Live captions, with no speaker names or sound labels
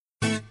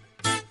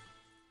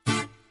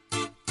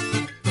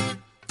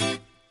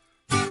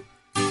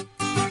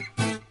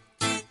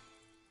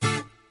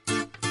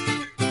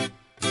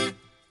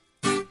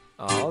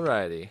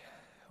Alrighty.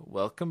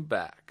 Welcome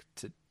back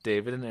to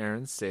David and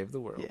Aaron Save the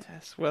World.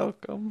 Yes,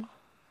 welcome.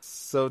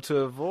 So to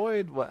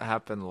avoid what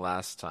happened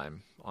last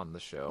time on the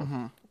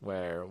show,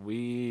 where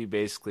we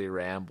basically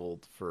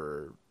rambled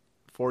for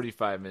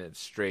 45 minutes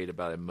straight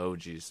about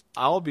emojis,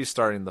 I'll be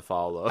starting the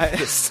follow-up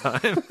this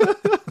time.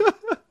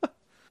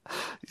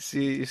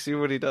 You see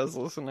what he does,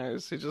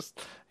 listeners. He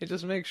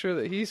just makes sure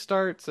that he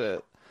starts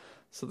it,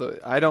 so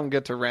that I don't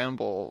get to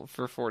ramble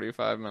for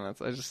 45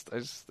 minutes.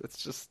 It's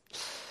just.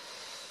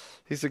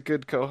 He's a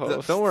good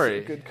co-host. Don't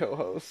worry. He's a good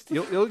co-host.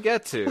 You'll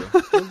get to.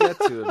 You'll get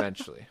to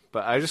eventually.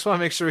 But I just want to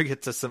make sure we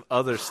get to some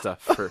other stuff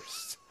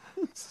first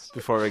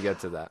before we get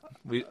to that.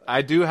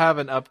 I do have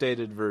an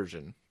updated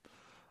version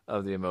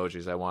of the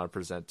emojis I want to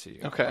present to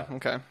you.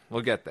 Okay.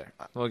 We'll get there.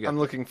 I'm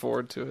looking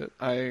forward to it.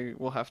 I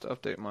will have to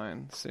update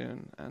mine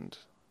soon, and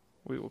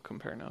we will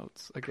compare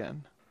notes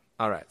again.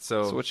 All right.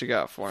 So what you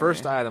got for me?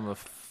 First item of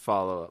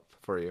follow-up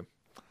for you.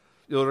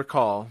 You'll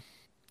recall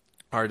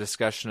our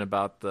discussion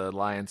about the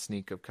lion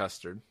sneak of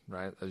custard,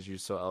 right? As you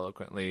so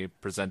eloquently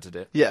presented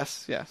it.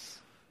 Yes.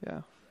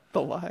 Yeah.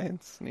 The lion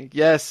sneak.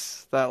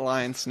 Yes, that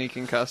lion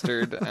sneaking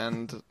custard.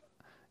 And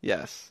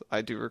yes,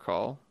 I do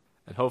recall.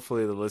 And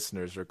hopefully the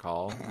listeners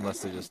recall, unless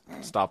they just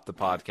stopped the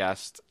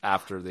podcast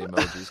after the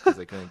emojis because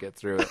they couldn't get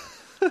through it.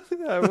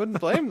 I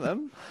wouldn't blame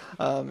them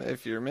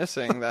if you're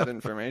missing that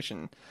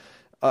information.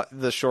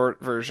 The short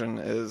version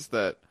is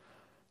that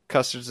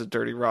custard's a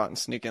dirty, rotten,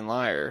 sneaking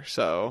liar.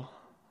 So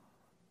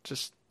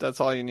just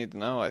that's all you need to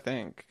know, I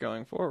think,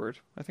 going forward.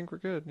 I think we're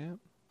good, yeah.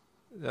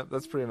 Yep,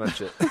 that's pretty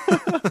much it.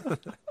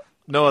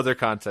 No other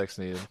context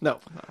needed. No.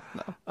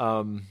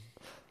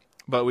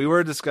 But we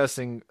were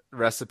discussing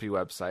recipe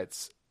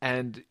websites,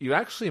 and you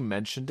actually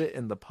mentioned it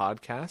in the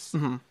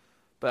podcast,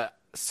 but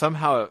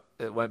somehow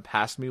it went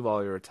past me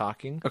while you were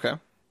talking. Okay.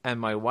 And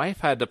my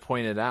wife had to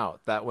point it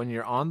out that when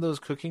you're on those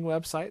cooking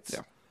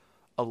websites,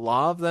 a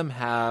lot of them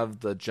have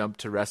the jump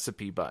to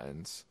recipe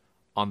buttons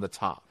on the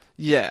top.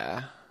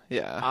 Yeah.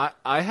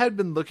 I had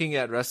been looking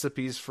at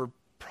recipes for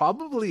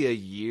probably a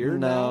year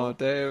now.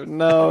 David.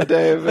 No,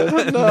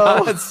 David. No.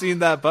 I had seen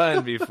that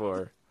button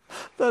before.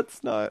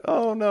 That's not.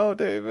 Oh, no,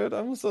 David.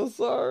 I'm so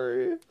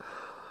sorry.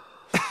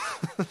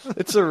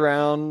 It's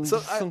around. So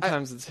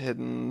sometimes it's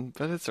hidden,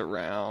 but it's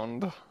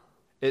around.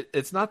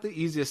 It's not the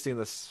easiest thing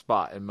to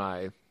spot in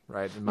my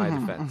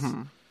defense.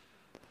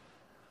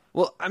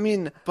 Well, I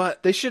mean,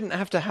 but they shouldn't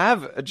have to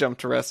have a jump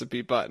to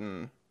recipe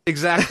button.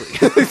 Exactly.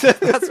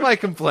 That's my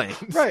complaint.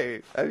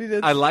 Right. I mean,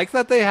 I like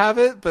that they have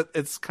it, but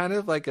it's kind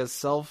of like a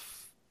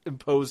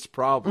self-imposed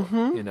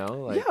problem, you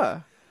know? Like,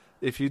 yeah.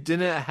 If you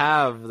didn't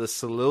have the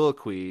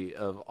soliloquy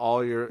of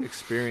all your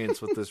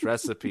experience with this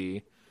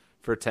recipe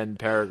for 10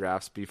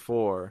 paragraphs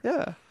before,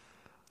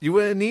 you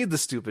wouldn't need the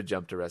stupid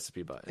jump to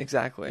recipe button.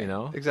 Exactly. You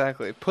know?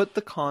 Exactly. Put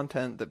the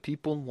content that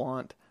people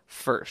want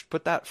first.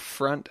 Put that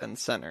front and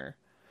center.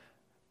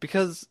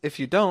 Because if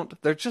you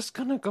don't, they're just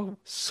going to go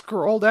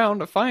scroll down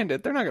to find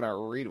it. They're not going to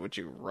read what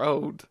you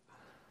wrote.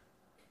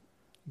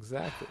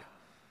 Exactly.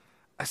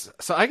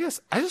 So I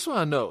guess I just want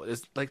to know,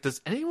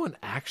 does anyone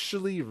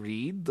actually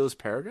read those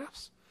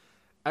paragraphs?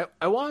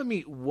 I want to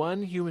meet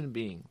one human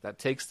being that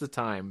takes the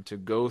time to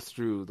go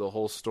through the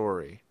whole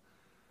story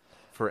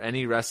for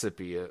any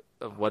recipe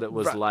of what it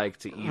was like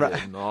to eat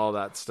it and all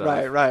that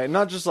stuff. Right.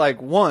 Not just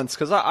like once,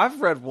 because I've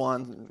read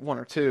one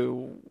or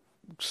two.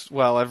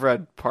 Well, I've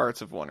read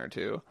parts of one or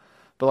two,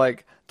 but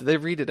like, do they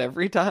read it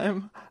every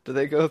time? Do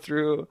they go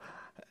through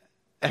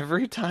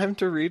every time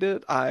to read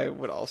it? I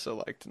would also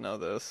like to know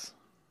this.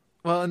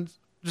 Well, and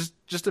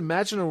just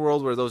imagine a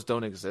world where those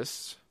don't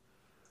exist.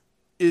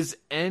 Is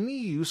any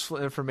useful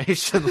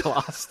information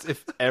lost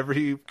if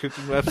every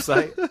cooking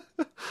website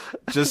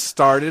just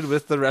started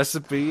with the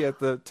recipe at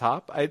the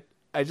top?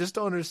 I just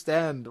don't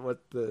understand what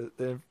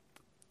the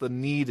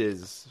need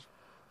is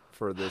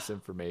for this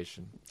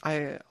information.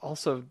 I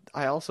also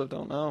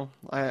don't know.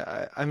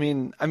 I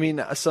mean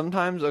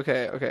sometimes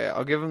okay.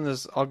 I'll give him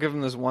this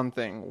one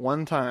thing.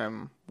 One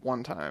time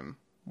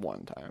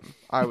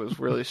I was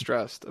really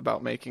stressed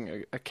about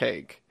making a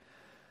cake.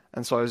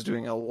 And so I was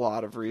doing a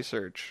lot of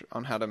research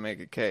on how to make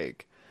a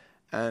cake.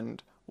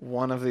 And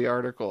one of the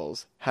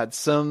articles had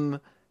some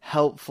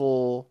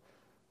helpful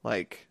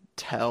like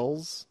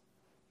tells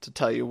to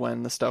tell you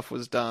when the stuff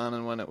was done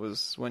and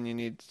when you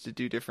need to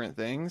do different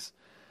things.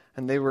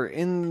 And they were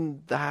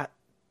in that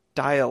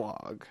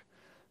dialogue.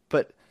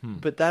 But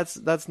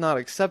that's not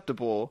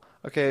acceptable,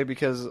 okay,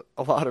 because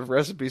a lot of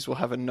recipes will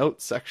have a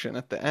notes section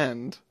at the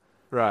end.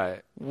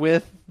 Right.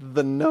 With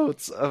the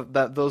notes of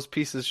that, those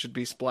pieces should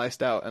be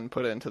spliced out and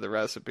put into the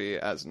recipe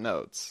as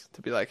notes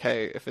to be like,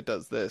 hey, if it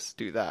does this,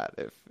 do that.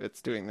 If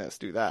it's doing this,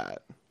 do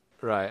that.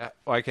 Right.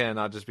 Why can't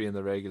it not just be in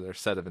the regular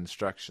set of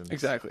instructions?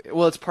 Exactly.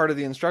 Well, it's part of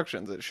the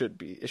instructions. It should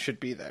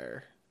be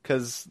there.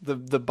 Because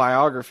the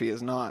biography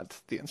is not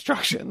the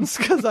instructions.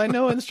 Because I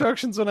know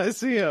instructions when I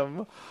see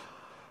them.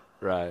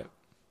 Right.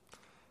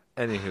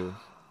 Anywho,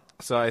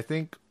 so I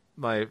think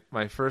my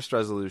first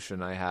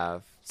resolution I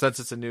have, since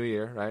it's a new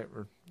year, right?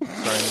 We're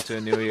starting into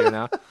a new year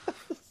now.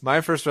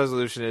 My first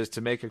resolution is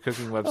to make a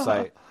cooking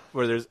website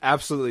where there's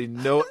absolutely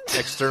no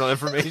external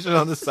information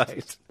on the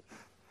site.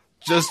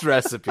 Just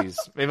recipes.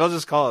 Maybe I'll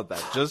just call it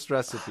that. Just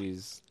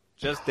recipes.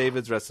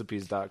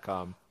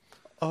 JustDavidsRecipes.com.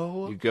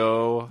 Oh, You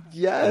go.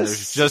 yes. And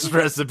there's just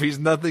recipes,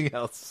 nothing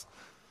else.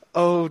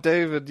 Oh,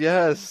 David,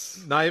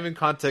 yes. Not even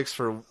context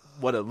for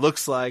what it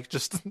looks like.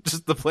 Just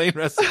the plain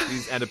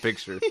recipes and a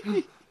picture.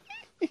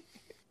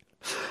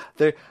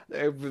 They're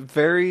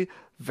very,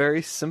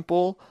 very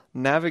simple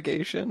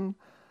navigation.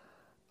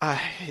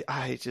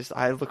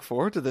 I look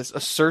forward to this. A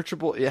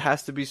searchable. It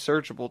has to be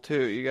searchable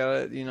too. You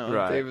gotta,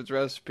 Right. David's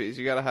recipes.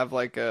 You gotta have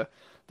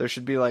there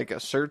should be like a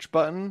search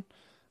button,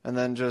 and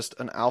then just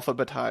an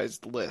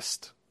alphabetized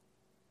list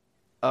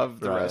of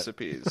the Right.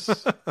 recipes.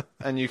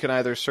 And you can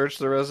either search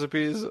the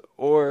recipes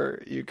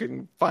or you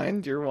can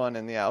find your one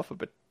in the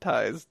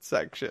alphabetized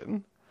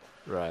section.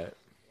 Right.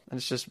 And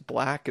it's just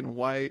black and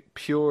white,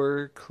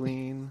 pure,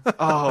 clean.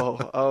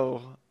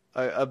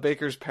 A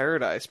baker's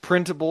paradise.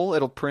 Printable.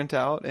 It'll print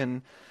out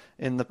in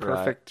the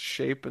perfect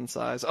shape and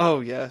size. Oh,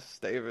 yes,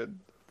 David.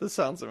 This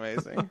sounds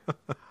amazing.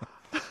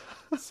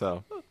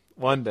 So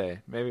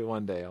maybe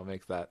one day I'll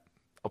make that.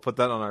 I'll put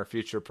that on our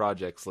future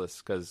projects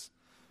list because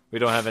we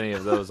don't have any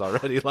of those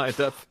already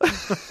lined up.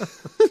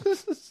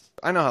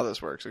 I know how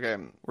this works. Okay,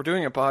 we're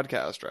doing a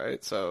podcast,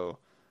 right? So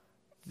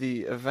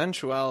the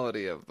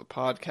eventuality of the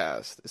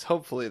podcast is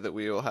hopefully that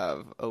we will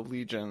have a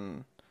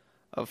legion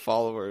of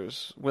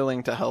followers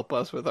willing to help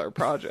us with our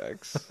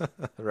projects.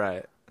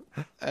 Right.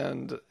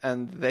 And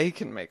they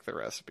can make the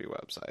recipe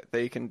website.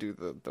 They can do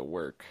the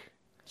work.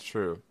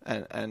 True.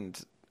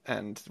 And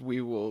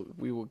we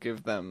will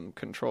give them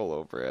control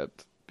over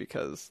it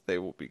because they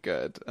will be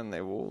good and they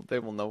will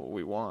know what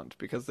we want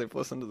because they've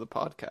listened to the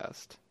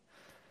podcast.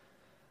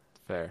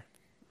 Fair.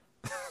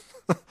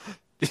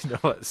 You know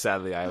what?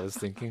 Sadly, I was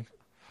thinking.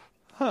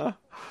 Huh.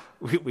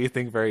 We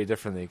think very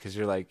differently because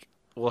you're like,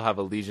 we'll have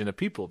a legion of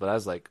people, but I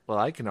was like, well,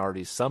 I can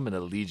already summon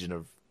a legion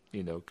of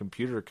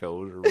computer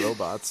code or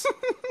robots.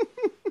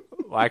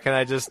 Why can't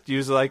I just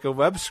use like a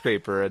web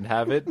scraper and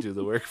have it do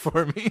the work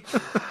for me?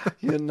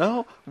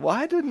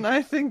 Why didn't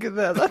I think of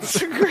that?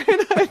 That's a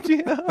great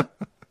idea.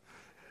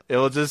 It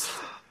will just,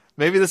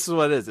 maybe this is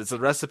what it is. It's a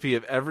recipe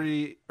of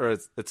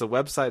it's a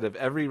website of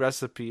every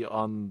recipe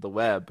on the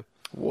web.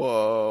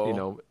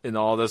 Whoa. In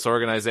all this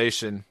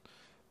organization.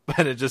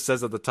 And it just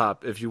says at the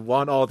top, if you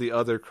want all the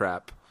other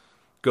crap,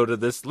 go to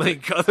this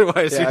link.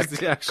 Otherwise, here's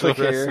the actual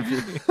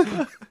recipe.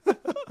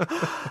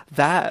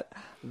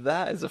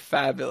 That is a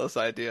fabulous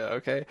idea,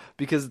 okay?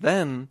 Because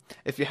then,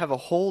 if you have a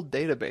whole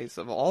database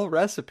of all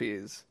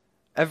recipes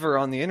ever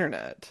on the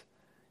internet,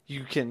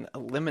 you can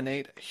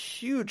eliminate a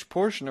huge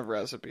portion of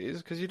recipes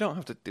because you don't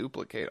have to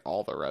duplicate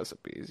all the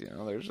recipes.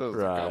 There's just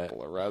a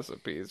couple of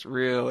recipes.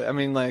 Really, I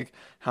mean, like,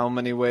 how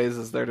many ways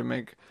is there to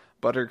make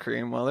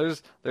buttercream? Well,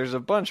 there's a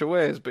bunch of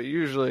ways, but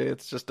usually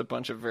it's just a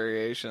bunch of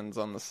variations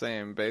on the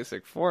same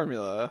basic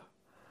formula.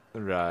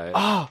 Right.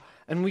 Oh,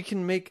 and we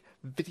can make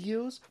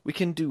videos. We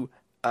can do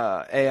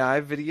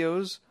AI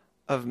videos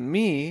of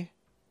me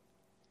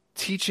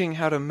teaching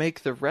how to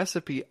make the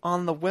recipe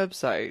on the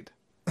website.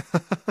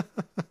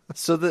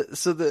 so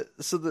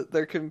that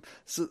there can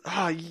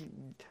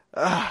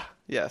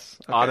yes,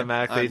 okay.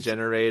 Automatically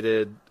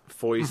generated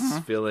voice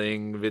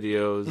filling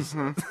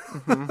videos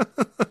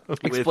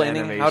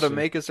explaining how to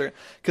make a certain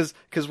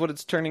because what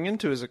it's turning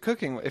into is a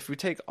cooking. If we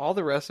take all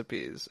the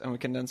recipes and we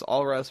condense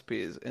all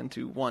recipes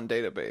into one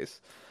database,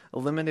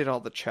 eliminate all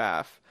the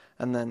chaff,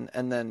 and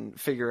then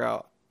figure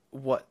out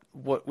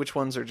which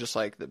ones are just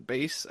like the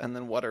base and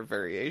then what are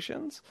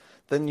variations,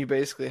 then you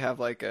basically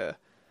have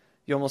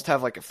you almost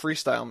have like a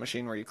freestyle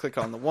machine where you click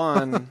on the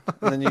one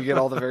and then you get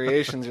all the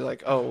variations. You're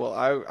like, oh well,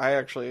 I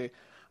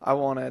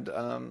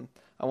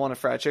wanted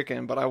fried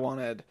chicken, but I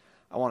wanted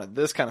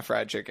this kind of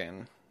fried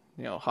chicken,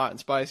 hot and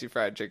spicy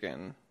fried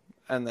chicken,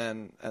 and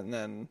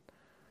then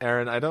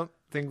Aaron, I don't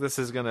think this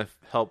is gonna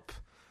help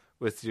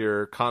with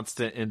your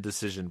constant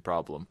indecision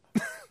problem.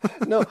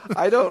 No,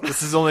 I don't.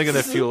 This is only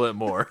gonna fuel it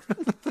more.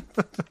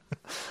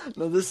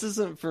 No, this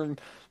isn't for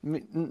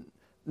me.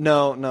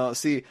 No.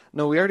 See,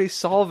 no, we already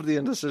solved the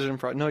indecision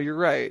problem. No, you're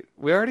right.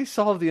 We already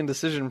solved the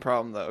indecision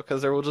problem, though,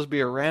 because there will just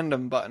be a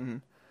random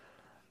button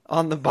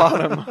on the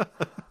bottom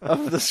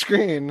of the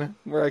screen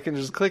where I can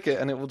just click it,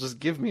 and it will just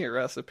give me a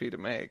recipe to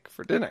make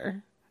for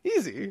dinner.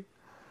 Easy.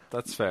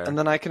 That's fair. And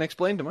then I can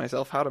explain to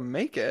myself how to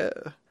make it.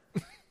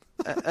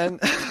 And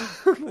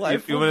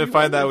you wouldn't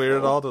find that weird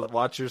at all to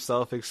watch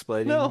yourself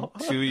explaining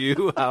to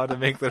you how to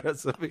make the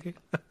recipe?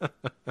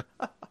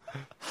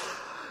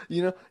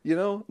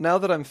 Now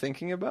that I'm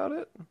thinking about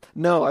it,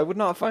 no, I would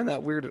not find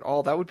that weird at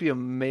all. That would be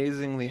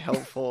amazingly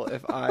helpful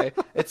if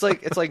it's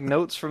like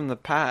notes from the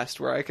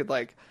past where I could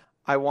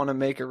I want to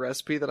make a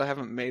recipe that I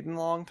haven't made in a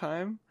long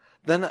time.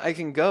 Then I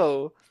can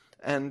go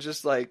and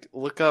just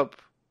look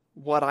up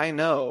what I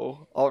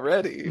know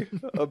already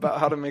about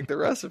how to make the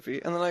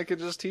recipe, and then I could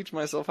just teach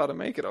myself how to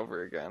make it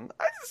over again.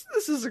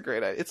 This is a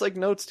great idea. It's like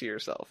notes to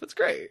yourself. It's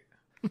great.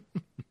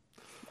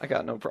 I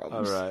got no All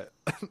problems. right.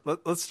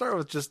 Let's start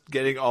with just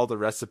getting all the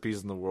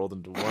recipes in the world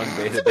into one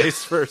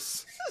database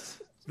first.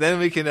 Then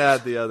we can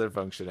add the other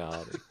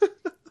functionality.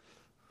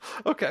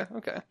 Okay.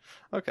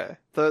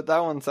 That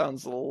one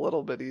sounds a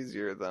little bit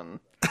easier than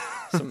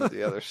some of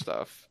the other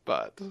stuff,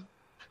 but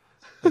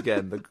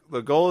Again,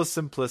 the goal is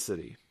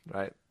simplicity,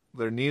 right?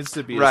 There needs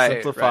to be a Right,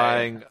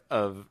 simplifying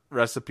of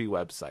recipe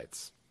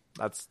websites.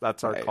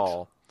 That's our Right.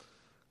 call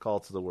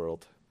to the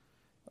world.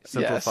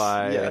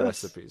 Simplify yes.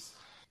 recipes.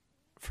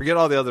 Forget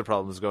all the other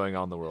problems going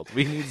on in the world.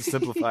 We need to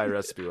simplify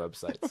recipe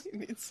websites. It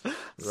needs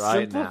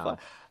Right simplify. now.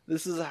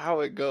 This is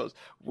how it goes.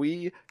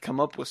 We come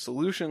up with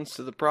solutions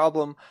to the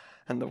problem,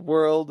 and the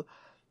world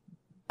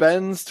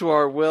bends to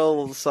our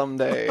will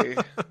someday,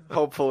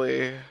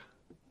 hopefully,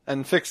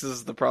 and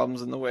fixes the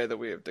problems in the way that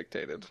we have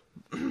dictated.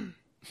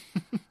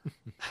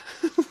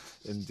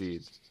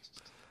 Indeed.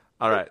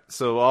 All right.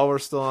 So while we're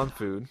still on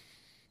food,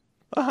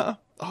 Oh,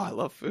 I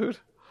love food.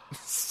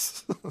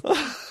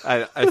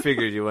 I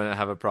figured you wouldn't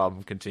have a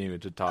problem continuing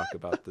to talk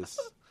about this.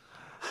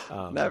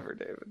 Never,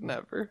 David,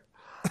 never.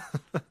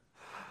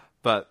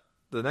 But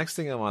the next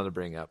thing I wanted to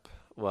bring up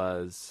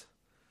was,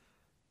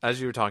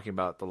 as you were talking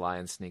about the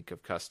lion sneak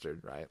of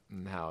custard, right?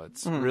 And how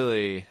it's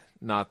really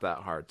not that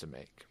hard to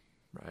make,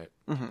 right?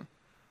 Mm-hmm.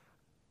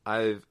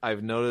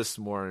 I've noticed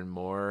more and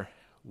more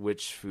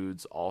which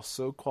foods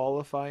also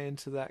qualify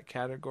into that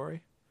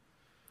category.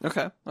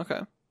 Okay.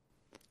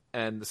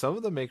 And some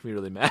of them make me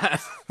really mad.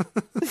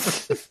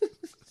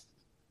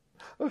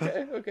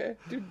 Okay.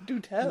 Do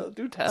tell.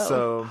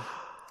 So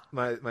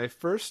my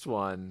first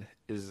one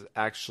is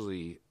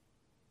actually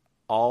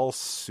all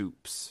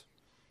soups.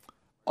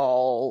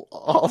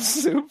 All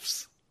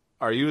soups.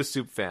 Are you a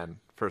soup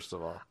fan, first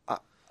of all?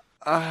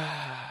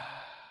 I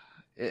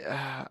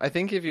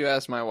think if you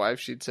ask my wife,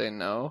 she'd say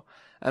no.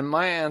 And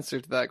my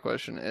answer to that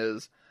question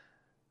is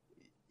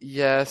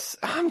yes.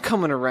 I'm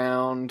coming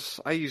around.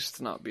 I used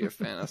to not be a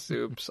fan of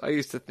soups. I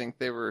used to think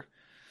they were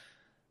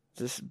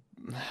just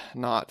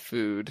not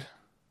food.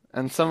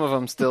 And some of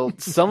them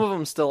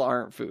still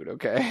aren't food,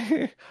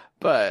 okay?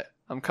 But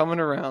I'm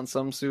coming around.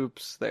 Some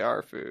soups, they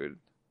are food.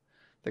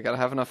 They gotta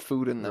have enough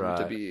food in them to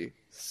Right. be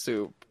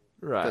soup.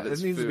 Right. That It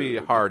it's needs to be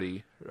food.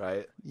 hearty,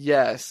 right?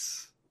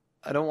 Yes.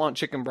 I don't want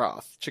chicken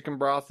broth. Chicken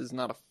broth is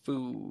not a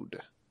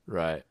food.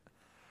 Right.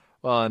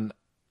 Well, and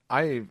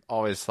I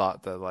always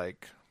thought that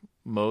like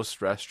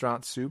most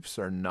restaurant soups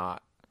are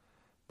not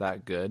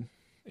that good,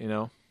 you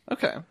know?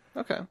 Okay.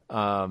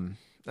 And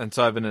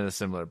so I've been in a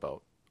similar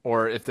boat.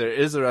 Or if there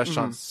is a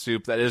restaurant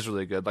soup that is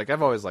really good, like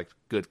I've always liked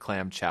good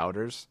clam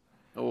chowders.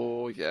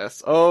 Oh,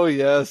 yes,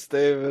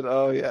 David.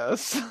 Oh,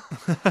 yes.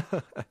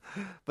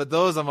 But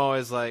those I'm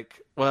always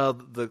like, well,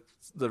 the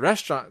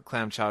restaurant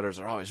clam chowders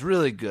are always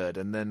really good,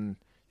 and then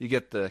you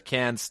get the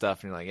canned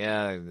stuff and you're like,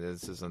 yeah,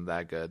 this isn't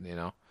that good, you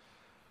know?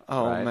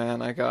 Oh Right.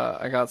 man, I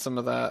got some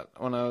of that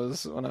when I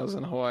was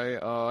in Hawaii,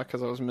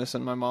 because I was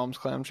missing my mom's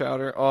clam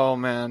chowder. Oh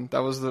man, that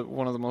was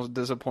one of the most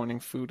disappointing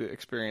food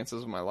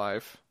experiences of my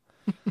life.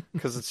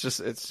 Because it's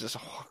just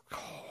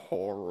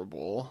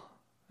horrible.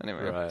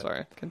 Anyway, Right.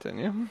 sorry.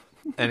 Continue.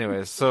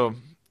 Anyways, so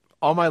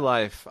all my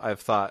life I've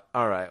thought,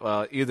 all right,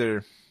 well,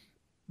 either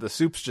the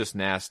soup's just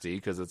nasty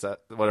because it's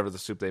whatever the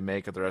soup they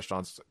make at the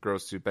restaurant's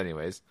gross soup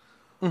anyways,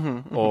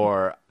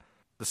 or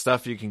the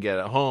stuff you can get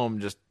at home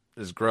just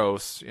is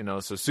gross, you know.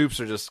 So soups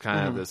are just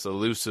kind of this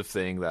elusive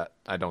thing that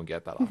I don't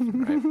get that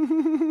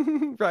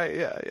often, right? Right?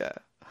 Yeah.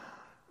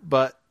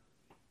 But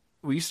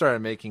we started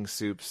making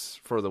soups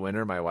for the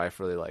winter. My wife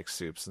really likes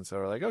soups, and so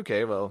we're like,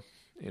 okay, well,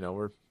 you know,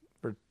 we're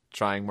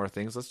trying more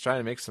things. Let's try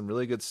to make some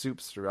really good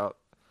soups throughout,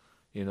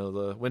 you know,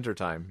 the winter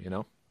time, you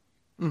know?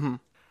 Mm-hmm.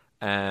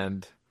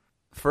 And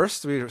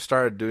first we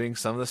started doing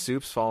some of the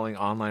soups following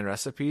online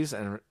recipes,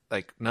 and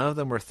like none of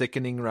them were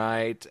thickening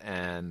right,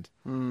 and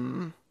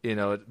you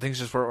know, things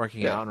just weren't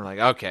working out, and we're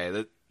like,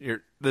 okay,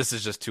 this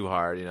is just too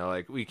hard, you know,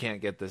 like we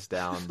can't get this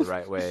down the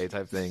right way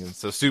type thing. And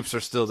so soups are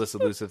still this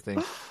elusive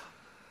thing.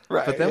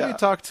 Right. But then yeah. we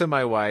talked to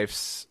my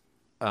wife's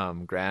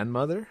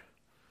grandmother,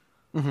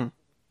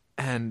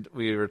 and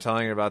we were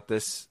telling her about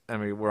this,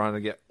 and we were on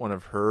to get one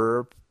of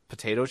her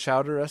potato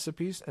chowder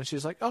recipes, and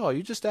she's like, "Oh,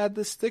 you just add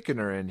this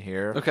thickener in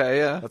here. Okay.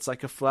 Yeah. That's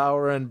like a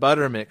flour and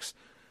butter mix."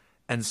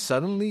 And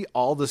suddenly,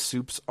 all the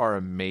soups are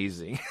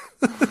amazing.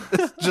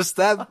 Just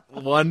that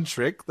one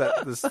trick,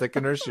 that this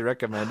thickener she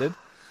recommended.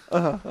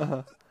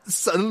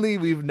 Suddenly,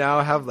 we've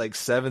now have like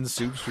 7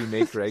 soups we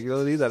make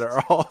regularly that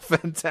are all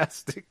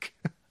fantastic.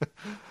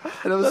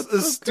 And it was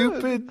a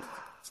stupid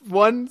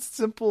one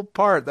simple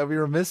part that we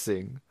were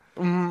missing.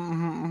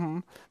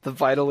 The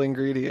vital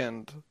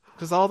ingredient.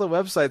 Because all the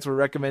websites were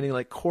recommending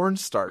like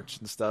cornstarch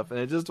and stuff, and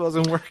it just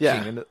wasn't working.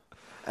 Yeah.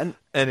 And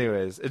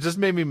anyways, it just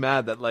made me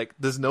mad that like,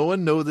 does no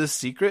one know this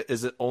secret?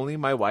 Is it only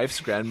my wife's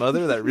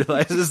grandmother that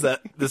realizes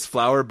that this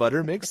flour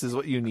butter mix is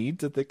what you need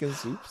to thicken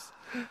soups?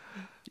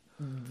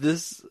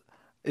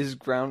 is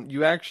ground.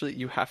 You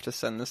have to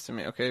send this to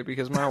me, okay?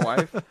 Because my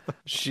wife,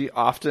 she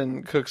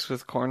often cooks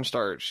with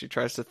cornstarch. She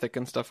tries to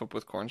thicken stuff up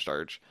with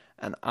cornstarch,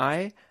 and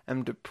I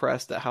am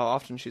depressed at how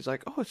often she's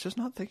like, "Oh, it's just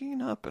not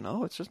thickening up," and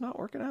 "Oh, it's just not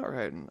working out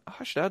right," and "Oh,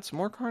 I should add some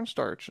more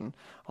cornstarch," and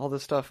all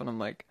this stuff. And I'm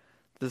like,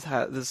 "This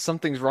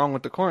something's wrong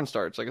with the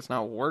cornstarch. Like, it's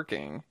not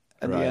working."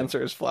 And Right. the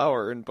answer is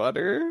flour and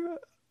butter.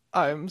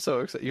 I'm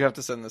so excited. You have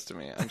to send this to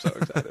me. I'm so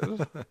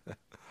excited.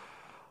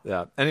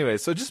 Yeah. Anyway,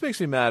 so it just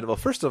makes me mad. Well,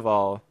 first of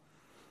all,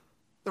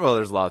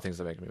 there's a lot of things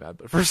that make me mad,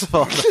 but first of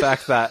all, the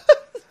fact that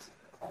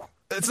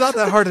it's not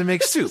that hard to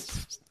make soup.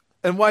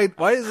 And why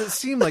does it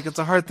seem like it's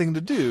a hard thing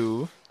to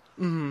do?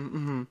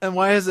 And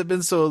why has it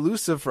been so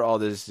elusive for all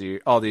these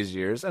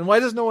years? And why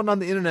does no one on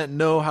the internet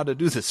know how to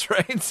do this,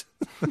 right?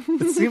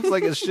 It seems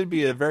like it should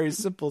be a very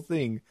simple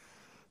thing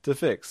to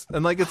fix.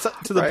 And like it's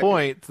to the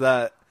point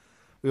that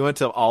we went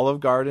to Olive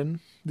Garden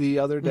the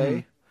other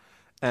day,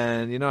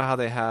 and you know how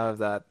they have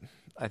that,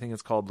 I think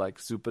it's called like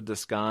Zuppa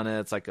Toscana.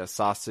 It's like a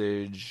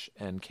sausage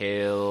and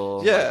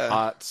kale like,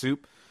 hot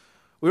soup.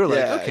 We were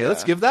like, okay,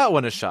 let's give that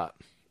one a shot.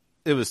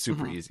 It was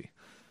super easy.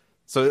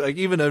 So like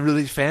even a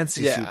really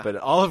fancy soup at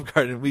Olive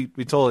Garden, we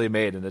totally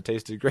made, and it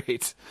tasted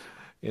great.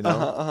 You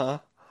know,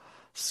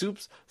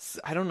 Soups.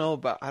 I'm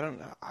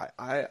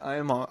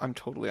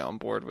totally on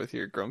board with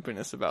your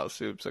grumpiness about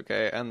soups.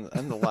 Okay, and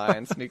the lie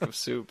and sneak of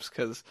soups,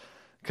 because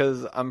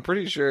I'm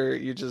pretty sure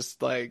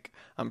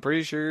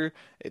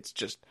it's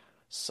just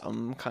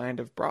some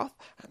kind of broth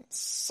and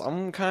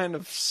some kind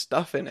of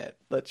stuff in it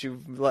that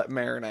you've let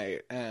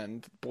marinate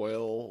and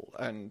boil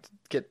and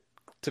get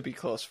to be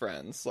close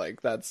friends.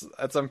 Like that's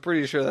I'm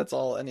pretty sure that's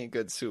all any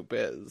good soup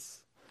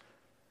is.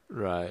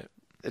 right?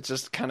 It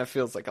just kind of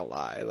feels like a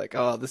lie. Like,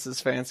 oh, this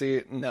is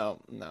fancy. No.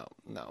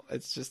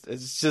 It's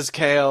just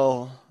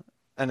kale,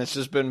 and it's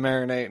just been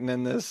marinating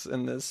in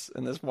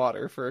this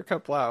water for a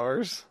couple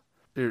hours.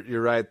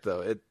 You're right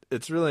though.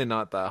 It's really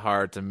not that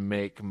hard to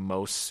make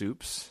most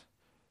soups,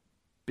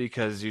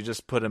 because you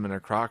just put them in a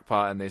crock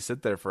pot and they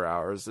sit there for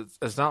hours.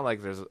 It's not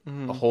like there's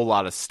a whole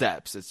lot of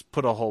steps. It's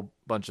put a whole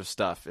bunch of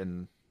stuff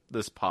in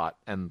this pot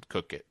and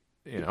cook it,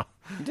 you know?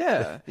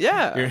 Yeah.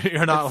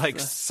 You're not like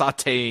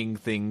sauteing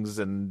things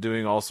and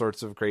doing all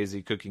sorts of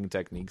crazy cooking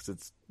techniques.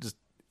 It's just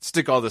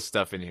stick all this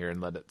stuff in here and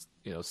let it,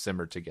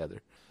 simmer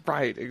together.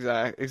 Right,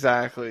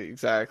 exactly.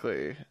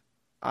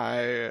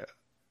 I'm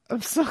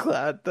so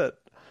glad that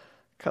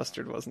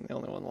Custard wasn't the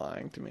only one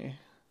lying to me.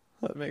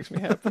 That makes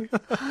me happy.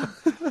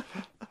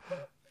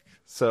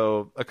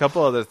 So a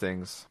couple other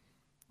things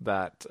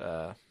that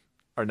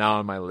are now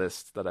on my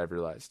list that I've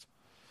realized.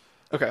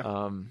 Okay.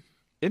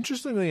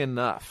 Interestingly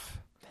enough,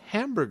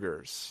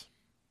 hamburgers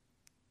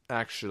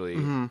actually.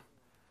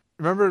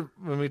 Remember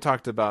when we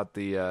talked about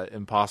the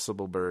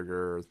Impossible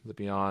Burger, or the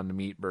Beyond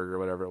Meat Burger,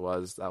 whatever it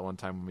was, that one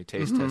time when we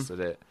taste tested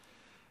it?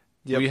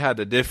 Yep. We had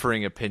a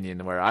differing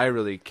opinion where I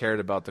really cared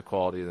about the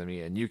quality of the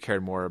meat, and you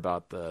cared more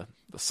about the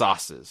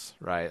sauces,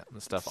 right?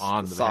 The stuff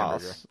on the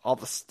hamburger,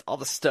 all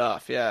the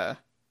stuff, yeah.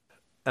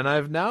 And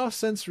I've now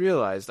since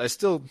realized I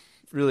still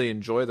really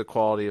enjoy the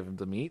quality of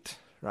the meat,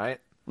 right?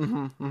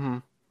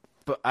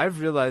 But I've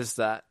realized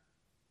that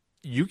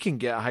you can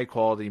get high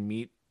quality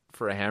meat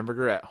for a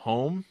hamburger at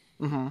home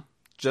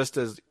just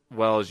as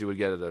well as you would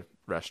get at a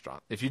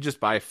restaurant. If you just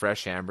buy a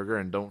fresh hamburger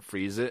and don't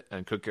freeze it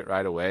and cook it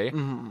right away,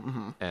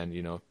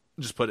 and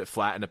just put it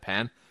flat in a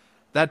pan,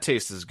 that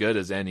tastes as good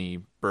as any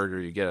burger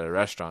you get at a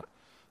restaurant.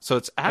 So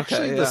it's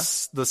actually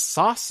the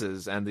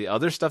sauces and the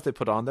other stuff they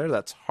put on there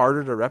that's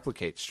harder to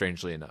replicate,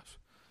 strangely enough.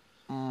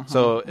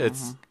 So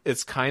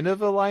it's kind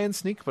of a lie and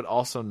sneak, but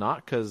also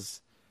not,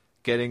 because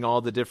getting all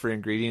the different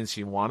ingredients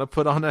you want to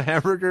put on a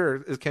hamburger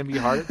can be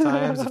hard at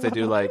times. If they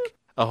do like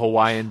a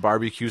Hawaiian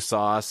barbecue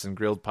sauce and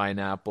grilled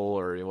pineapple,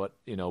 or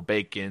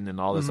bacon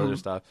and all this other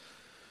stuff,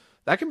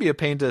 that can be a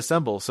pain to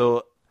assemble.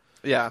 So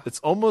yeah, it's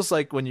almost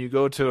like when you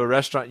go to a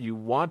restaurant, you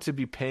want to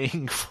be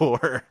paying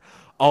for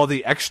all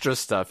the extra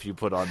stuff you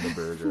put on the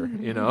burger,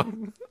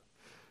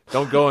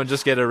 Don't go and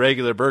just get a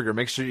regular burger.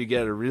 Make sure you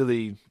get a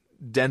really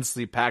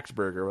densely packed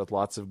burger with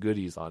lots of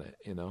goodies on it,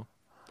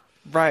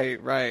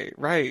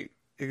 Right.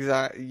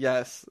 Exactly.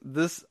 Yes.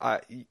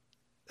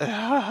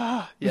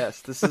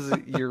 Yes, this is,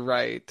 you're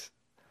right.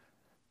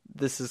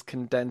 This is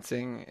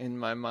condensing in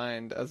my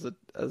mind as a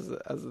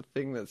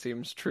thing that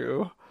seems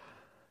true,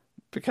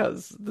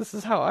 because this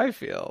is how I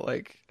feel.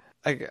 Like,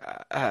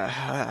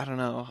 I don't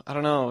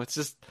know. It's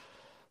just,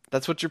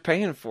 that's what you're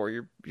paying for.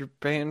 You're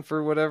paying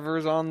for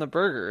whatever's on the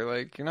burger.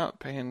 Like, you're not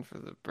paying for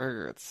the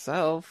burger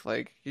itself.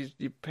 Like,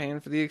 you're paying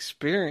for the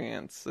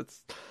experience.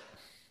 It's,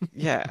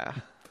 yeah.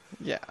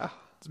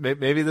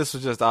 Maybe this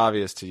was just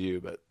obvious to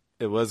you, but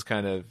it was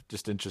kind of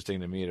just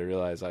interesting to me to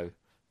realize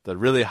the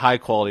really high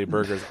quality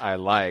burgers I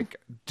like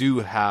do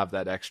have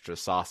that extra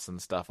sauce and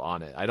stuff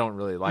on it. I don't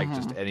really like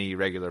just any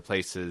regular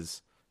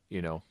place's,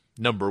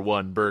 number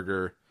one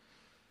burger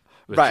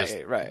with just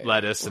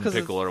lettuce and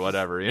pickle or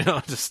whatever,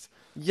 just.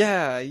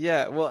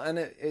 Yeah. Well, and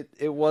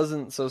it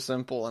wasn't so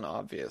simple and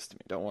obvious to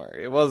me. Don't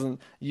worry. It wasn't.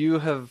 You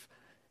have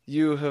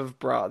You have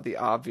brought the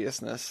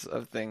obviousness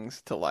of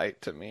things to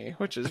light to me,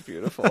 which is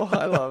beautiful.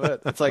 I love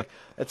it. It's like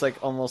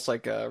almost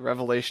like a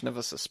revelation of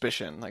a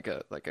suspicion, like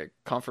a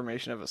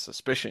confirmation of a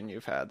suspicion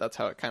you've had. That's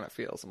how it kind of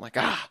feels. I'm like,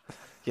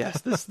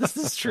 yes, this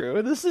is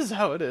true. This is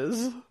how it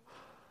is.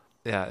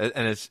 Yeah,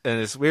 and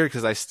it's weird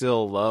because I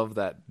still love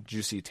that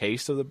juicy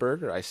taste of the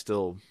burger. I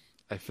feel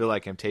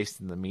like I'm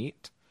tasting the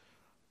meat,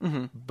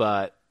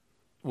 but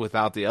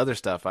without the other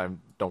stuff, I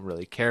don't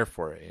really care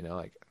for it.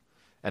 Like.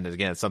 And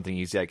again, it's something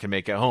easy I can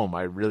make at home.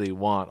 I really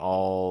want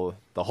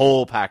the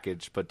whole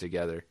package put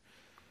together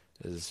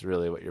is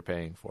really what you're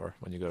paying for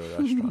when you go to a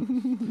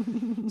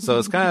restaurant. So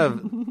it's kind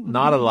of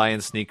not a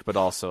lion sneak, but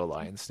also a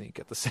lion sneak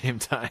at the same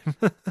time.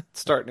 It's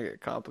starting to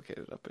get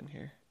complicated up in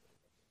here.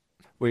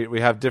 We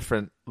have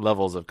different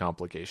levels of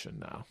complication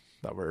now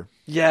that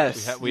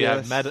we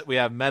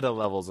have meta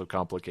levels of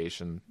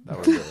complication that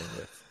we're dealing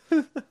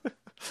with.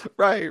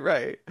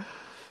 Right.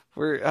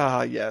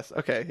 We're yes.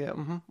 Okay. Yeah.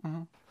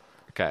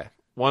 Okay.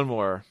 One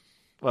more.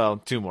 Well,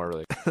 two more,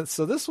 really.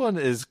 So this one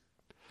is...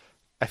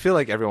 I feel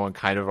like everyone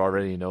kind of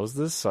already knows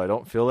this, so I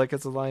don't feel like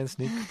it's a lion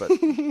sneak, but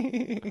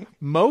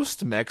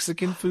most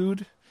Mexican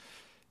food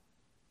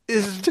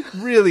is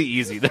really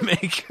easy to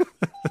make.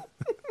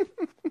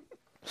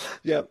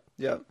 Yep.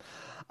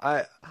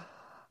 I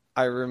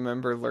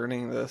remember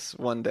learning this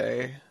one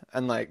day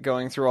and like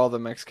going through all the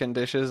Mexican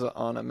dishes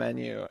on a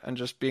menu and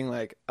just being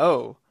like,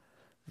 oh,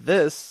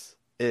 this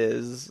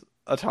is...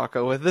 a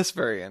taco with this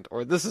variant,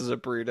 or this is a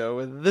burrito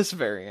with this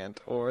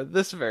variant, or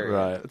this variant.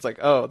 Right. It's like,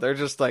 oh, they're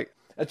just like,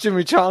 a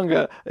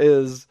chimichanga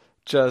is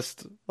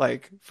just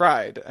like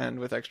fried and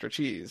with extra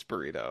cheese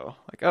burrito.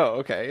 Like, oh,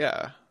 okay,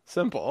 yeah.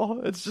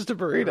 Simple. It's just a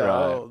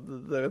burrito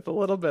with a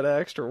little bit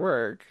of extra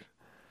work.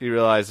 You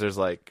realize there's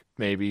like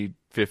maybe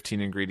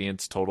 15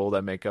 ingredients total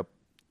that make up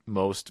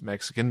most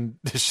Mexican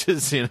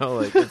dishes,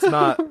 like it's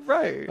not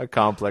right. a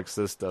complex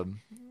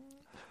system.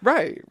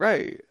 Right.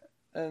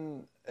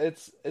 And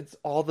it's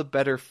all the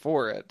better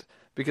for it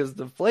because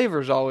the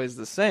flavor's always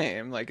the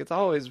same. Like it's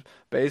always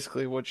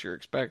basically what you're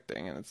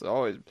expecting and it's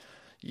always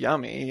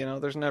yummy,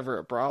 there's never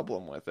a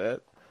problem with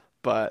it.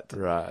 But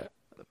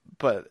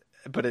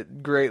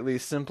it greatly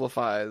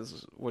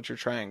simplifies what you're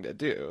trying to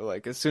do.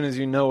 Like as soon as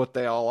you know what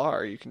they all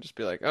are, you can just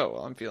be like, "Oh,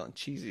 well, I'm feeling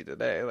cheesy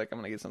today. Like I'm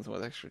going to get something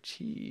with extra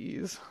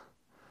cheese."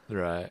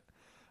 Right.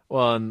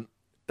 Well, and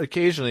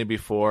occasionally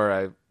before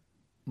I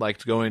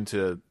liked going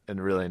to a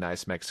really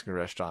nice Mexican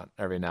restaurant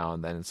every now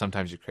and then, and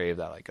sometimes you crave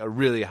that like a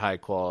really high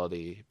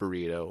quality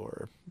burrito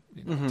or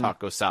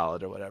taco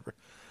salad or whatever.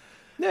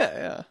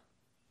 Yeah.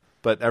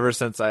 But ever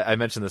since I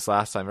mentioned this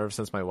last time, ever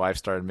since my wife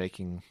started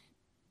making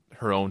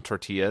her own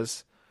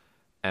tortillas,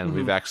 and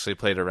we've actually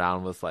played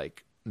around with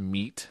like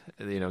meat,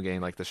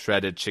 getting like the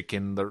shredded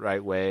chicken the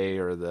right way,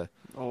 or the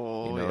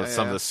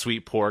some of the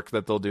sweet pork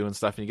that they'll do and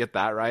stuff, and you get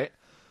that right.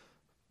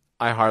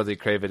 I hardly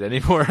crave it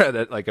anymore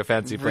at like a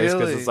fancy place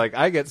because it's like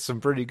we have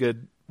some pretty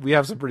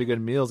good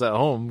meals at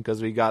home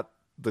because we got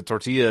the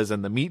tortillas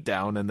and the meat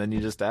down, and then you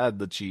just add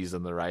the cheese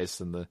and the rice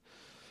and the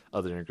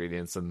other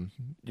ingredients, and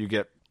you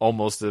get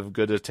almost as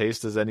good a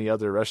taste as any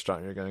other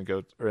restaurant you're going to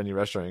go, or any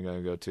restaurant you're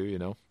going to go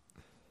to,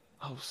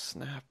 Oh,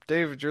 snap.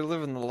 David, you're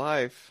living the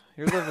life.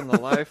 You're living the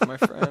life, my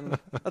friend.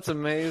 That's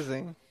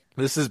amazing.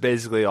 This is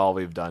basically all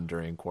we've done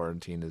during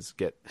quarantine is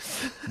get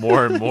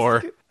more and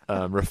more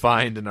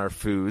refined in our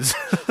foods.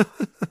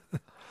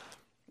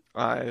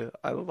 I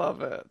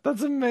love it.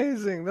 That's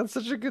amazing. That's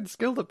such a good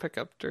skill to pick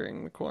up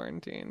during the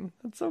quarantine.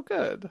 That's so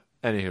good.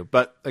 Anywho,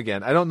 but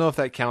again, I don't know if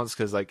that counts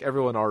because like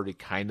everyone already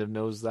kind of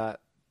knows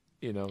that,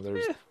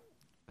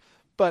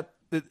 but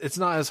it's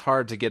not as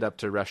hard to get up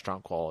to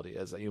restaurant quality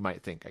as you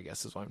might think, I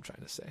guess is what I'm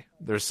trying to say.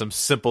 There's some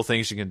simple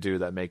things you can do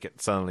that make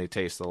it suddenly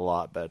taste a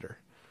lot better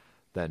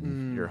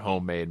than your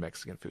homemade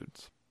Mexican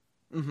foods.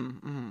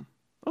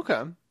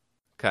 Okay.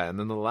 And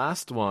then the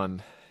last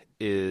one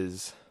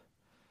is...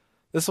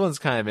 This one's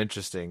kind of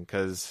interesting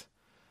because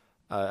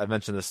I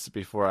mentioned this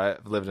before.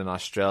 I've lived in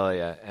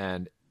Australia,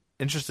 and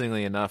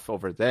interestingly enough,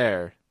 over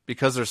there,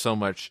 because there's so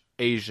much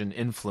Asian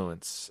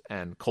influence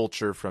and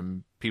culture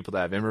from people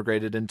that have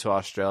immigrated into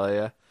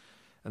Australia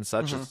and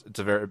such, it's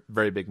a very,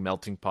 very big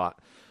melting pot.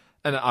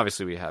 And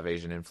obviously we have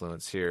Asian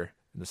influence here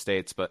in the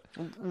States, but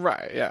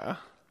right, yeah,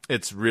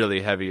 it's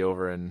really heavy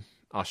over in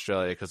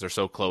Australia because they're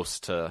so close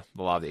to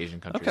a lot of the Asian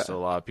countries. Okay. So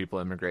a lot of people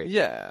immigrate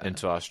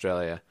into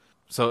Australia.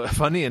 So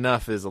funny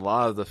enough is a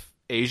lot of the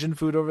Asian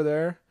food over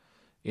there,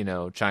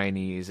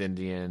 Chinese,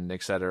 Indian,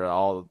 etc.,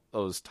 all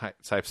those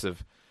types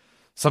of,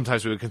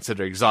 sometimes we would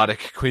consider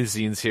exotic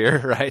cuisines here,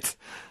 right?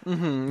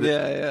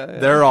 Yeah.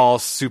 They're all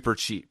super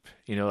cheap.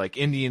 Like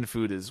Indian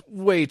food is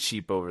way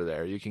cheap over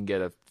there. You can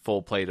get a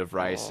full plate of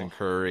rice and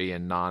curry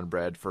and naan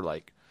bread for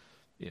like,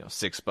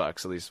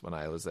 $6, at least when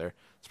I was there.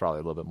 It's probably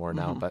a little bit more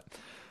now, but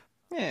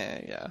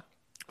yeah.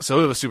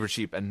 So it was super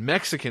cheap, and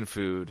Mexican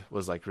food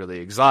was like really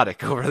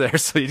exotic over there.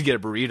 So you'd get a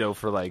burrito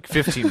for like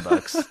 $15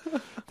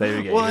 that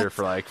you get here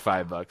for like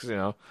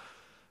 $5,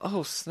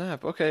 Oh,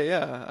 snap. Okay,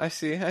 yeah. I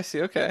see.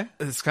 Okay.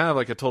 It's kind of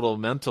like a total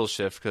mental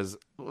shift because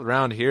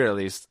around here, at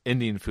least,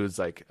 Indian food's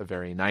like a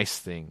very nice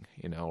thing,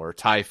 or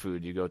Thai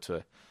food. You go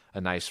to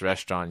a nice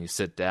restaurant, you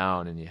sit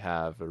down, and you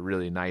have a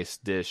really nice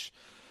dish,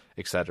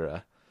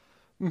 etc.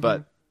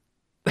 But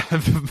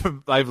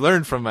I've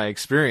learned from my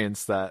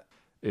experience that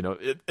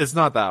it's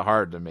not that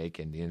hard to make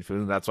Indian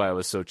food, and that's why it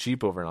was so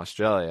cheap over in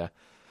Australia.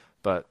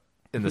 But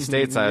in the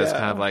States, I was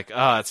kind of like,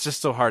 it's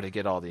just so hard to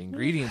get all the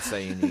ingredients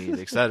that you need,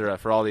 etc.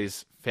 for all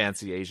these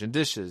fancy Asian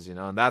dishes,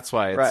 and that's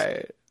why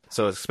it's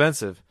so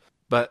expensive.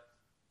 But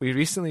we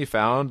recently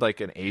found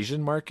like an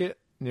Asian market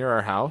near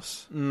our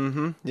house.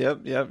 Mm-hmm.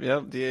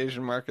 Yep. The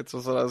Asian markets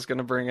was what I was going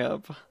to bring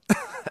up.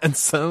 And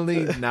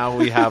suddenly now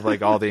we have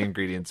like all the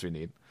ingredients we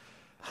need.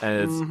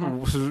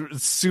 And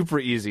it's super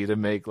easy to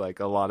make like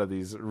a lot of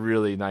these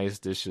really nice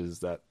dishes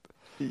that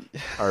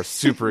are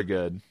super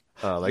good.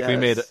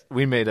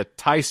 We made a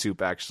Thai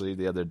soup actually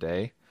the other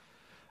day.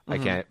 I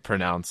can't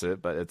pronounce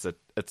it, but it's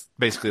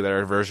basically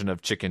their version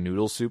of chicken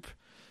noodle soup.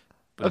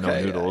 But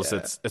no noodles.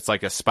 Yeah. It's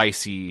like a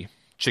spicy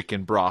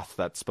chicken broth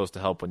that's supposed to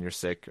help when you're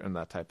sick and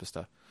that type of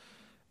stuff.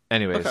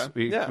 Anyways,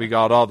 we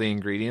got all the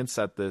ingredients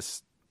at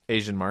this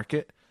Asian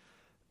market.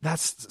 That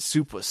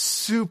soup was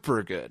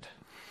super good.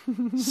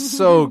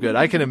 So good.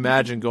 I can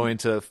imagine going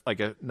to like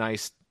a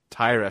nice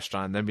Thai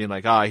restaurant and then being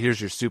like,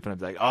 here's your soup. And I'd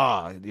be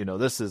like,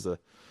 this is a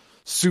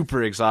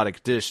super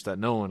exotic dish that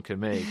no one can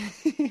make.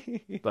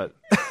 but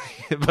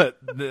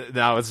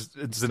now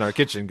it's in our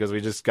kitchen because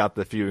we just got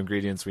the few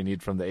ingredients we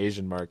need from the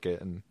Asian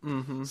market.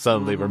 And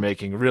suddenly we're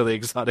making really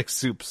exotic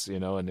soups,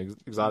 and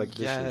exotic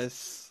dishes.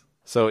 Yes.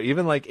 So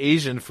even like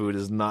Asian food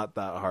is not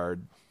that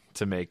hard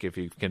to make if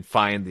you can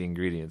find the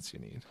ingredients you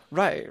need.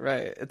 Right.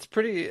 It's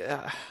pretty...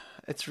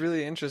 it's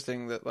really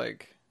interesting that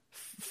like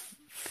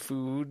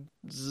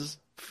foods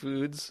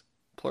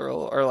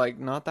plural are like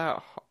not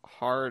that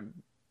hard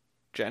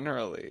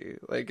generally.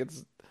 Like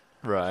it's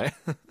right.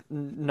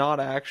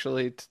 not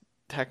actually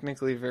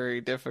technically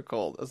very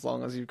difficult as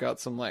long as you've got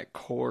some like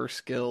core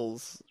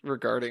skills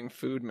regarding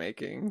food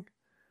making.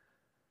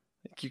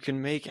 Like you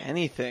can make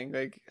anything.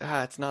 Like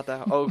it's not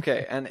that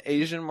okay. And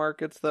Asian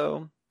markets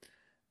are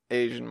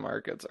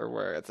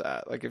where it's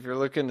at. Like if you're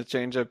looking to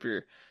change up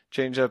your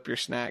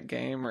snack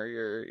game or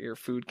your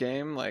food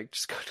game, like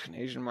just go to an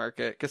Asian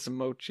market, get some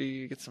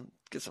mochi, get some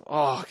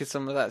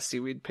of that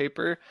seaweed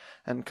paper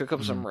and cook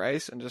up some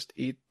rice and just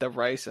eat the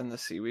rice and the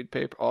seaweed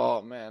paper.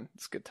 Oh man,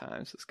 it's good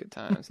times.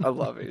 I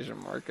love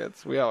Asian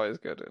markets. We always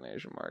go to an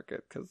Asian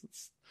market because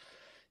it's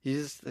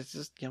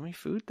just yummy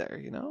food there,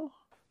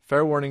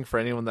 Fair warning for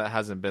anyone that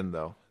hasn't been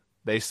though.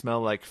 They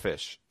smell like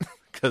fish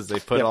because they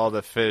put all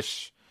the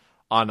fish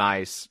on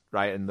ice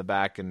right in the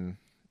back, and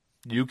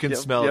you can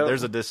smell it.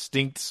 There's a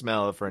distinct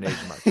smell for an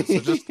Asian market. So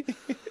just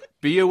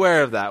be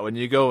aware of that when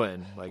you go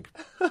in. Like,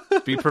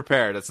 be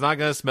prepared. It's not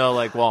going to smell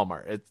like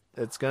Walmart.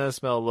 It's going to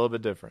smell a little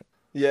bit different.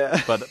 Yeah.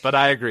 But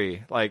I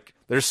agree. Like,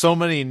 there's so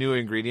many new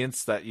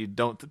ingredients that you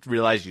don't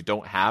realize you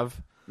don't have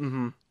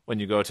when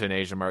you go to an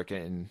Asian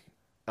market. And,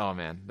 oh,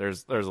 man,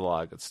 there's a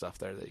lot of good stuff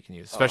there that you can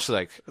use. Especially,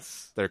 like,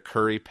 their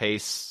curry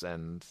pastes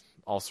and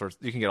all sorts.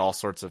 You can get all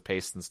sorts of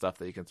paste and stuff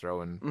that you can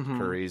throw in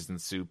curries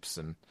and soups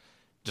and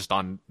just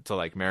on to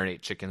like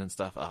marinate chicken and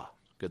stuff. Oh,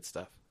 good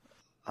stuff.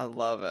 I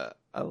love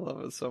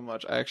it so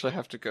much. I actually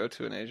have to go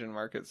to an Asian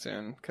market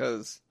soon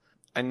because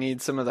I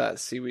need some of that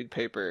seaweed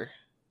paper.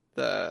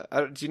 Do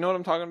you know what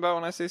I'm talking about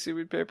when I say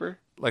seaweed paper?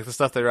 Like the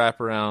stuff they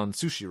wrap around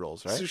sushi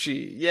rolls, right?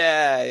 Sushi,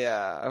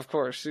 yeah, of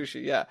course,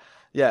 sushi,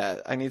 yeah.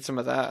 I need some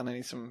of that, and I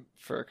need some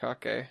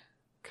furikake,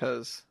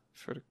 because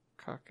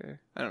furikake,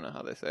 I don't know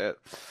how they say it.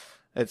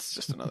 It's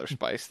just another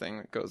spice thing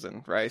that goes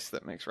in rice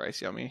that makes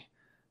rice yummy.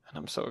 And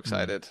I'm so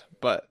excited.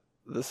 But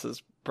this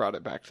has brought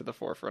it back to the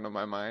forefront of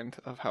my mind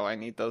of how I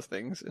need those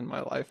things in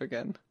my life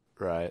again.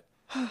 Right.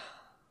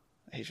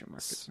 Asian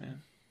markets,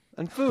 man.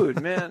 And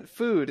food, man.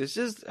 Food is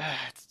just,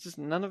 it's just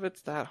none of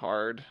it's that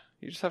hard.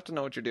 You just have to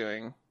know what you're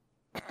doing.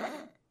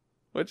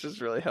 Which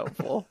is really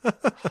helpful.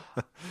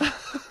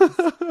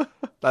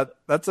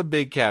 That's a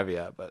big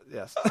caveat, but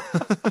yes.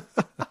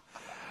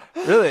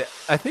 Really,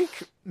 I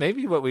think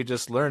maybe what we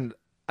just learned,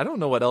 I don't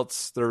know what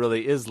else there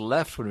really is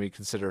left when we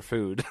consider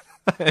food.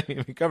 I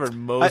mean, we covered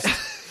most,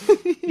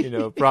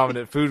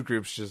 prominent food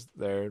groups just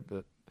there,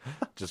 but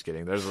just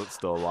kidding. There's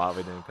still a lot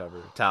we didn't cover.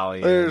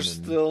 Italian. There's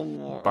still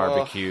more.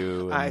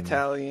 Barbecue.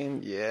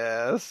 Italian,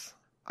 yes.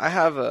 I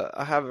have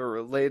a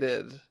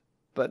related,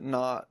 but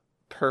not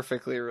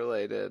perfectly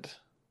related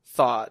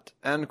thought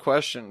and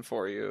question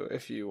for you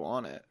if you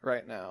want it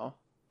right now.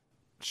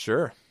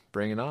 Sure.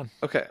 Bring it on.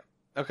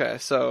 Okay,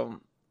 so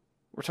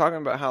we're talking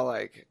about how,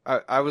 like,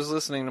 I was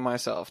listening to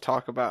myself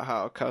talk about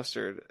how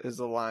Custard is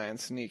the lion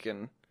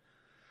sneaking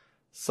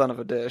son of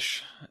a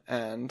dish,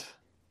 and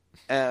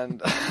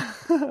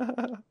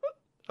that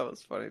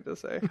was funny to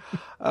say.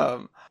 I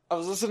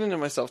was listening to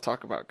myself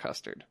talk about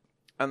Custard,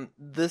 and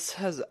this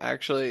has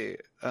actually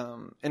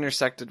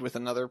intersected with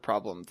another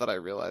problem that I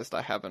realized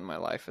I have in my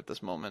life at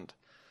this moment.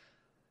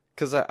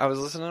 because I was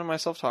listening to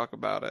myself talk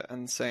about it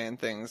and saying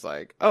things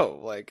like,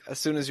 oh, like, as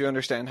soon as you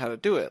understand how to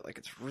do it, like,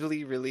 it's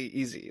really, really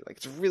easy. Like,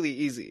 it's really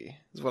easy,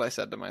 is what I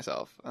said to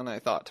myself. And I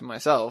thought to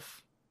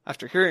myself,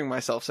 after hearing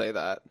myself say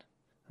that,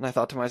 and I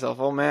thought to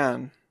myself, oh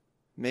man,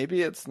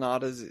 maybe it's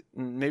not as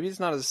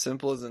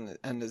simple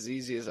and as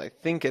easy as I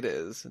think it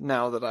is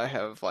now that I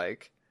have,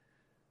 like,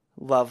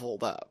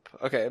 leveled up.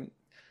 Okay.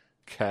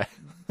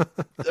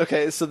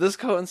 Okay, so this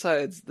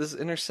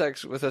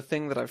intersects with a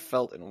thing that I've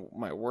felt in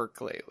my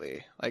work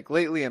lately. Like,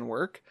 lately in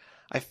work,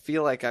 I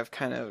feel like I've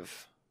kind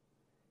of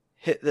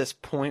hit this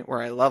point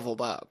where I leveled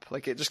up.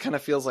 Like, it just kind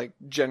of feels like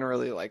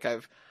generally like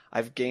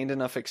I've gained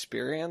enough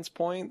experience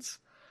points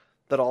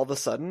that all of a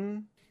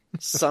sudden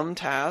some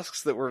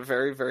tasks that were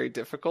very, very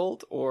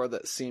difficult or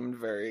that seemed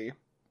very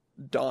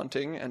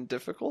daunting and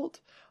difficult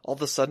all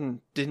of a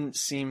sudden didn't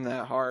seem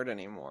that hard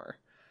anymore.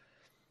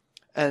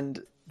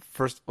 And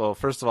First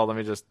of all, let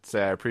me just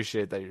say I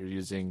appreciate that you're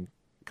using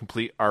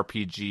complete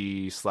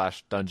RPG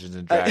 / Dungeons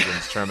and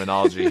Dragons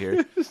terminology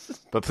here.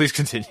 But please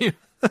continue.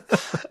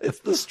 It's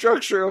the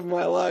structure of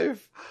my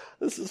life.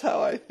 This is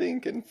how I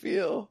think and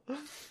feel.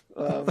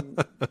 But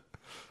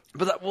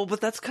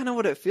that's kind of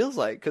what it feels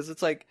like, because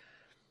it's like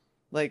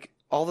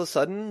all of a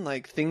sudden,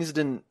 like, things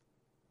didn't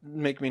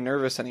make me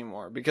nervous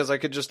anymore because I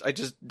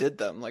just did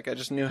them. Like, I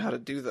just knew how to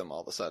do them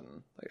all of a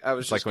sudden. Like, I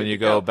was just like when you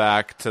go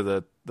back to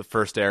the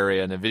first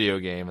area in a video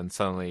game and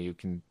suddenly you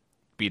can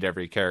beat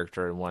every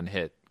character in one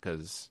hit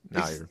because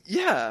now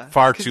you're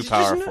far too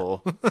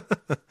powerful.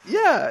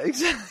 Yeah,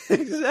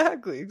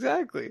 exactly.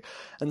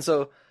 And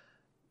so,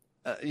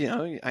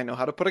 I know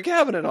how to put a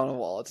cabinet on a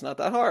wall. It's not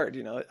that hard,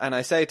 and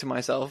I say to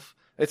myself,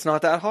 it's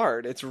not that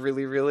hard. It's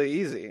really, really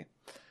easy.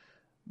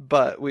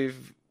 But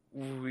we've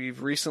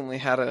recently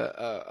had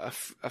a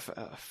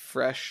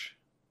fresh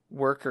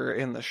worker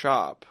in the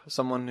shop,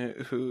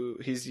 someone who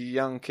he's a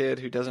young kid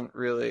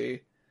who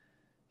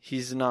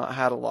he's not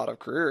had a lot of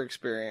career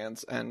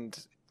experience,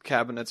 and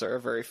cabinets are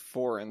a very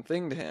foreign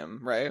thing to him,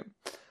 right?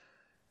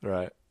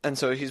 Right. And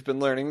so he's been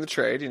learning the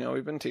trade.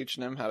 We've been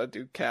teaching him how to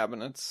do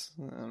cabinets.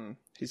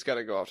 He's got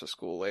to go off to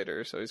school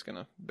later, so he's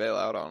gonna bail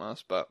out on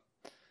us. But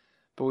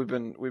we've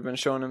been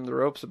showing him the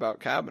ropes about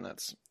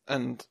cabinets,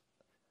 and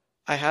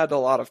I had a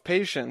lot of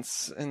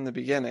patience in the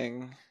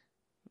beginning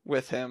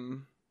with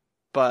him,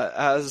 but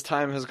as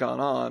time has gone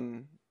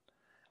on,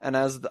 and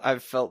as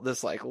I've felt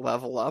this, like,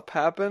 level up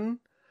happen,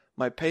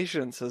 my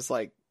patience has,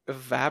 like,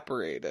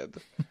 evaporated.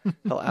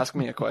 He'll ask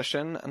me a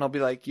question, and I'll be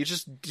like, you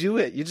just do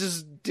it.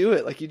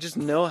 Like, you just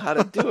know how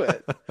to do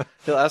it.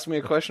 He'll ask me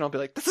a question, I'll be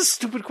like, that's a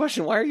stupid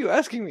question. Why are you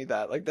asking me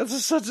that? Like,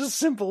 that's such a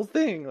simple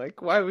thing.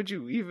 Like, why would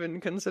you even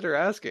consider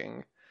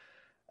asking?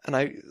 And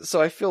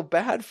I feel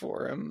bad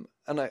for him,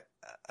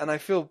 and I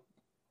feel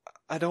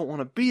I don't want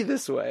to be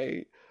this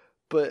way,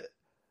 but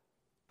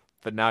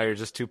now you're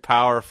just too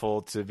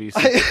powerful to be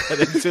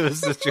sympathetic to the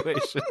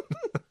situation.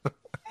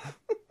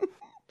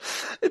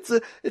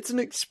 It's an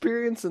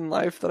experience in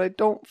life that I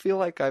don't feel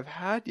like I've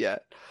had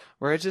yet,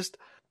 where I just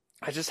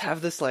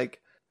have this,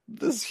 like,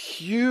 this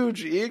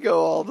huge ego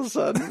all of a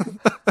sudden,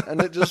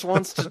 and it just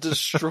wants to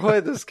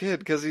destroy this kid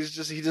because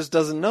he just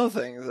doesn't know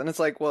things. And it's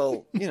like,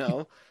 well,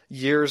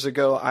 years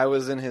ago I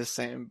was in his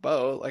same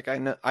boat. Like, I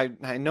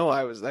know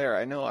I was there.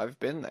 I know I've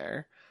been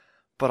there.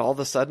 But all of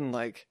a sudden,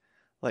 like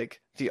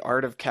the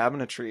art of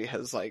cabinetry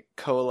has, like,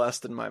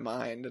 coalesced in my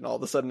mind, and all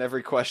of a sudden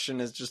every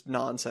question is just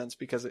nonsense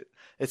because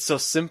it's so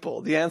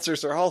simple. The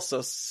answers are all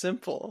so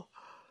simple.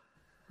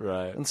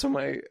 Right. And so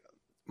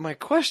my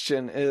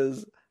question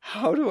is,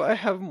 how do I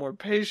have more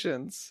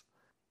patience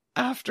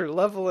after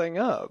leveling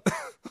up?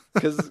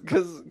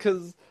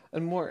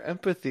 And more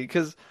empathy,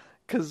 because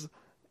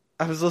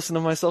I was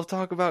listening to myself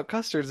talk about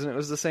custards, and it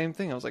was the same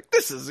thing. I was like,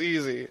 this is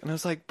easy. And I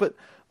was like, but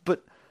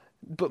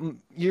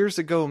years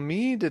ago,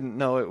 me didn't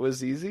know it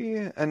was easy,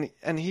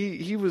 and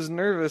he was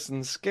nervous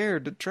and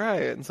scared to try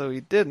it, and so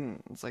he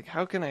didn't. It's like,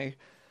 how can I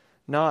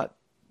not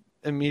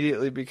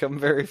immediately become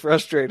very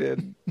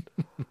frustrated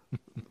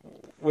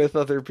with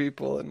other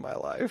people in my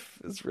life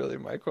is really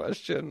my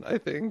question, I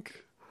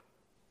think.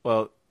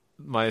 Well,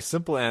 my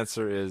simple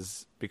answer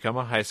is become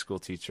a high school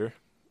teacher.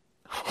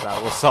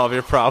 That will solve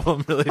your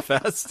problem really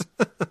fast.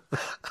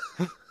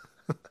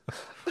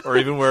 Or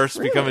even worse,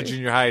 Really? become a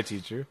junior high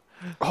teacher.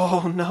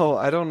 Oh no,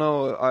 I don't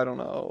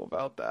know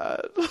about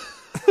that.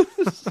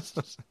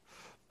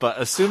 But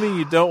assuming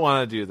you don't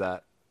want to do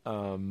that.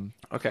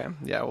 Okay,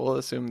 yeah, we'll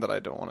assume that I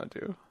don't want to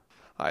do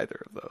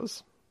either of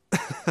those.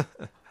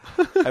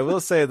 I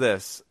will say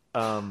this.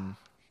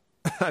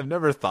 I've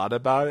never thought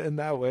about it in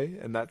that way,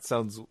 and that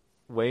sounds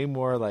way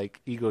more,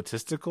 like,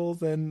 egotistical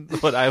than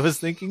what I was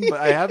thinking, but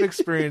I have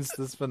experienced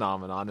this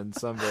phenomenon in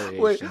some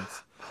variations.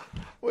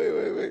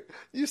 Wait.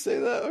 You say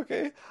that?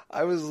 Okay.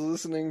 I was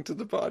listening to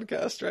the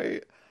podcast,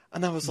 right?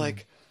 And I was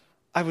like,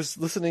 I was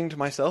listening to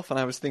myself and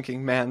I was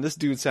thinking, man, this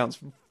dude sounds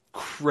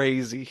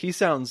crazy. He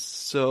sounds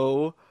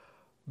so,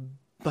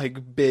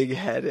 like,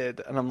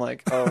 big-headed. And I'm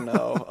like, oh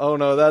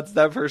no,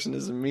 that person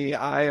is me.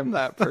 I am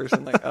that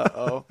person. Like,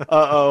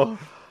 uh-oh.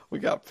 We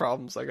got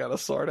problems I gotta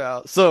sort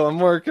out. So I'm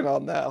working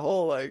on that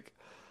whole, like,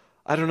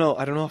 I don't know.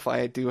 I don't know if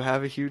I do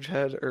have a huge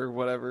head or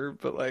whatever,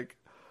 but like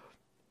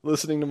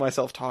listening to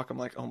myself talk, I'm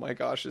like, oh my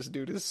gosh, this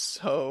dude is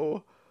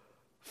so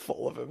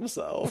full of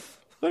himself.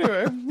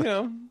 Anyway,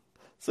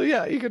 so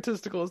yeah,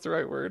 egotistical is the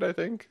right word, I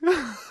think.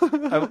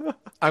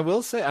 I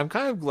will say, I'm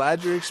kind of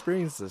glad you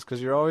experienced this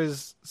because you're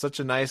always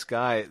such a nice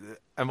guy.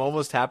 I'm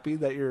almost happy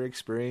that you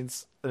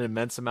experience an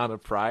immense amount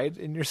of pride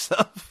in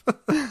yourself.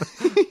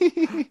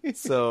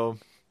 So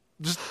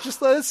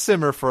just let it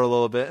simmer for a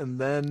little bit, and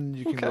then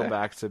you can go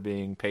back to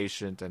being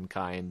patient and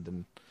kind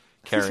and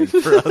caring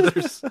for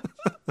others.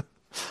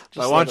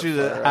 I want you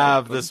to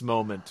have this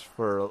moment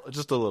for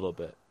just a little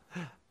bit.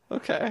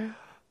 Okay.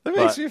 That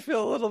makes me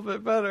feel a little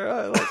bit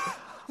better.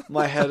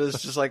 My head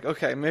is just like,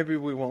 okay, maybe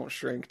we won't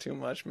shrink too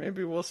much.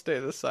 Maybe we'll stay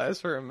this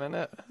size for a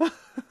minute.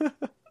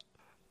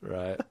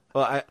 Right.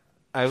 Well,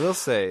 I will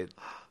say,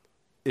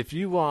 if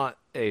you want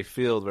a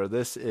field where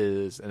this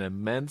is an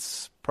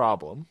immense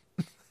problem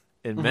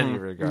in many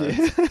regards,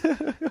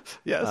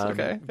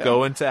 yes,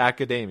 go into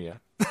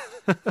academia.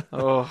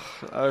 Oh,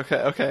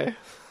 okay.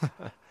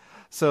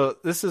 So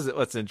this is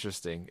what's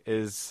interesting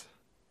is,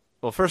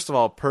 well, first of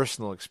all,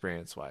 personal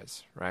experience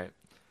wise, right?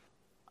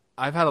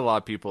 I've had a lot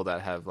of people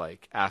that have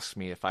asked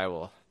me if I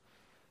will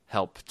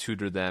help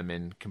tutor them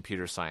in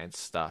computer science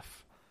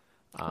stuff.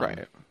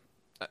 Right.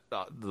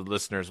 The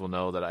listeners will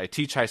know that I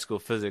teach high school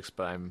physics,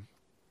 but I'm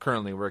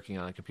currently working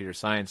on computer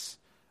science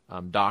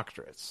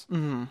doctorates.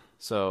 Mm-hmm.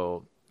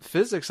 So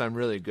physics, I'm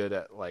really good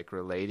at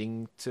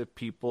relating to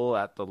people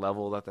at the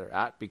level that they're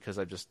at because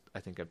I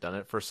think I've done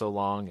it for so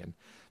long, and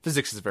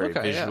physics is very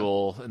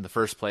visual in the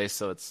first place,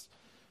 so it's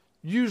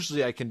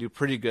usually I can do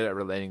pretty good at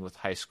relating with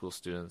high school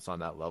students on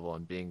that level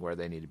and being where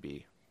they need to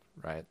be,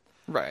 right?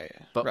 Right.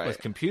 But with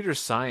computer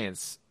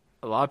science,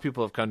 a lot of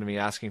people have come to me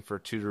asking for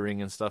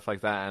tutoring and stuff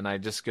like that, and I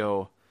just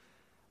go,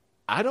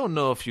 I don't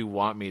know if you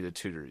want me to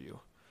tutor you.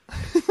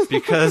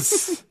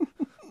 Because,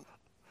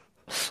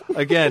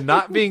 again,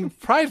 not being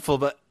prideful,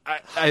 but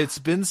it's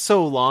been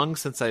so long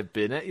since I've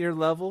been at your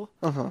level.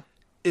 Uh-huh.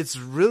 It's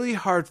really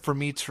hard for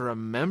me to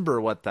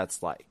remember what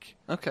that's like.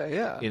 Okay,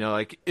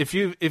 yeah. If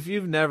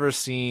you've never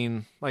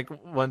seen,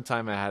 one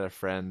time I had a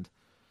friend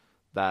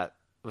that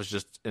was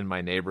just in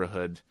my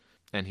neighborhood,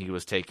 and he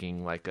was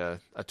taking a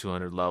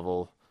 200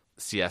 level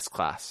CS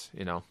class,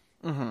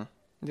 Mm-hmm.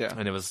 Yeah.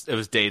 And it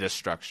was data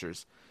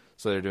structures.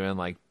 So they're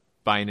doing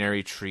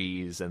binary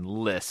trees and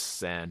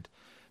lists and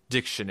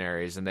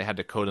dictionaries, and they had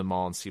to code them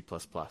all in C++.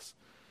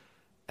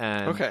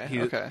 And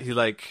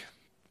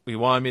he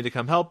wanted me to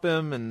come help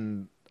him,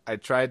 and I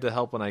tried to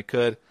help when I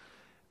could.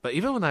 But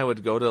even when I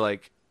would go to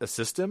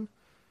assist him,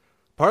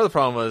 part of the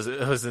problem was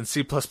it was in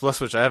C++,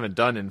 which I haven't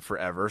done in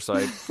forever, so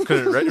I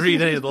couldn't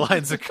read any of the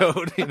lines of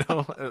code,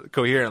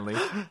 coherently.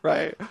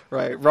 Right.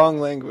 Wrong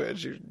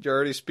language. You're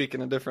already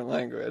speaking a different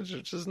language,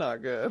 which is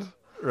not good.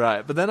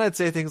 Right. But then I'd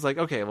say things like,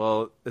 okay,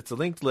 well, it's a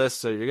linked list,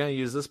 so you're going to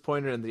use this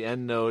pointer in the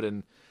end node,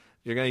 and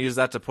you're going to use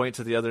that to point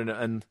to the other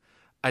node. And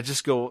I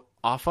just go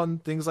off on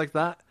things like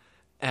that,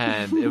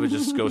 and it would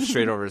just go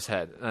straight over his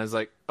head. And I was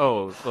like,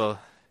 oh, well,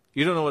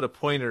 you don't know what a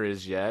pointer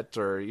is yet,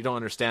 or you don't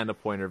understand a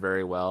pointer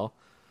very well.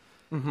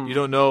 Mm-hmm. You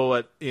don't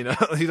know you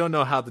don't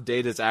know how the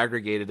data is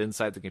aggregated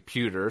inside the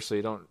computer, so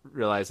you don't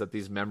realize that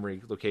these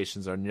memory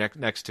locations are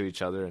next to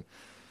each other. And,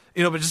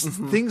 but just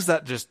things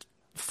that just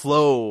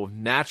flow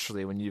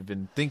naturally when you've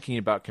been thinking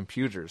about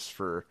computers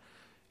for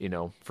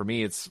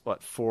me, it's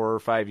 4 or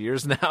 5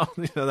 years now,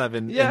 that I've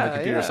been in the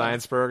computer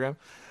science program.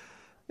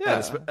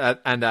 Yeah.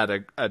 And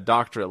at a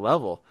doctorate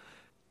level.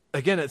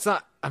 Again,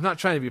 I'm not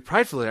trying to be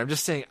prideful here. I'm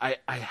just saying I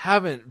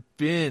haven't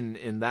been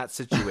in that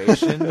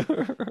situation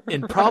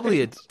in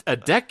probably a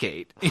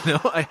decade.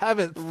 I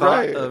haven't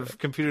thought of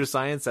computer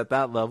science at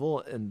that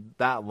level in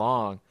that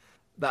long.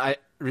 I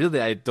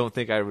don't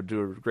think I would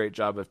do a great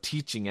job of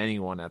teaching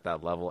anyone at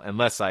that level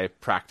unless I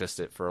practiced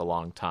it for a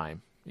long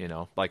time,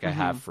 I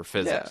have for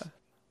physics.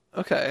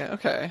 Yeah.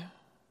 Okay.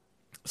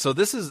 So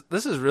this is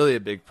really a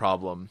big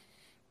problem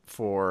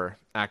for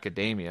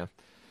academia.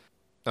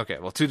 Okay,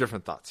 well, two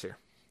different thoughts here.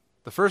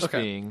 The first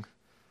being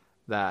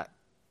that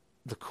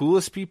the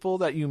coolest people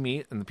that you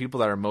meet and the people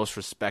that are most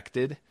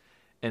respected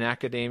in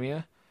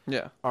academia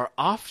are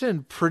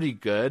often pretty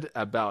good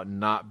about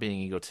not being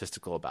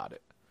egotistical about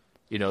it.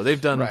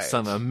 They've done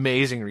some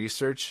amazing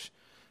research,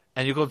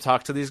 and you go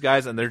talk to these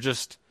guys, and they're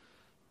just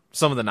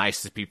some of the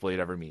nicest people you'd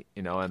ever meet,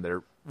 and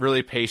they're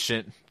really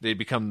patient. They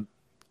become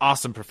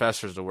awesome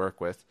professors to work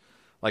with.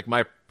 Like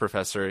my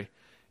professor,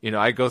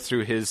 I go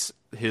through his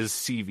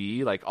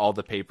CV, all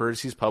the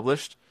papers he's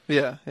published.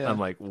 Yeah. I'm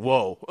like,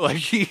 whoa,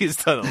 he's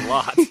done a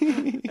lot.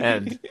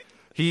 And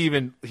he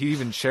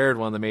even chaired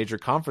one of the major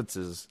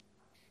conferences.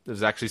 It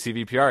was actually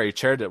CVPR. He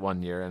chaired it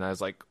one year, and I was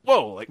like,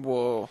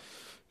 whoa.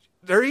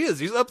 There he is.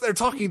 He's up there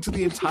talking to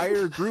the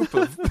entire group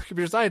of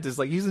computer scientists.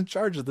 He's in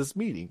charge of this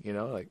meeting, you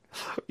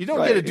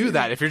don't get to do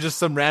that if you're just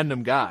some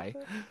random guy,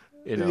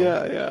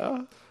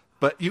 Yeah.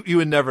 But you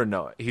would never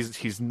know it.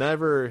 He's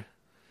never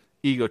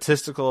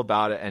egotistical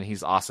about it, and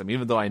he's awesome,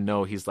 even though I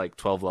know he's like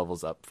 12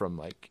 levels up from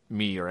like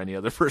me or any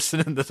other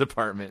person in the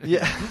department.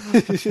 Yeah.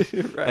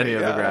 Right, any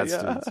other grad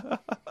students.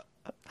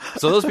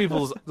 So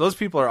those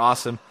people are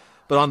awesome.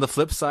 But on the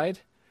flip side,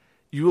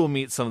 you will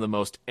meet some of the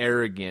most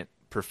arrogant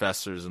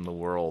professors in the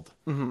world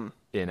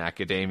in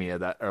academia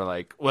that are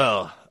like,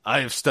 well,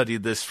 I've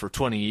studied this for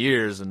 20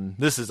 years and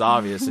this is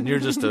obvious, and you're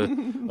just a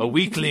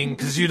weakling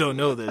because you don't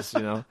know this,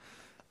 you know?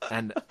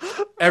 And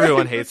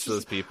everyone hates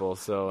those people.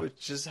 So,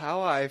 which is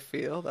how I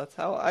feel. That's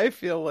how I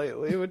feel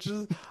lately, which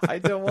is I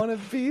don't want to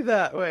be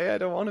that way. I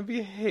don't want to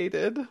be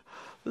hated.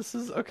 This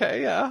is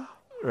okay, yeah.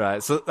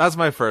 Right. So that's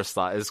my first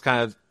thought, is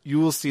kind of, you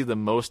will see the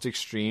most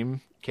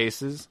extreme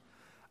cases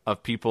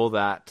of people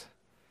that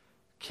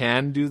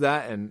can do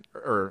that and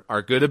or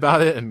are good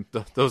about it, and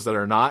those that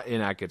are not in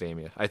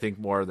academia, I think,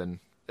 more than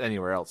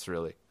anywhere else,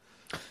 really.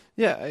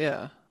 Yeah,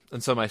 yeah.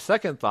 And so my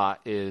second thought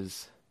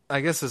is,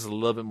 I guess this is a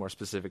little bit more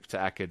specific to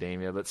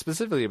academia, but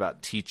specifically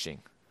about teaching.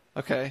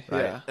 Okay,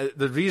 right? yeah.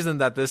 The reason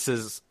that this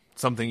is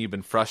something you've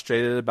been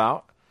frustrated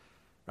about,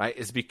 right,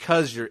 is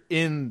because you're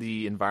in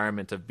the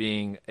environment of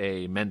being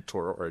a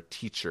mentor or a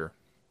teacher.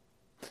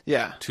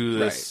 Yeah, to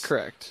this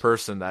correct.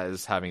 person that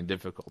is having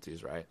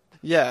difficulties, right?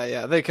 Yeah,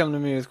 yeah. They come to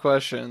me with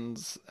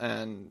questions,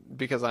 and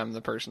because I'm the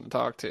person to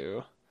talk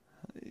to.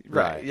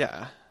 Right,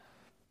 yeah.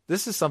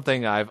 This is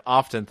something I've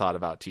often thought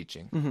about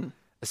teaching,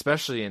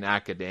 especially in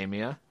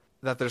academia,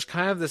 that there's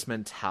kind of this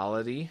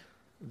mentality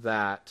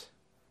that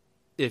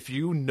if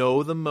you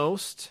know the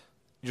most,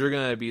 you're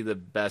going to be the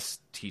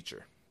best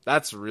teacher.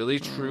 That's really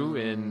true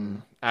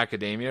in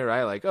academia,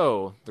 right? Like,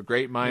 oh, the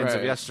great minds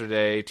of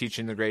yesterday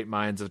teaching the great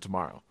minds of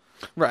tomorrow.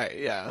 Right,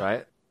 yeah.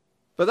 Right?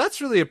 But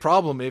that's really a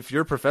problem if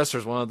your professor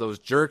is one of those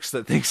jerks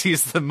that thinks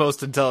he's the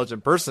most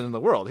intelligent person in the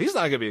world. He's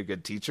not going to be a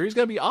good teacher. He's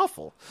going to be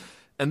awful.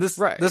 And this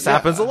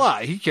happens a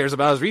lot. He cares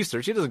about his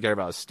research. He doesn't care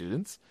about his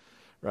students,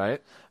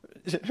 right?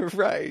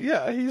 Right,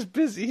 yeah. He's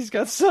busy. He's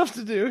got stuff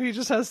to do. He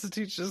just has to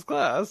teach his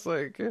class.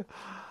 Like,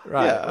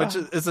 right, yeah. Which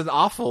is an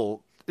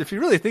awful... If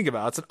you really think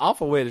about it, it's an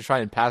awful way to try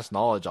and pass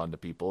knowledge on to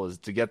people, is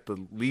to get the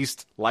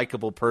least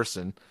likable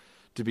person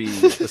to be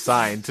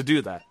assigned to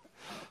do that.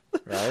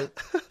 Right?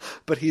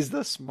 But he's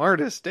the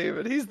smartest,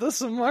 David. He's the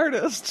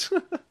smartest.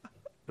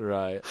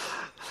 Right.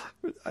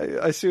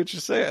 I see what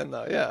you're saying,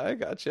 though. Yeah, I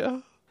got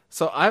you.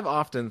 So I've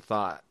often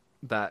thought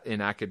that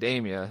in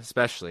academia,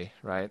 especially,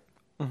 right,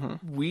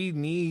 we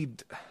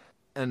need,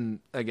 and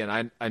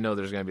again, I know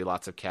there's going to be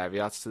lots of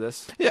caveats to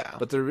this. Yeah.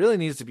 But there really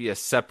needs to be a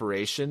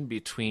separation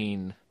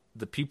between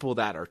the people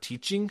that are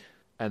teaching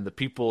and the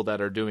people that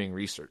are doing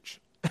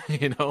research,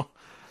 you know?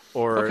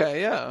 Or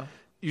okay, yeah.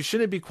 You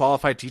shouldn't be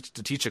qualified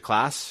to teach a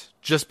class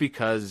just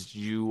because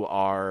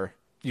you've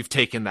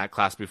taken that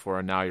class before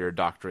and now you're a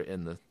doctorate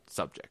in the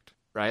subject,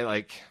 right?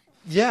 Like,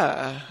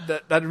 yeah,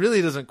 that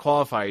really doesn't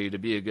qualify you to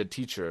be a good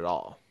teacher at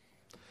all.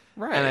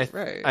 Right,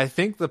 and I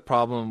think the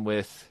problem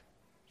with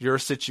your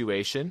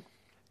situation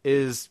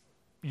is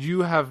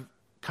you have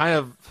kind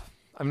of,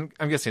 I'm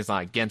guessing it's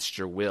not against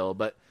your will,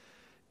 but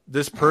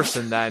this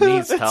person that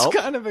needs help.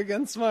 It's kind of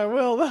against my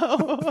will,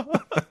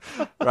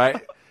 though. Right?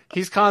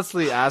 He's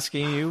constantly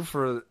asking you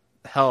for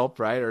help,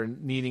 right? Or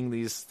needing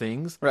these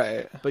things.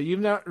 Right. But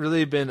you've not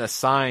really been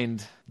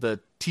assigned the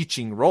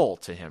teaching role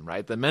to him,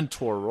 right? The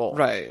mentor role.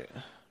 Right.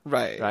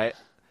 Right.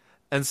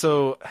 And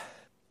so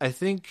I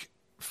think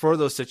for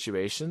those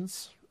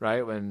situations,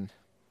 right, when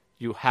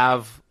you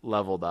have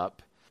leveled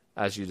up,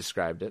 as you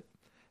described it,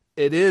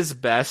 it is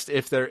best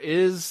if there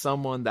is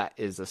someone that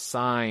is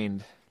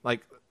assigned,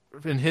 like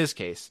in his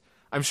case,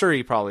 I'm sure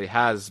he probably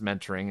has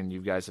mentoring and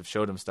you guys have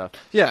showed him stuff.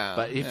 Yeah.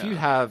 But if you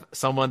have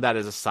someone that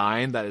is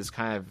assigned that is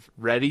kind of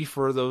ready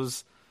for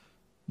those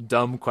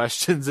dumb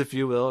questions, if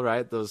you will,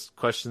 right? Those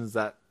questions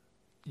that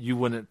you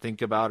wouldn't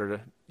think about or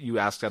you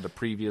asked at a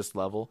previous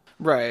level.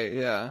 Right,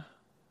 yeah.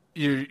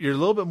 You're a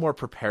little bit more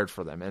prepared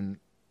for them. And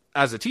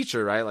as a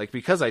teacher, right, like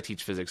because I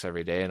teach physics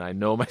every day and I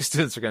know my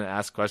students are going to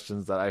ask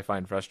questions that I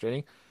find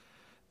frustrating,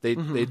 they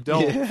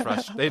don't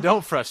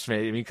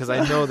frustrate me because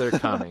I know they're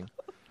coming.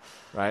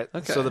 Right.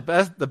 Okay. So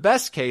the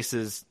best case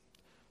is,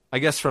 I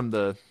guess, from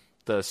the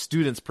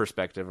student's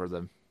perspective or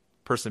the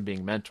person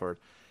being mentored,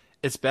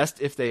 it's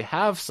best if they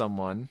have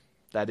someone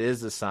that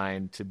is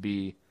assigned to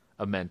be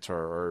a mentor,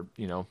 or,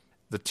 you know,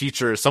 the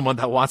teacher is someone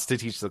that wants to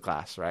teach the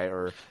class, right?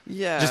 Or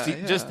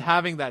just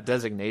having that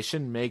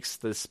designation makes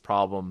this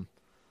problem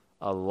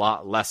a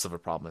lot less of a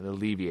problem. It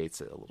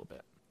alleviates it a little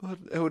bit.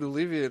 It would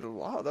alleviate a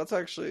lot. That's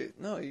actually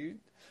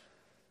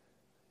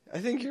I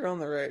think you're on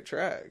the right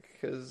track,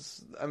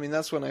 because, I mean,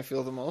 that's when I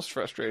feel the most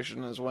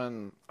frustration, is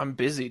when I'm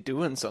busy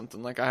doing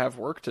something. Like, I have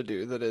work to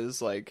do that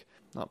is, like,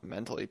 not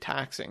mentally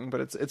taxing,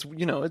 but it's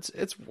you know,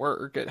 it's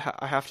work.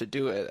 I have to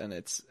do it, and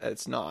it's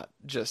not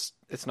just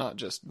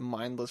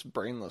mindless,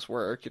 brainless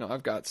work. You know,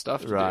 I've got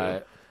stuff to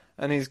do.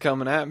 And he's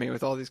coming at me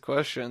with all these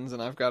questions,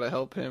 and I've got to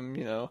help him,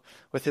 you know,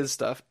 with his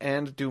stuff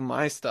and do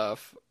my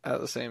stuff at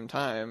the same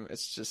time.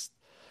 It's just,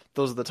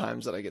 those are the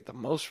times that I get the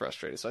most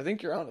frustrated. So I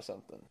think you're onto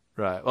something.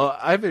 Right. Well,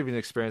 I've even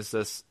experienced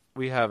this.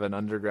 We have an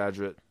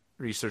undergraduate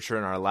researcher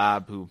in our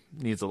lab who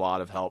needs a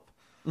lot of help.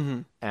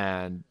 Mm-hmm.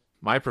 And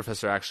my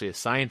professor actually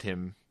assigned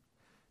him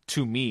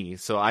to me.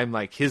 So I'm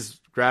like his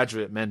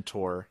graduate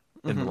mentor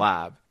in the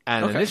lab.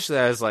 And initially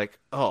I was like,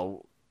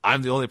 oh,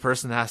 I'm the only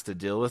person that has to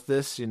deal with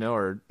this,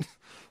 or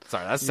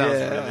sorry, that sounds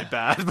really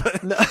bad,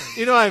 but no.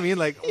 You know what I mean?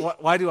 Like,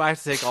 why do I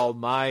have to take all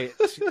my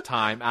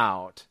time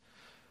out?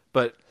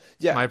 But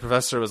my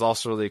professor was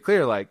also really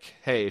clear, like,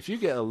 hey, if you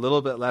get a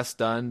little bit less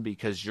done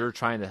because you're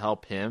trying to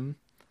help him,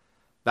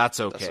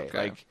 that's okay.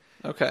 Like,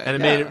 okay. And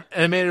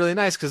it made it really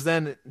nice because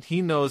then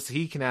he knows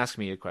he can ask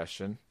me a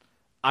question.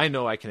 I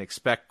know I can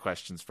expect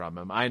questions from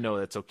him. I know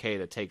it's okay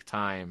to take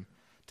time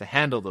to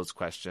handle those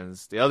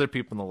questions. The other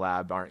people in the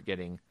lab aren't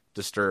getting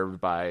disturbed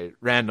by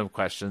random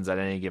questions at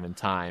any given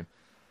time.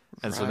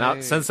 And so now,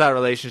 since that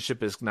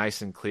relationship is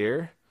nice and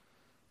clear,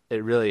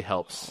 it really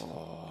helps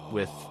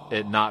with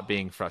it not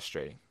being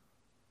frustrating.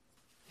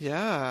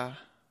 Yeah.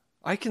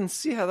 I can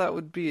see how that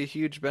would be a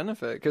huge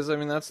benefit. Because, I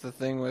mean, that's the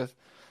thing with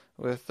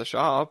the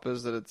shop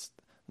is that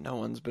no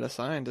one's been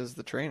assigned as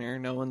the trainer.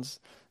 No one's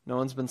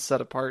been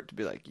set apart to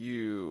be like,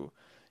 you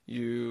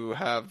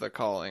have the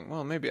calling.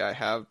 Well, maybe I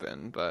have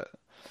been, but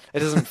it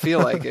doesn't feel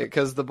like it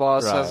because the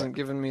boss hasn't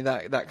given me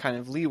that kind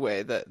of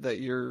leeway that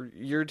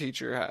your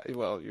teacher,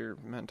 your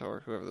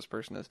mentor, whoever this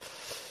person is,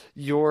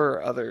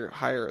 your other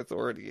higher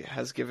authority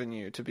has given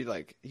you to be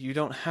like, you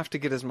don't have to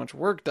get as much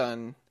work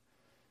done.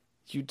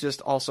 You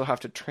just also have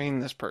to train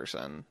this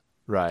person.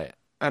 Right.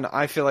 And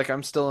I feel like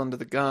I'm still under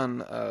the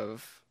gun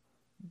of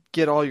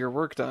get all your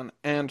work done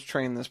and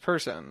train this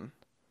person.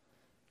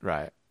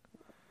 Right.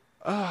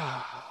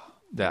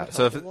 Yeah.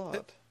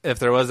 So if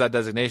there was that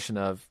designation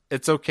of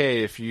it's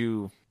okay if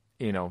you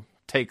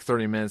take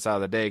 30 minutes out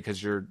of the day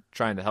because you're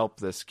trying to help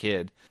this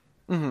kid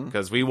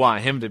because we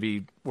want him to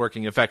be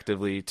working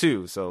effectively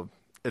too. So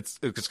it's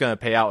going to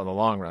pay out in the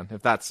long run.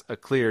 If that's a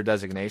clear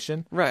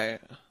designation,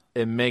 right,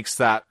 it makes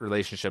that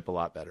relationship a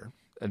lot better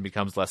and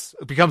becomes less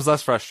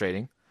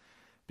frustrating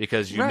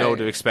because you know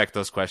to expect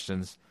those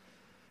questions.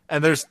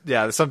 And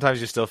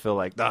sometimes you still feel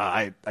like,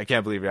 I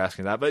can't believe you're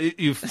asking that, but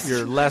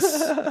you're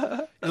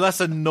less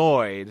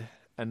annoyed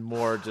and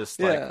more just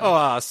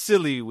like,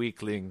 silly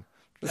weakling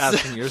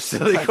asking your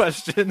silly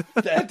question.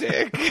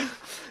 Pathetic.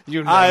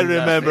 I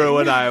remember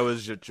when I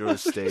was at your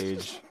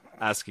stage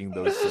asking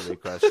those silly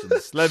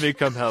questions. Let me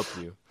come help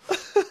you.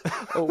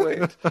 Oh,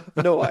 wait.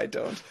 No, I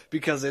don't.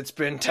 Because it's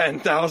been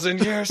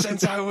 10,000 years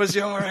since I was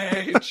your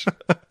age.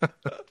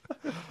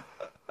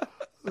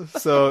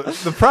 So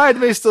the pride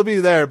may still be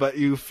there, but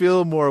you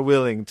feel more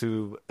willing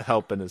to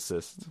help and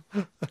assist.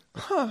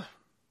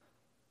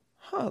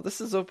 This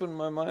has opened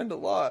my mind a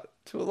lot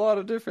to a lot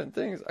of different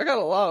things. I got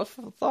a lot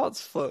of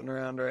thoughts floating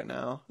around right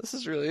now. This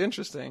is really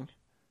interesting.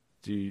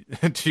 Do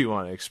you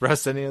want to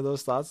express any of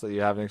those thoughts that you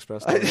haven't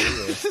expressed already?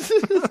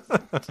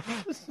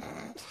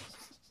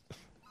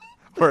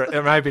 Or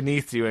am I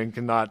beneath you and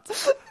cannot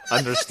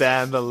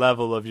understand the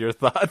level of your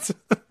thoughts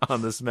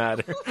on this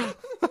matter?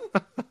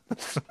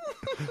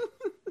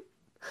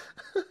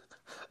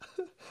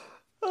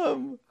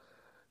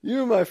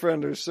 You, my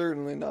friend, are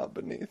certainly not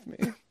beneath me.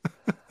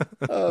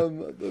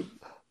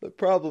 The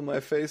problem I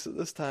face at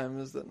this time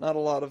is that not a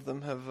lot of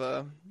them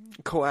have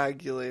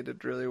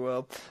coagulated really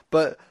well.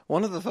 But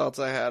one of the thoughts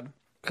I had,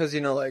 because,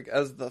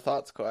 as the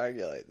thoughts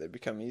coagulate, they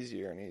become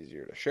easier and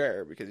easier to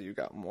share because you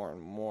got more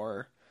and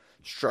more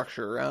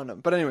structure around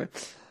them. But anyway,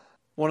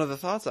 one of the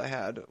thoughts I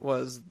had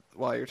was,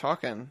 while you're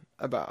talking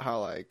about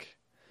how, like,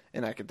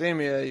 in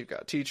academia, you've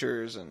got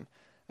teachers and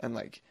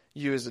like,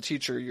 you as a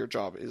teacher, your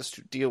job is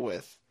to deal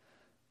with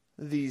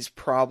these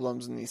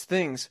problems and these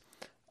things.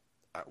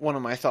 One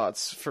of my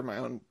thoughts for my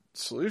own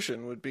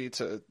solution would be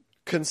to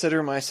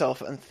consider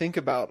myself and think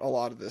about a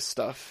lot of this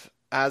stuff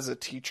as a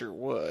teacher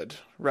would,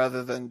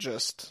 rather than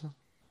just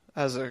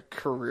as a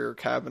career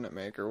cabinet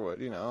maker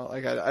would,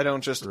 like I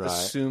don't just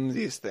assume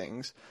these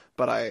things,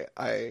 but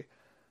I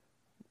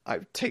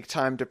take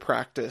time to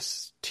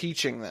practice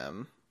teaching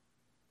them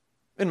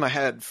in my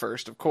head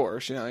first, of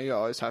course. You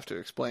always have to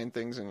explain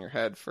things in your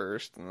head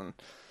first, and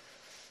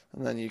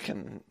then you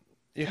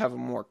have a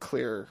more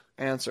clear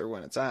answer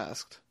when it's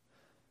asked.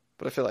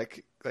 But I feel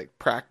like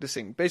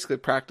practicing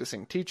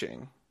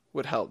teaching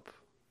would help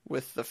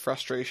with the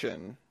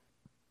frustration.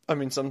 I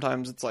mean,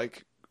 sometimes it's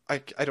like, I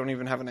don't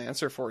even have an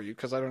answer for you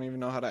because I don't even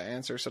know how to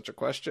answer such a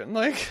question.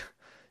 Like,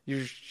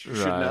 you should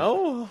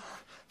know,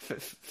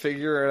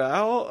 figure it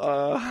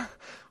out,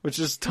 which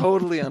is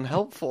totally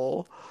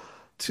unhelpful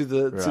to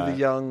the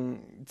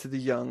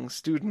young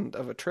student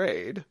of a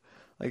trade.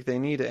 Like, they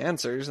need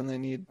answers and they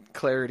need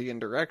clarity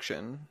and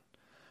direction,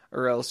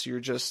 or else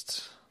you're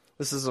just.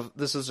 This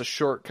is a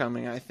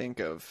shortcoming, I think,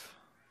 of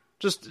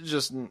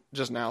just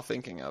now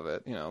thinking of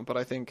it, but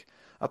I think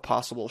a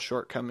possible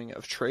shortcoming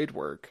of trade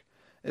work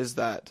is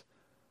that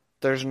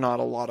there's not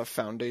a lot of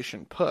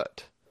foundation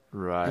put.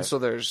 Right. And so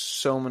there's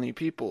so many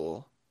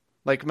people,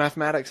 like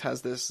mathematics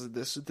has this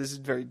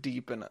very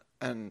deep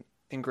and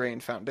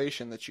ingrained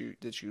foundation that you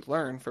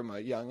learn from a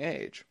young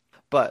age.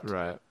 But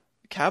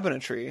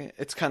cabinetry,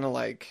 it's kind of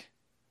like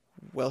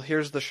well,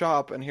 here's the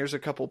shop and here's a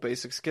couple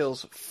basic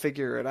skills,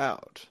 figure it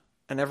out.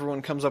 And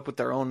everyone comes up with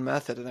their own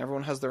method and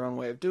everyone has their own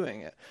way of doing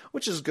it,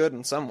 which is good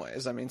in some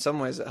ways. I mean, some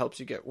ways it helps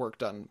you get work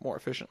done more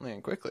efficiently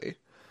and quickly.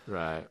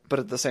 Right. But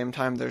at the same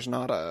time, there's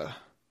not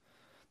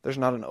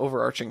an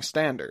overarching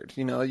standard.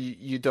 You know,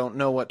 you don't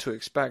know what to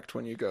expect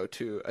when you go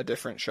to a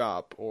different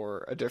shop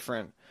or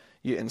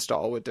you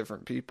install with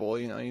different people.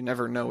 You know, you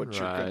never know what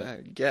you're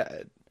going to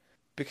get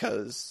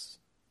because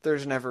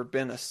there's never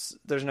been a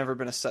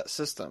set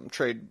system.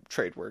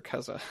 Trade work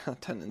has a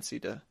tendency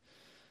to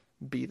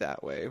be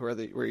that way where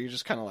you're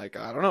just kind of like,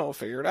 I don't know,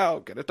 figure it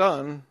out, get it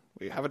done.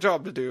 We have a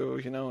job to do,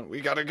 you know, and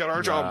we got to get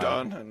our job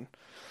done. And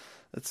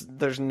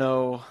there's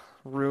no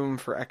room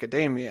for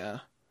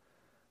academia,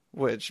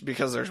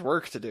 because there's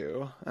work to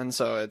do. And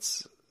so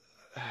it's,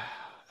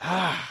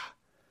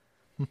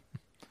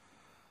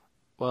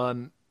 well,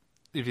 and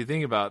if you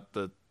think about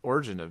the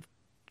origin of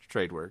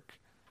trade work,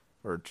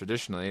 or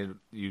traditionally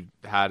you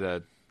had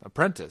an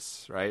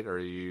apprentice, right? Or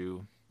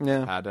you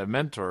had a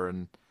mentor,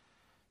 and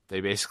they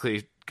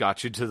basically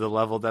got you to the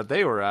level that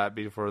they were at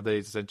before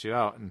they sent you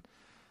out. And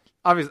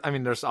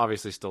there's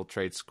obviously still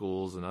trade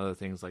schools and other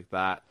things like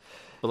that.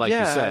 But like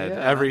you said,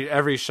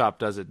 every shop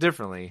does it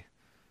differently.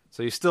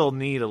 So you still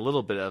need a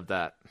little bit of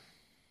that,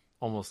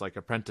 almost like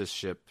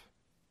apprenticeship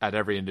at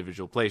every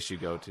individual place you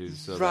go to.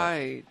 So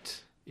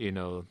that, you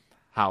know,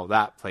 how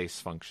that place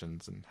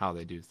functions and how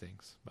they do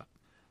things. But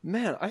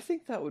man, I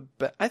think that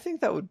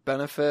would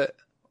benefit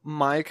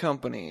my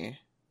company,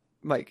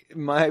 like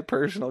my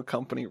personal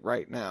company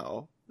right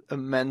now,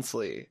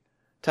 immensely,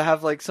 to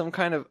have like some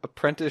kind of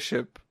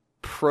apprenticeship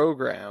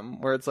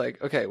program where it's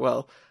like, okay,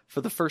 well,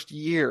 for the first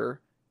year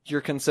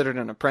you're considered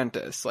an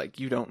apprentice, like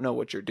you don't know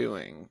what you're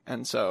doing,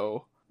 and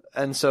so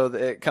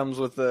it comes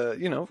with the,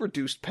 you know,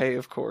 reduced pay,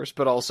 of course,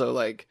 but also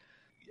like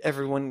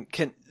everyone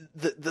can,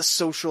 the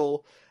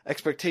social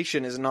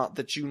expectation is not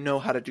that you know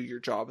how to do your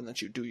job and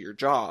that you do your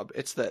job.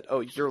 It's that, oh,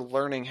 you're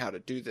learning how to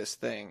do this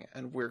thing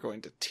and we're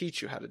going to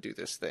teach you how to do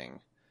this thing.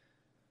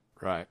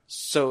 Right.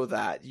 So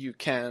that you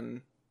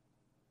can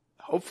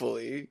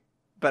hopefully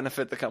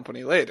benefit the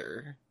company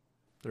later.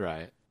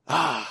 Right.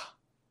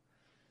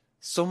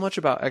 So much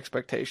about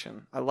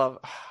expectation. I love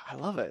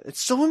it.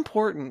 It's so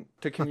important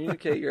to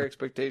communicate your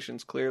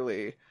expectations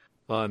clearly.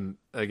 Well, and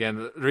again,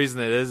 the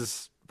reason it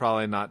is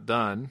probably not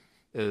done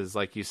is,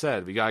 like you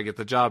said, we got to get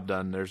the job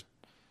done. There's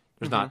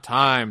not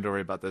time to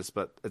worry about this,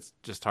 but it's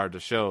just hard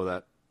to show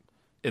that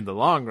in the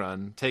long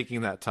run,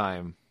 taking that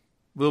time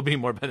will be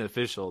more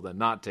beneficial than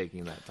not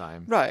taking that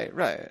time. Right.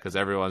 Because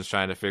everyone's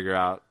trying to figure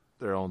out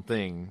their own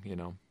thing, you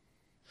know.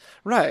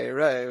 Right.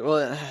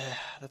 Well,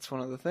 that's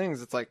one of the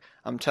things. It's like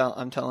I'm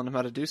telling him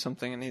how to do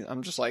something, and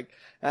I'm just like,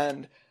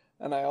 and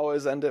I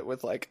always end it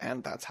with like,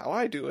 and that's how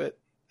I do it,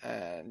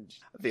 and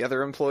the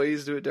other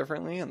employees do it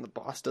differently, and the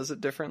boss does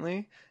it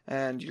differently,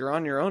 and you're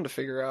on your own to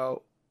figure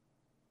out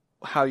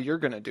how you're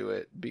going to do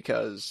it,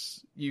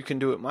 because you can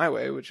do it my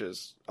way, which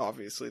is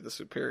obviously the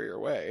superior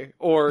way,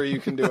 or you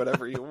can do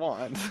whatever you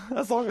want,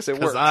 as long as it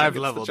works. Because I've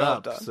leveled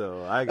up,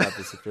 so I got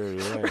the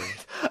superior way.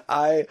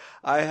 I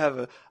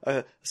have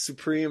a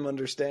supreme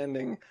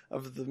understanding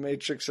of the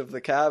matrix of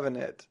the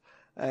cabinet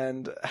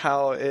and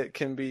how it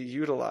can be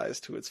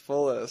utilized to its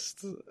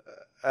fullest,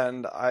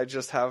 and I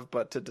just have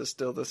but to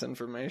distill this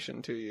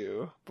information to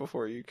you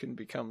before you can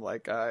become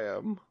like I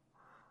am.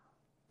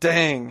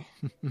 Dang.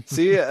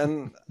 See,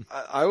 and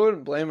I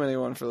wouldn't blame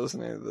anyone for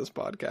listening to this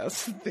podcast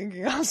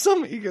thinking I'm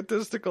some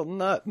egotistical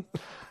nut,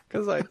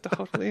 because I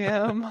totally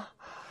am.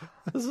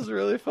 This is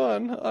really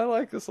fun. I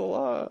like this a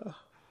lot.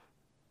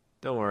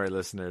 Don't worry,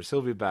 listeners.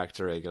 He'll be back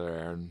to regular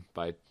Aaron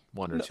by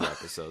 1 or 2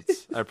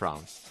 episodes. I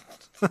promise.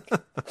 I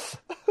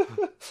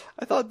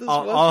thought this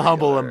was I'll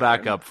humble him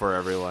back up for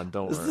everyone.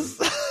 Don't worry.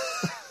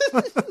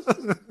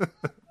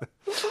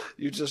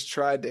 You just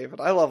tried, David.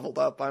 I leveled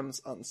up. I'm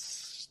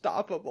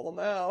unstoppable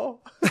now.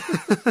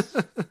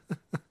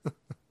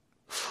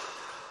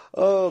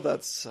 Oh,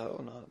 that's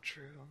so not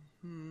true.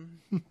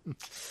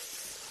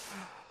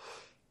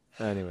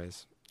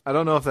 Anyways, I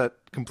don't know if that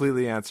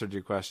completely answered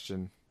your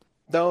question.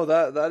 No,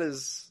 that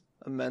is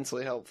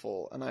immensely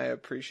helpful, and I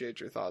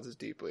appreciate your thoughts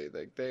deeply.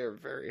 They are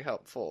very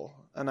helpful,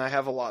 and I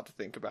have a lot to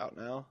think about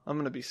now. I'm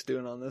going to be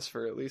stewing on this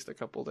for at least a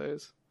couple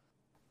days.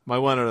 My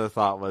one other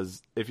thought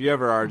was, if you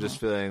ever are just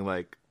feeling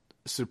like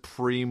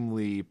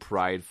supremely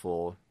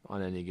prideful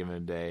on any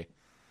given day,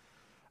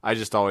 I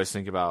just always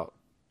think about,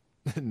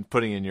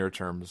 putting in your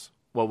terms,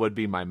 what would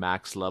be my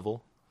max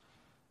level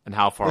and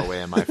how far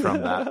away am I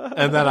from that?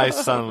 And then I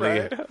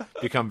suddenly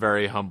become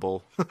very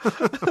humble.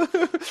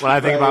 When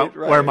I think about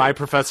where my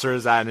professor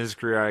is at in his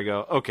career, I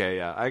go, okay,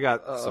 yeah, I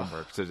got some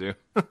work to do.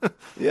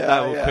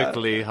 That will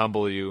quickly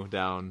humble you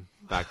down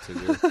back to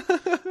your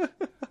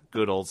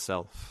good old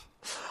self.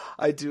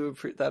 I do.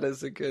 That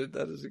is a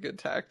good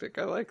tactic.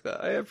 I like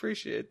that. I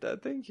appreciate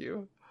that. Thank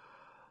you.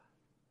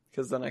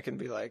 Because then I can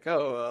be like,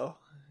 oh, well,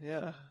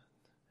 yeah.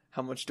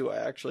 How much do I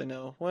actually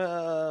know?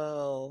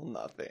 Well,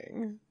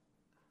 nothing.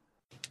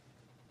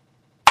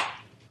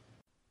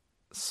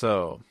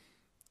 So,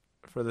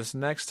 for this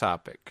next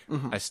topic.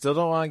 Mm-hmm. I still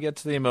don't want to get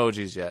to the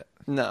emojis yet.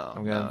 No.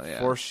 I'm going to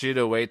force you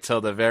to wait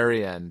till the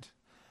very end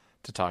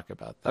to talk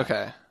about that.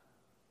 Okay.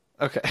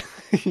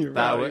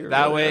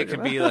 That way it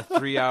can be a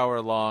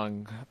 3-hour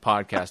long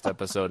podcast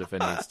episode if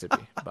it needs to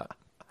be. But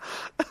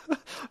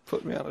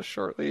put me on a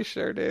short leash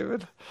there,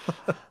 David.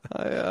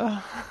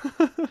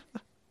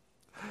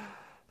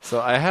 So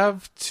I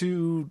have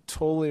 2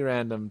 totally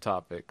random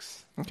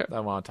topics that I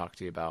want to talk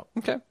to you about.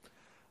 Okay.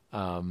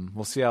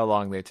 We'll see how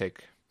long they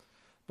take.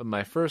 But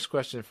my first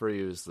question for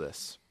you is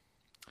this.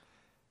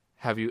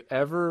 Have you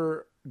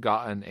ever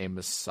gotten a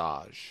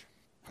massage?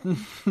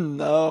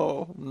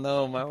 No,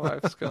 my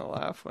wife's going to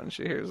laugh when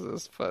she hears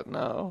this, but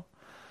no.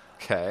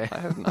 Okay. I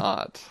have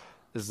not.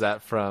 Is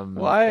that from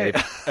Why?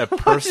 a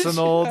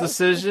personal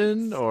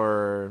decision,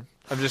 or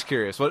I'm just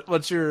curious.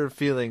 What's your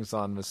feelings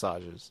on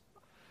massages?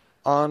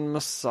 On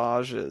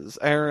massages,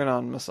 Aaron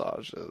on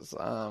massages.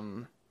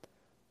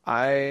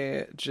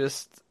 I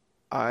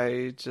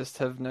just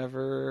have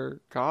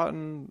never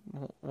gotten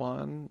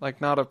one.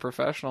 Like, not a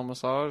professional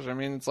massage. I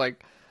mean, it's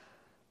like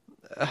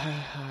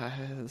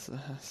it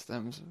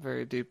stems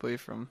very deeply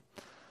from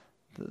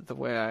the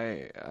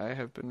way I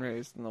have been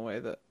raised and the way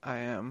that I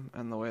am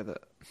and the way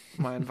that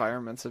my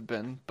environments have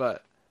been.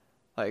 But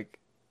like,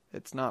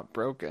 it's not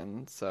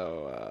broken,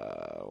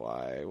 so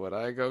why would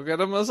I go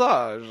get a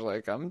massage?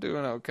 Like, I'm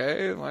doing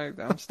okay. Like,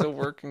 I'm still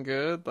working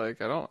good.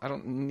 Like, I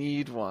don't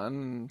need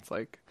one. It's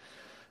like,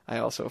 I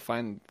also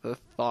find the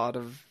thought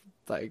of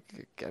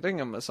like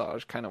getting a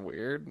massage kind of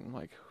weird. And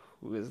like,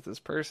 who is this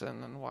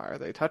person and why are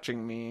they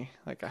touching me?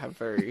 Like, I have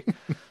very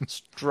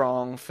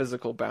strong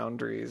physical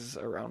boundaries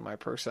around my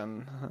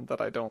person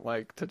that I don't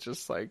like to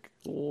just like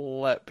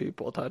let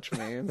people touch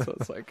me. And so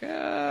it's like,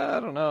 I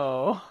don't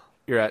know.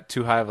 You're at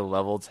too high of a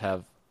level to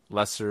have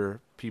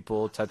lesser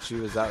people touch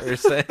you. Is that what you're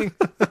saying?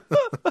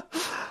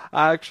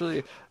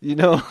 Actually,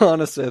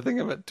 honestly, I think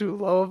I'm at too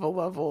low of a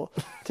level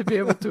to be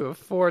able to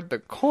afford the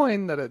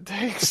coin that it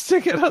takes to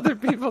get other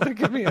people to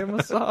give me a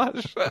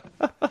massage.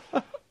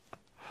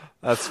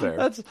 That's fair.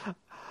 I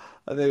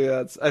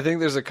think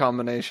there's a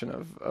combination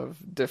of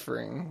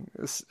differing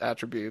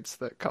attributes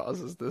that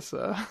causes this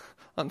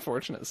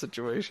unfortunate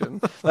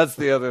situation. That's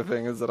the other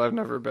thing, is that I've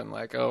never been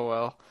like, oh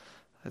well,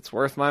 it's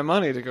worth my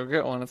money to go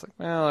get one. It's like,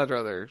 well, I'd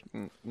rather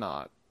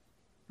not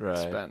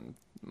spend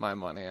my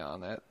money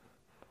on it.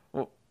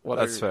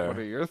 That's fair. What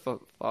are your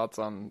thoughts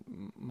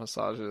on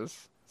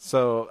massages?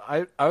 So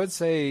I would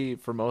say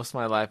for most of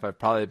my life, I've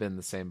probably been in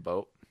the same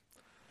boat.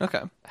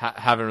 Okay.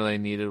 Haven't really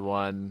needed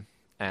one.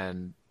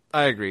 And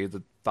I agree,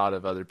 the thought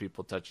of other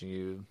people touching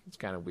you is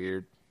kind of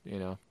weird,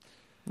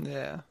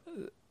 Yeah.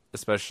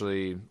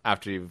 Especially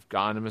after you've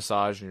gotten a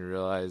massage and you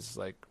realize,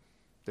 like,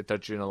 they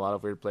touch you in a lot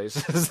of weird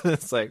places.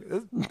 It's like,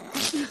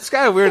 it's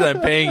kind of weird that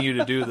I'm paying you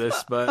to do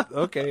this, but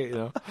okay,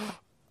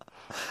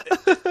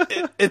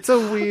 It's a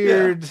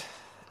weird,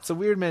 It's a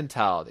weird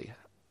mentality,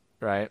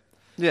 right?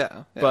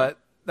 Yeah. But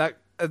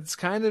it's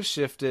kind of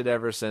shifted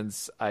ever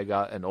since I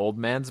got an old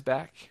man's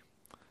back.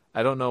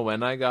 I don't know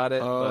when I got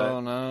it, but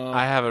no.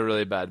 I have a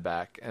really bad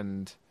back.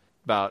 And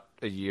about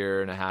a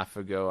year and a half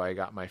ago, I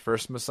got my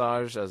first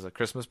massage as a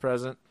Christmas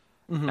present.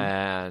 Mm-hmm.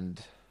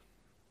 And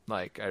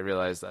like, I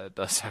realized that it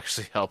does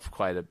actually help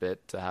quite a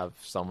bit to have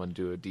someone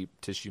do a deep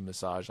tissue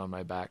massage on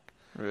my back.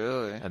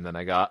 Really? And then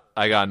I got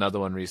another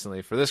one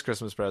recently for this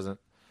Christmas present.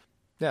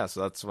 Yeah,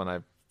 so that's when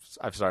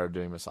I've started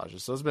doing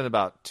massages. So it's been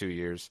about 2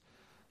 years.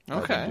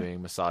 Okay. I've been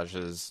doing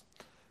massages.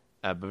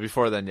 But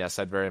before then, yes,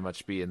 I'd very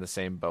much be in the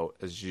same boat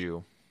as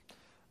you.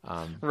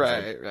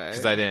 Right.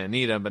 Because I didn't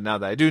need them, but now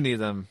that I do need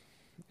them,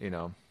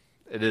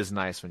 it is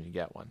nice when you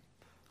get one.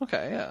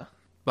 Okay, yeah.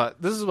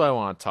 But this is what I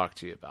want to talk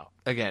to you about.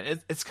 Again,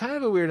 it's kind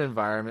of a weird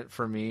environment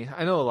for me.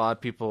 I know a lot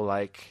of people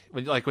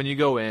when you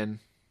go in,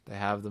 they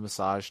have the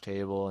massage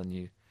table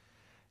and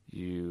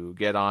you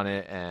get on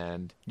it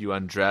and you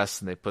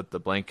undress and they put the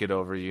blanket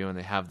over you and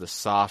they have the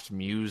soft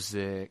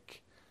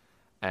music.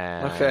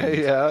 And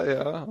okay,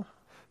 yeah.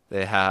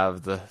 They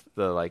have the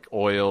like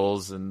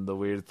oils and the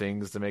weird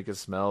things to make it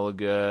smell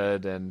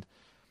good, and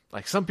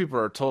like some people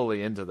are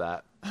totally into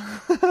that.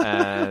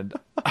 And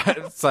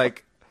it's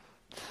like,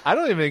 I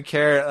don't even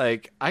care.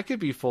 Like, I could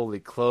be fully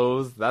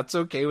clothed. That's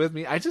okay with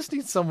me. I just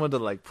need someone to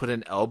like put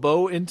an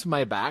elbow into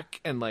my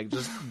back and like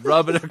just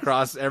rub it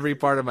across every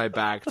part of my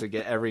back to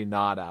get every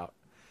knot out.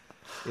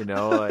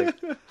 Like,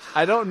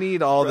 I don't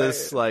need all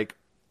this like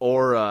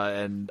aura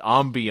and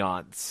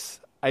ambiance.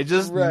 I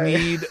just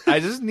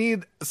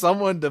need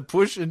someone to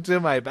push into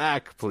my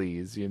back,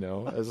 please,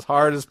 as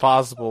hard as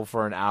possible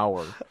for an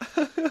hour.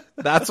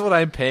 That's what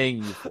I'm paying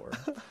you for.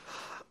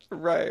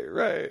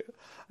 Right.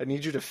 I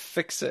need you to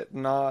fix it,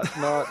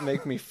 not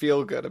make me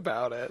feel good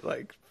about it.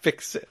 Like,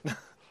 fix it.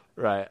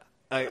 Right.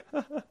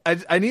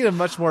 I need a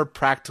much more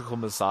practical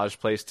massage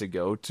place to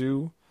go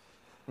to.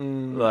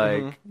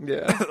 Like,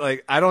 yeah.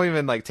 Like, I don't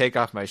even like take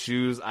off my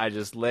shoes. I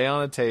just lay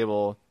on a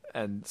table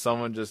and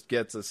someone just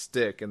gets a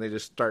stick and they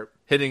just start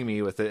hitting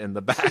me with it in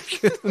the back.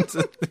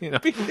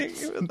 Beating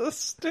you with a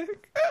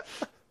stick.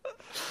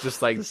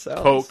 Just like This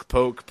sounds-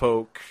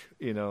 poke,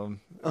 you know,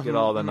 get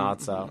all the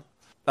knots out.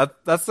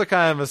 That's the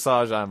kind of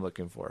massage I'm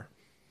looking for.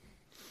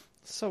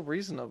 So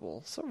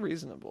reasonable.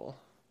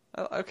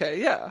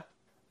 Okay, yeah.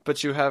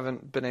 But you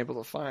haven't been able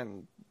to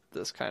find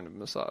this kind of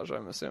massage,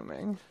 I'm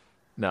assuming.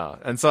 No,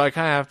 and so I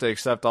kind of have to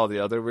accept all the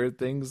other weird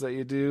things that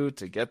you do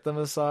to get the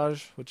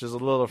massage, which is a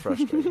little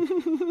frustrating.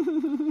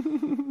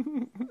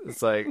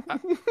 It's like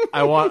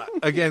I want,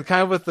 again,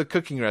 kind of with the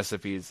cooking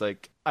recipes,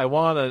 like I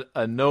want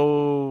a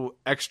no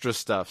extra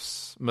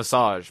stuffs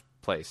massage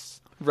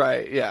place.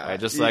 Right, yeah. Right?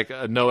 Just like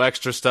a no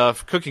extra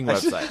stuff cooking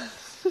website.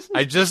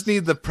 I just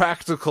need the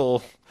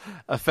practical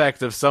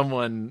effect of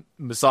someone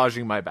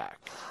massaging my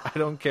back. I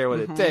don't care what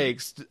it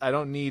takes. I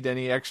don't need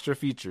any extra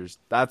features.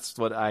 That's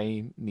what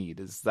I need,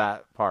 is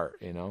that part,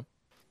 you know?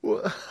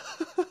 Well,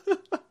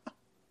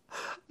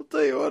 I'll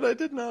tell you what, I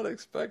did not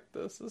expect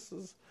this.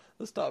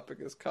 This topic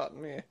has caught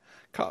me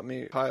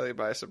highly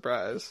by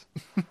surprise.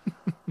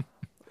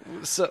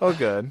 So Oh,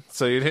 good.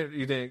 So you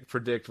didn't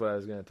predict what I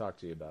was going to talk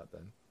to you about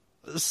then?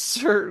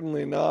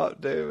 certainly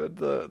not, David.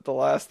 The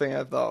last thing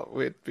I thought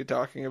we'd be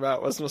talking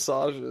about was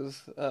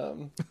massages.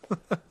 But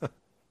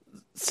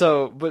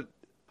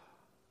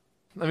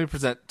Let me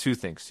present two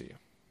things to you.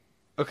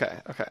 okay.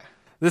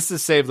 This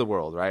is Save the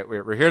World, right?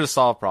 We're here to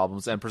solve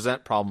problems and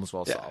present problems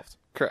well Yeah, solved.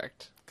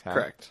 correct. Okay.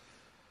 Correct.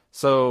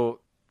 So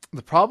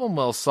the problem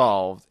well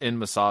solved in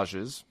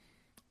massages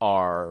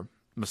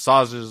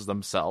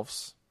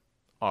themselves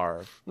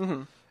are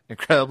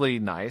incredibly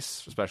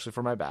nice, especially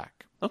for my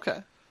back.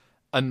 Okay.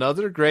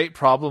 Another great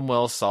problem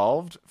well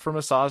solved for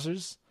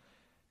massages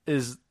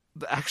is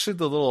actually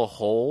the little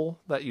hole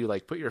that you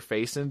like put your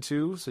face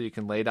into so you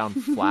can lay down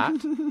flat.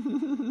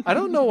 I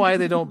don't know why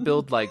they don't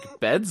build like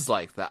beds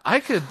like that. I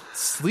could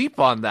sleep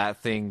on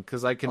that thing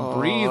because I can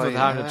breathe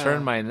without having to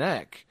turn my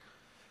neck.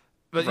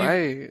 But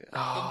Right.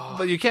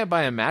 but you can't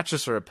buy a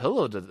mattress or a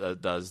pillow that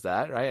does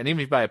that, right? And even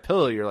if you buy a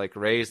pillow, you're like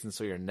raised and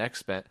so your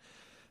neck's bent.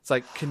 It's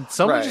like, can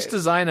someone Right. just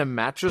design a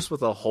mattress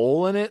with a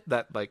hole in it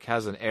that like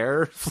has an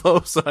air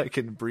flow so I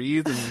can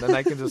breathe and then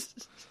I can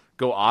just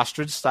go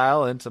ostrich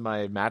style into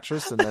my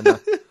mattress and then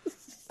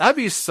that'd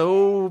be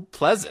so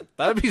pleasant.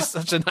 That'd be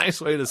such a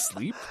nice way to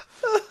sleep.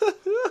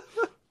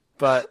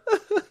 But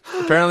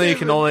apparently you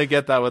can only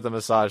get that with a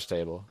massage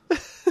table.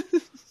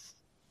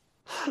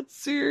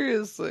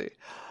 Seriously.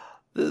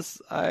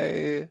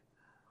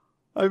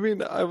 I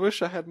mean, I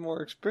wish I had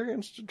more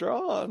experience to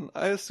draw on.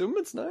 I assume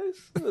it's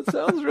nice. It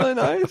sounds really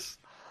nice.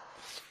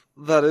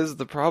 That is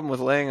the problem with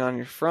laying on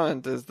your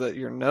front, is that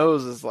your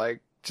nose is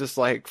just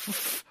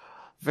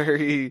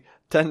very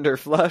tender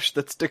flesh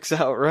that sticks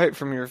out right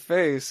from your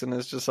face, and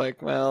it's just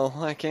like, well,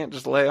 I can't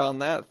just lay on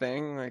that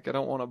thing. Like, I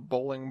don't want a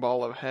bowling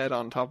ball of head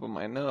on top of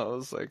my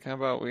nose. Like, how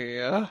about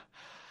we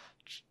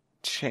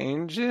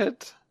change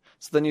it?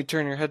 So then you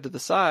turn your head to the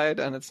side,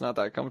 and it's not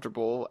that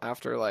comfortable.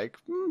 After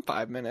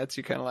 5 minutes,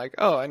 you kind of like,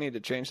 oh, I need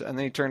to change that. And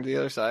then you turn to the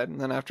other side, and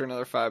then after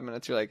another 5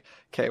 minutes, you're like,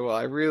 okay, well,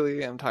 I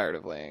really am tired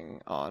of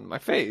laying on my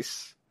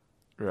face.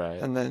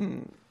 Right. And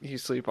then you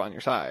sleep on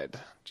your side,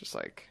 just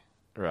like...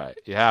 Right.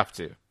 You have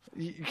to.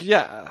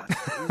 Yeah.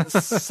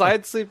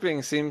 Side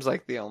sleeping seems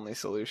like the only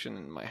solution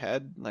in my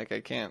head. Like, I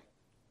can't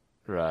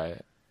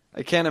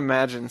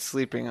imagine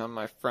sleeping on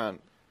my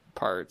front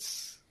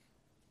parts.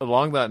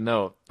 Along that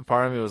note,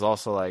 part of me was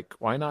also like,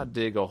 why not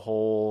dig a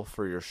hole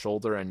for your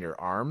shoulder and your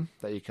arm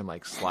that you can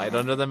like slide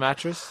under the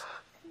mattress?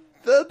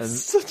 That's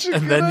such a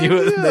And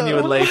good then you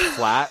would lay idea.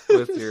 flat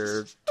with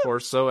your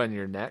torso and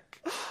your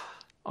neck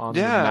on the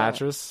Yeah.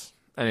 mattress.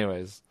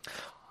 Anyways,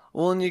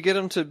 Well, and you get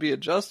them to be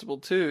adjustable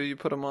too. You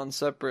put them on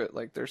separate,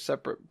 they're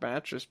separate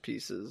mattress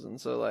pieces,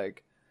 and so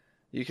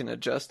you can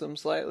adjust them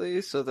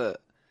slightly so that,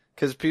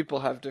 because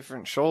people have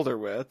different shoulder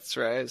widths,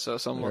 right? So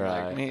someone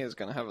like Right. me is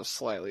going to have a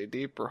slightly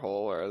deeper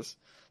hole, whereas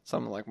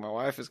someone like my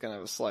wife is going to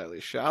have a slightly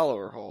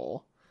shallower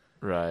hole.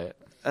 right.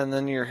 And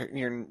then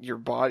your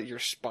body, your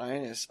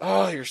spine is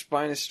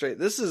straight.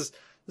 This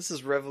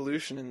is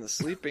revolution in the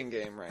sleeping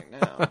game right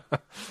now.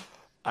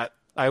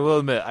 I will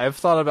admit, I've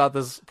thought about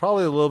this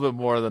probably a little bit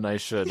more than I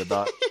should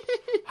about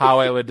how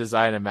I would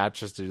design a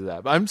mattress to do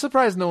that. But I'm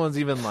surprised no one's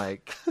even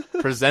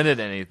presented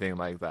anything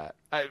like that.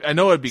 I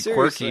know it'd be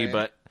Seriously. quirky,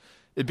 but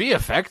it'd be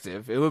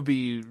effective. It would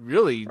be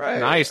really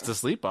Right. nice to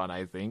sleep on,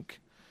 I think.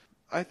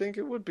 I think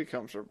it would be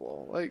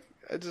comfortable. It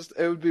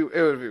would be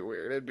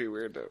weird. It'd be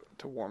weird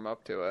to warm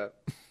up to it.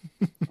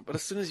 But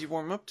as soon as you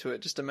warm up to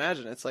it, just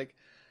imagine it's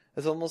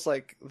almost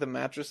like the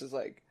mattress is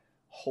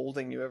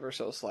holding you ever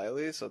so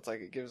slightly, so it's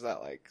it gives that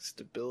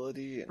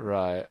stability and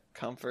Right.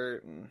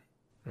 comfort. And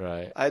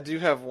Right. I do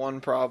have one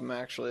problem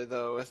actually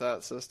though with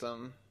that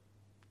system.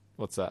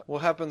 What's that?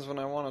 What happens when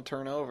I want to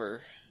turn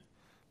over?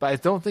 But I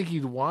don't think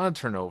you'd want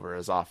to turn over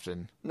as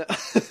often No.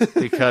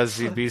 because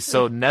you'd be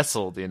so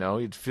nestled,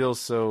 You'd feel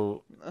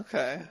so...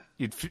 Okay.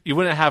 You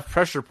wouldn't have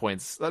pressure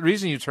points. The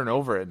reason you turn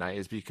over at night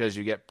is because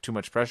you get too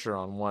much pressure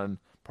on one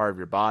part of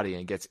your body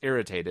and it gets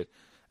irritated,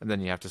 and then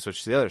you have to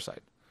switch to the other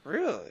side.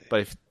 Really?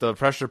 But if the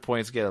pressure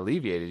points get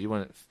alleviated, you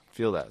wouldn't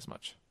feel that as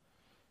much.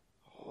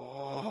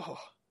 Oh,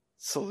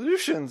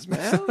 Solutions,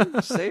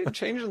 man.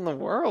 Changing the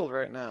world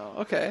right now.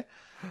 Okay.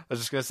 I was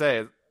just gonna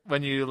say,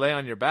 when you lay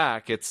on your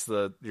back, it's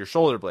your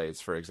shoulder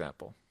blades, for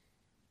example,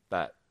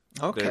 that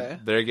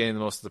they're getting the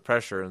most of the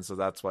pressure, and so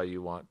that's why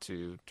you want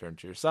to turn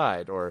to your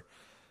side. Or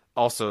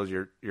also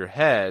your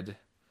head,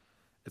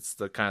 it's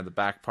the kind of the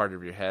back part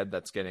of your head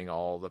that's getting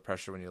all the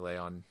pressure when you lay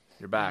on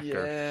your back.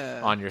 Yeah.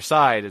 Or on your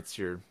side, it's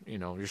your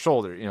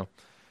shoulder.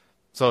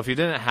 So if you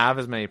didn't have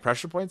as many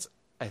pressure points,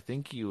 I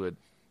think you would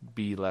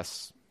be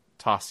less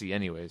tossy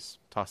anyways.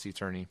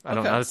 Tossy-turny. I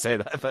don't know how to say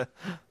that, but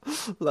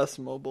less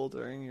mobile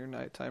during your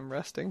nighttime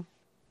resting.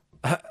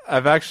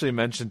 I've actually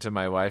mentioned to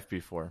my wife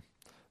before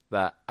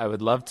that I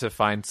would love to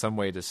find some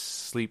way to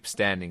sleep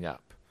standing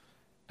up.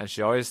 And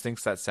she always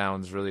thinks that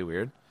sounds really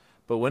weird.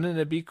 But wouldn't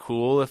it be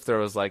cool if there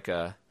was like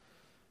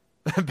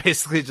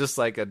basically just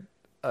like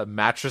a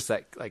mattress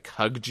that like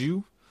hugged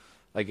you?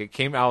 Like it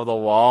came out of the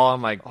wall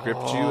and like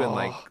gripped you and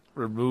like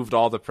removed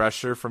all the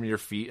pressure from your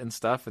feet and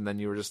stuff, and then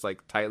you were just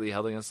like tightly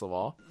held against the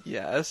wall.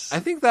 Yes. I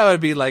think that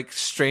would be like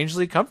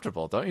strangely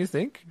comfortable, don't you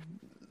think?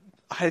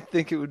 I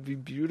think it would be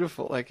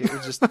beautiful. Like it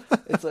would just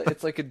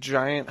it's like a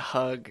giant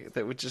hug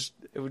that would just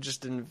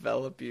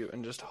envelop you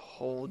and just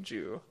hold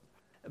you.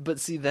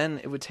 But see, then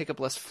it would take up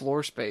less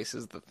floor space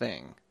is the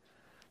thing.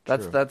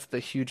 That's the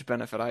huge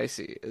benefit I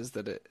see, is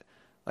that it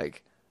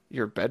like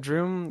your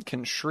bedroom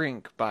can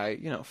shrink by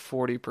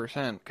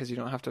 40% because you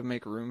don't have to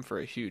make room for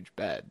a huge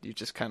bed. You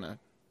just kind of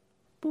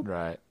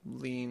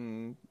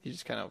lean. You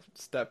just kind of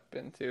step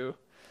into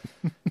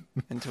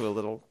a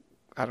little,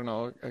 I don't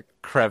know, a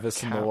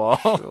crevice in the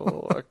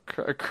wall,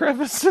 a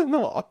crevice in the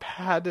wall, a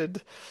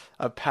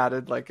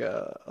padded like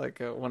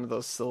a one of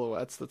those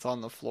silhouettes that's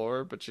on the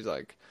floor, but she's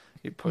like,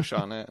 you push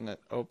on it and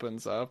it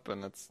opens up,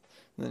 and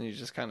then you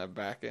just kind of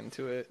back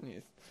into it and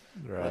you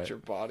let your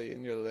body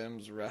and your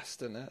limbs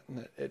rest in it,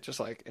 and it just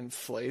like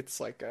inflates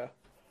like a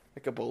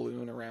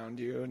balloon around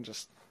you and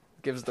just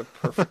gives the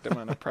perfect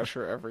amount of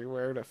pressure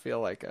everywhere to feel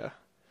like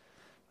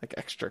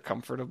extra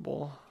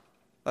comfortable.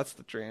 That's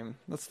the dream.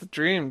 That's the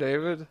dream,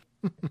 David.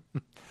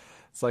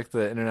 It's like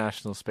the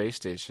International Space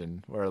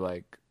Station, where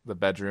like the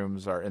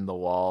bedrooms are in the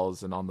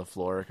walls and on the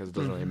floor because it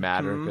doesn't really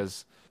matter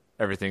because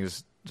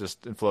everything's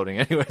just floating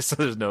anyway, so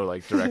there's no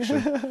like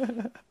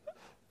direction.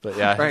 But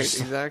yeah, right,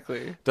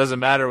 exactly. Doesn't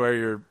matter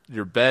where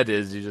your bed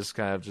is. You just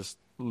kind of just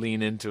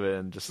lean into it,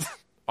 and just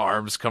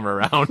arms come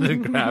around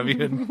and grab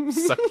you and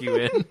suck you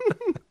in.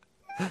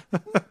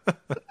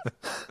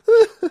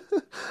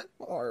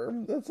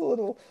 Arm. That's a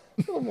little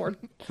more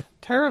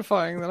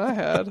terrifying than I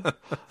had.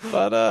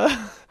 But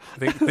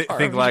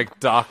think like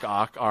Doc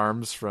Ock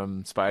arms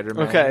from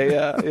Spider-Man. Okay,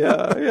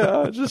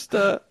 yeah.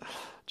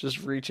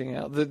 Just reaching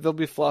out. They'll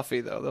be fluffy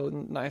though. They'll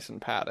be nice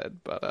and padded,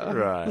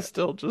 but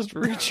still just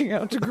reaching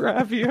out to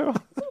grab you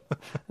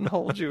and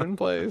hold you in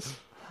place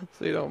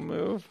so you don't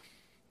move.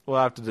 We'll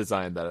have to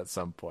design that at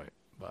some point,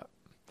 but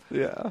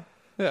yeah.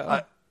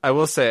 I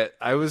will say it.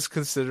 I was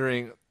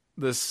considering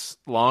this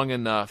long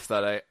enough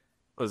that I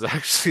was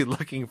actually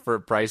looking for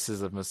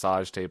prices of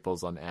massage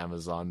tables on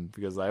Amazon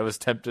because I was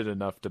tempted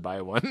enough to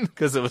buy one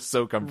because it was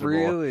so comfortable.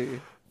 Really?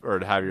 Or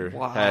to have your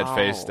head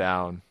face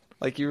down.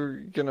 Like you were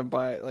gonna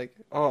buy it, like,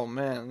 oh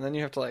man, and then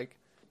you have to like.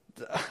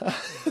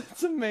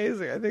 It's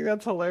amazing. I think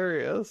that's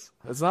hilarious.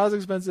 It's not as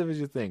expensive as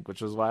you think,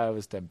 which was why I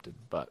was tempted.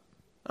 But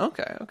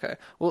okay.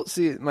 Well,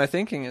 see, my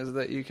thinking is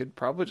that you could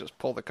probably just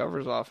pull the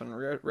covers off and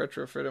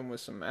retrofit them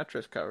with some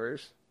mattress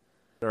covers.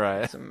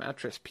 Right. Some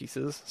mattress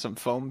pieces, some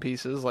foam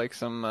pieces, like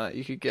some.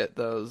 You could get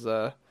those.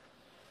 I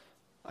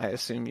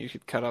assume you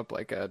could cut up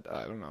like a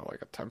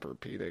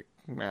Tempur-Pedic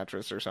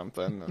mattress or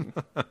something,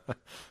 and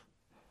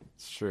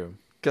it's true.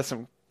 Get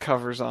some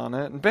covers on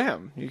it, and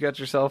bam, you got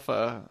yourself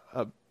a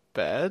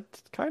bed,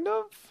 kind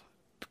of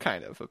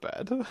a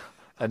bed.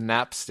 A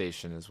nap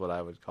station is what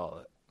I would call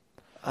it.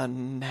 A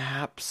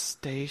nap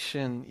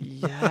station,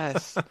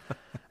 yes.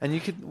 And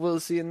you could,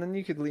 and then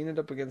you could lean it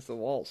up against the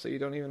wall, so you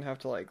don't even have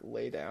to like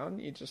lay down.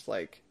 You just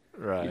like,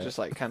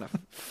 kind of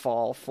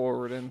fall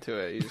forward into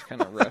it. You just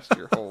kind of rest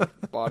your whole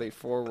body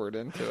forward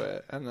into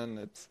it, and then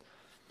it's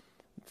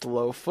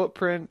low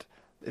footprint.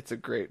 It's a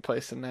great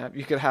place to nap.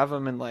 You could have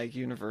them in like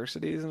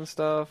universities and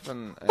stuff,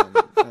 and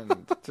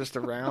just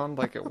around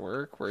like at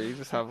work, where you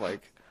just have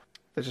like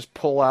they just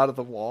pull out of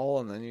the wall,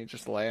 and then you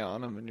just lay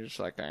on them, and you're just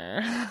like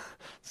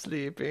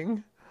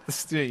sleeping. The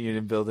student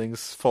union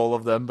building's full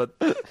of them, but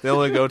they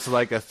only go to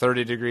like a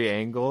 30-degry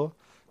angle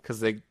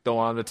because they don't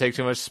want them to take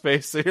too much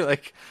space. So you're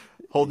like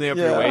holding up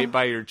your weight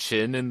by your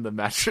chin in the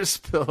mattress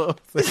pillow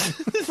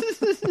thing.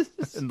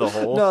 In the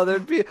hole. No,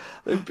 there'd be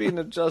an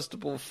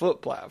adjustable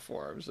foot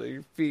platform, so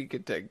your feet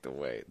could take the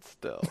weight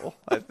still.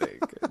 I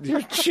think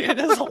your chin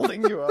is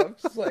holding you up.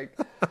 It's like,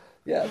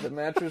 the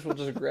mattress will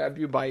just grab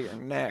you by your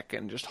neck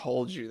and just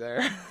hold you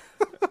there.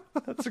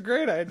 That's a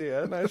great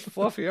idea. Nice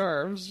fluffy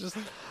arms just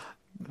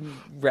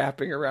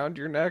wrapping around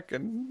your neck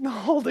and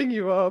holding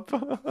you up.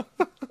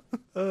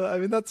 I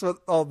mean, that's what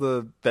all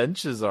the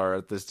benches are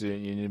at the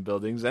student union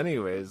buildings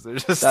anyways. They're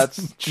just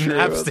that's true.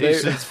 nap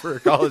stations for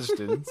college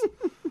students.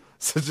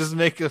 So just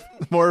make it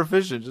more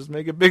efficient. Just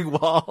make a big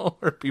wall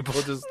where people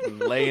just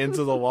lay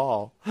into the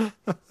wall.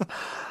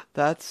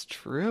 That's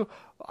true.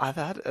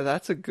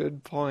 That's a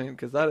good point,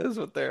 because that is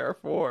what they are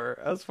for,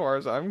 as far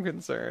as I'm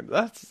concerned.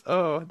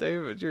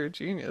 David, you're a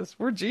genius.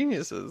 We're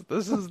geniuses.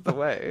 This is the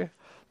way.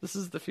 This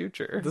is the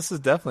future. This is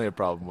definitely a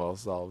problem well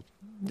solved.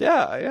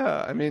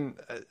 Yeah. I mean,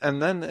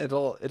 and then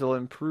it'll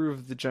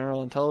improve the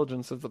general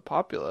intelligence of the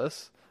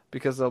populace,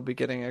 because they'll be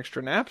getting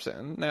extra naps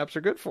in. Naps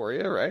are good for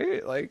you,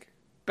 right? Like,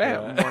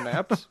 bam, more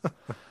naps,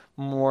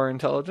 more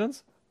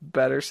intelligence,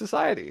 better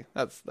society.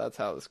 That's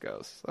how this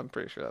goes. I'm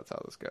pretty sure that's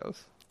how this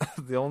goes.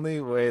 The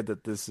only way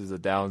that this is a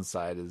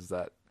downside is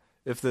that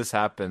if this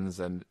happens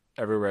and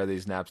everywhere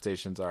these nap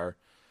stations are,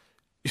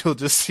 you'll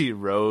just see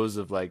rows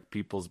of like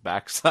people's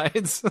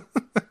backsides.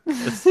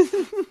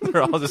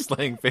 They're all just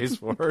laying face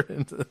forward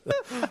into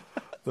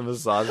the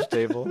massage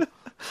table.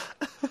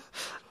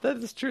 That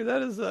is true.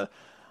 That is a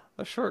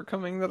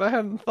shortcoming that I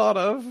hadn't thought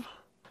of.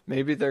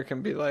 Maybe there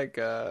can be like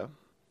a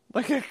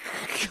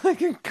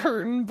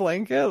curtain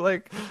blanket,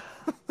 like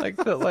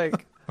that,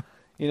 like,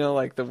 you know,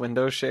 like the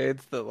window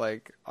shades that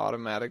like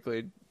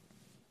automatically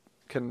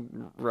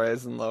can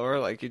rise and lower.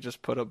 Like you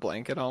just put a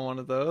blanket on one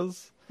of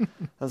those,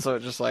 and so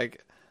it just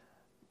like,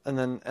 and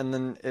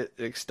then it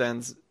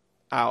extends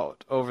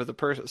out over the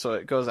person, so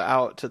it goes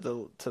out to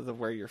the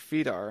where your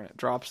feet are, and it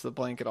drops the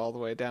blanket all the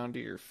way down to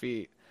your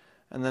feet,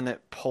 and then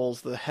it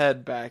pulls the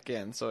head back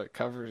in, so it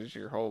covers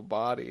your whole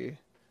body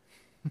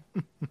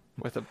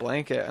with a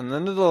blanket. And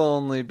then it'll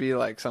only be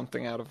like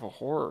something out of a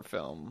horror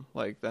film.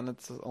 Like, then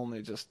it's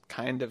only just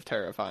kind of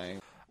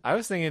terrifying. I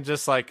was thinking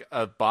just like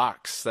a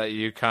box that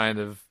you kind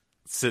of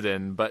sit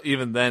in, but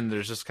even then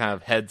there's just kind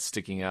of heads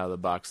sticking out of the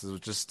boxes,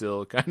 which is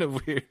still kind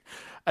of weird.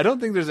 I don't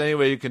think there's any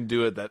way you can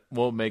do it that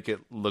won't make it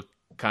look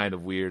kind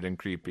of weird and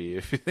creepy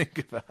if you think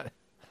about it.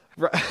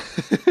 Right.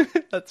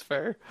 That's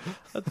fair.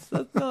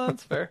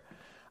 That's fair.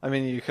 I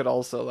mean, you could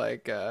also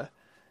like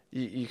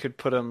you could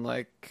put them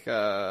like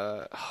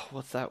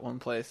what's that one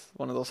place?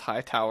 One of those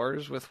high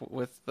towers with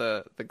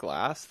the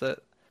glass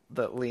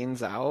that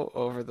leans out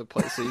over the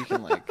place, so you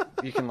can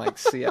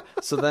see it.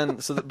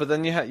 But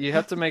then you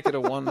have to make it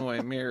a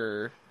one-way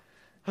mirror,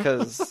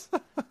 because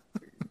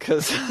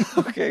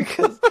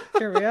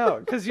hear me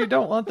out, because you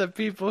don't want the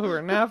people who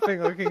are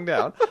napping looking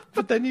down.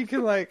 But then you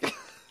can like.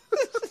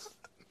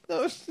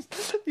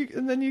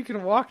 And then you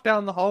can walk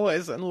down the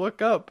hallways and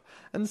look up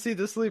and see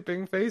the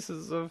sleeping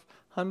faces of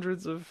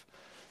hundreds of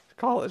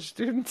college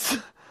students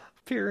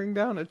peering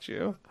down at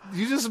you.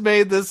 You just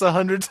made this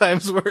 100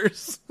 times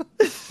worse.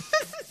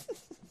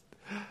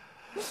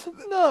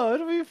 No,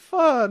 it'll be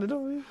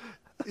fun.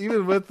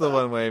 Even with the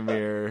one-way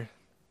mirror.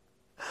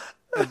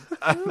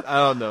 I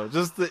don't know.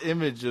 Just the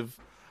image of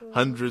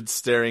hundreds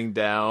staring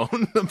down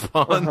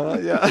upon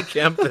the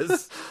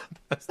campus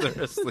as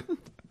they're asleep.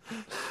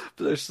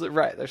 But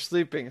they're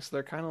sleeping, so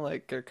they're kind of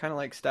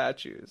like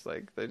statues.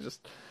 Like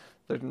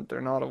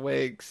they're not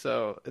awake,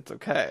 so it's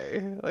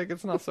okay. Like,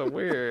 it's not so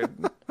weird.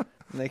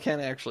 And they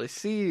can't actually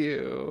see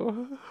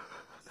you.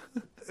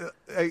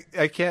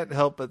 I can't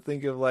help but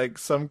think of like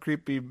some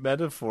creepy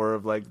metaphor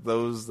of like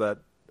those that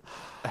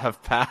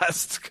have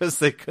passed because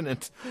they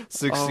couldn't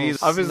succeed.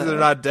 Obviously, they're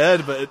not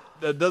dead, but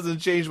it doesn't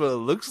change what it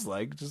looks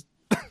like. Just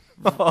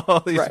all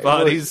these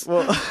bodies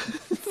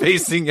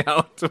facing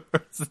out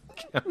towards the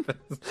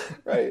campus.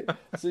 Right.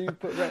 So you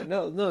put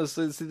So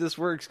see, this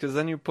works because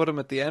then you put them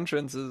at the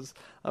entrances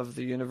of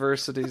the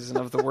universities and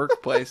of the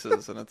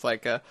workplaces, and it's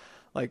like a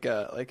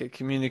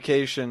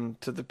communication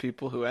to the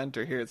people who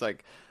enter here. It's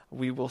like,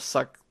 we will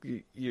suck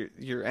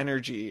your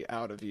energy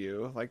out of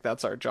you. Like,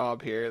 that's our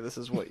job here. This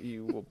is what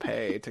you will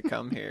pay to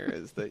come here,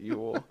 is that you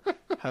will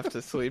have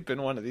to sleep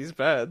in one of these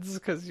beds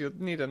because you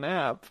need a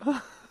nap.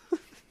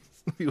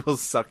 We will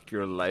suck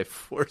your life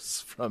force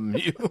from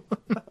you.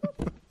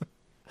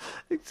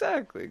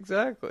 Exactly.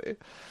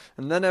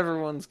 And then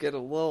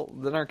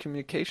then our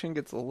communication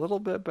gets a little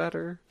bit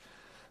better,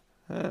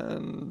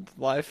 and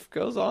life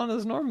goes on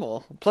as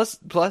normal. Plus,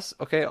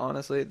 okay,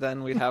 honestly,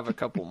 then we'd have a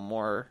couple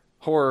more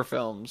horror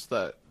films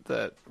that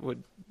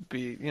would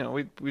be,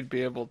 we'd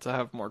be able to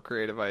have more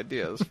creative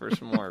ideas for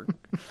some more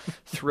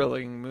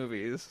thrilling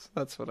movies.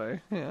 That's what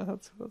I'm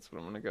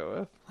going to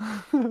go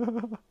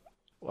with.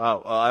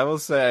 Wow. Well, I will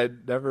say I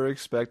never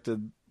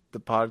expected the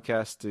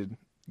podcast to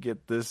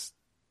get this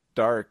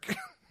dark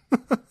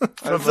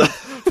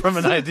from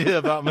an idea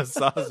about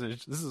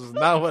massage. This is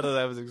not what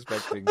I was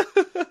expecting.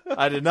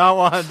 I did not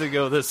want it to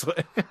go this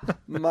way.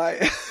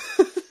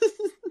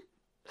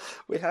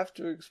 We have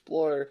to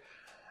explore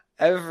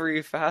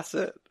every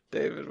facet,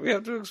 David. We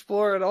have to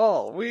explore it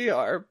all. We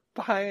are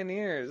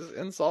pioneers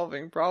in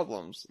solving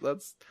problems.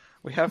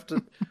 We have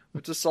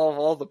to solve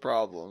all the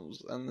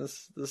problems, and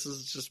this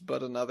is just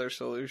but another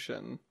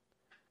solution.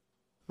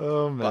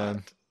 Oh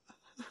man.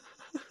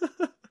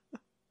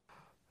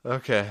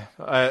 Okay,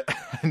 I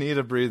need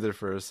a breather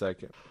for a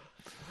second.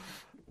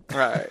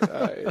 Right.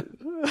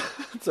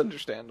 It's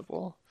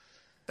understandable.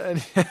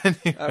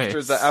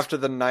 Anyways. After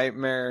the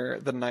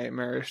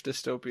nightmarish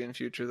dystopian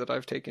future that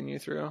I've taken you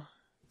through.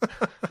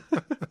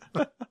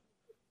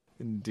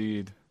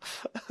 Indeed.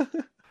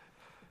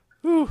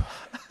 Whew.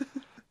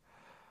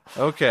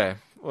 Okay.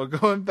 Well,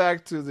 going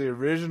back to the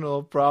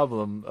original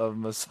problem of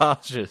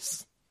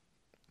massages.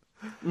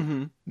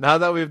 Mm-hmm. Now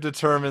that we've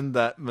determined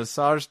that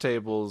massage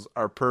tables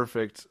are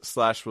perfect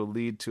 / will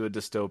lead to a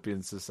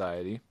dystopian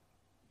society,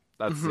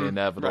 that's the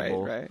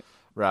inevitable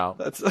route.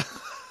 That's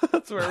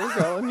where we're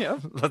going. Yeah.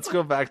 Let's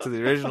go back to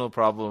the original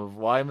problem of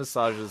why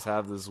massages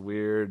have this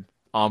weird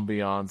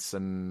ambiance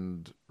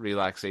and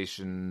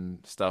relaxation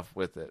stuff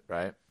with it,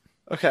 right?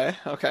 Okay.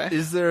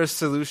 Is there a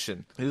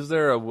solution? Is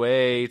there a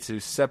way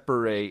to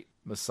separate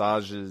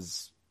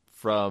massages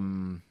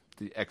from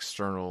the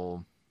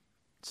external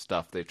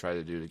stuff they try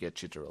to do to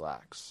get you to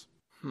relax?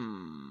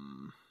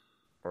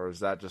 Or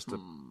is that just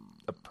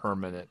a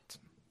permanent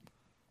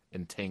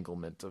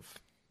entanglement of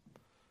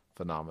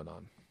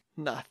phenomenon?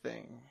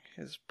 Nothing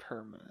is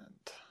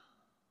permanent.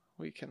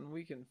 We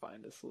can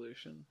find a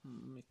solution.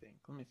 Let me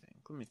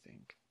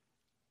think.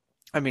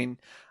 I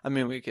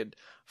mean, we could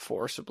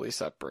forcibly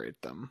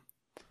separate them.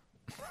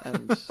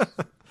 And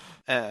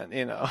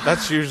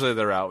that's usually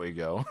the route we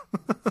go.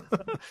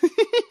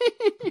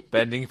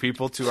 Bending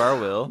people to our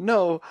will.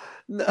 No,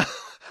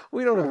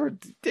 we don't ever,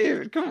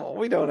 David, come on,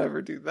 we don't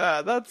ever do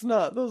that.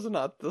 Those are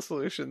not the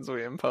solutions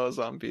we impose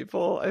on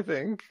people, I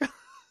think.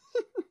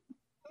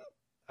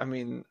 I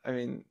mean,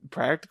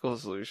 practical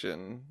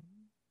solution,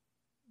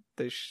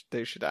 they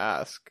should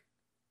ask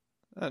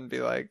and be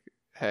like,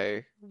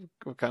 hey,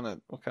 what kind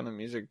of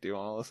music do you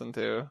want to listen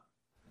to?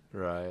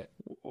 Right.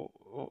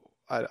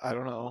 I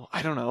don't know.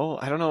 I don't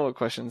know what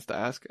questions to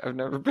ask. I've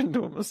never been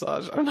to a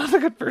massage. I'm not a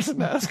good person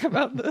to ask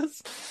about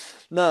this.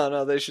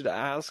 No, they should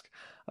ask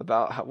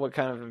about what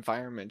kind of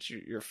environment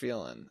you're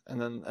feeling,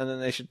 and then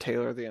they should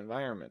tailor the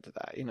environment to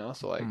that.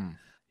 So like,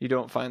 you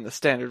don't find the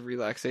standard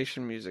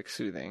relaxation music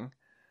soothing.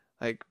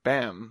 Like,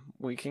 bam,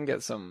 we can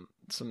get some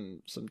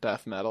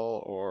death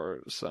metal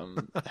or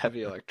some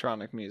heavy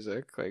electronic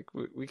music. Like,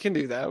 we can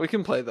do that. We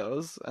can play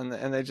those, and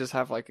they just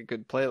have like a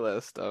good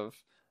playlist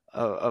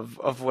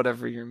of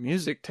whatever your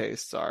music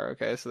tastes are.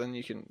 Okay, so then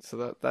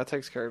that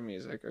takes care of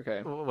music.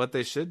 Okay. What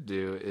they should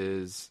do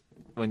is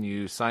when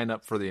you sign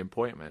up for the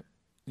appointment,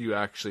 you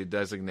actually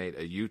designate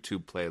a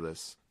YouTube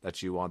playlist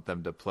that you want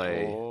them to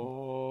play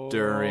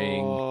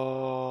during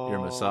your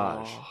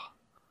massage.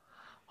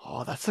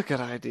 Oh, that's a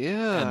good idea.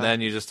 And then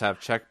you just have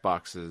check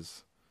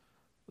boxes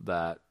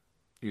that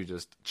you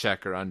just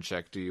check or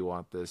uncheck. Do you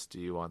want this? Do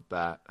you want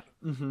that?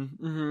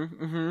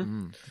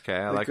 Okay,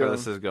 I like where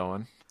this is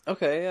going.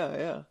 Okay,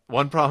 yeah.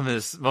 One problem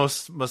is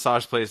most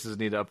massage places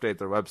need to update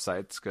their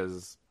websites,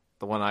 because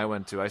the one I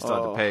went to, I still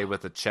had to pay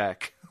with a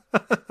check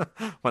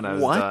when I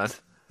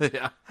was done.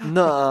 Yeah.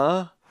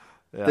 Nah.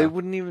 Yeah. They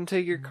wouldn't even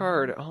take your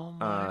card. Oh my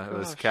gosh. It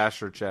was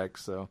cash or check,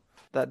 so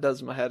that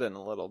does my head in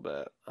a little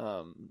bit.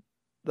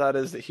 That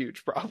is a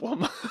huge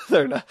problem.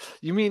 They're not.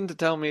 You mean to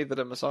tell me that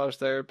a massage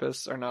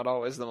therapists are not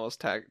always the most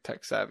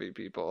tech savvy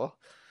people?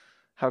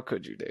 How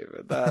could you,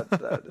 David?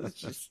 That is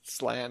just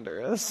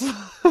slanderous.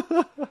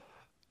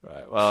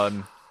 Right.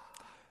 Well,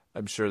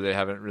 I'm sure they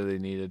haven't really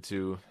needed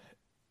to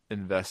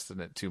invest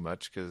in it too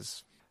much,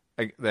 because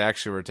they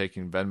actually were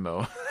taking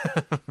Venmo.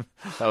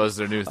 That was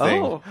their new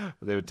thing. Oh.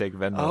 They would take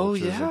Venmo,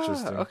 which is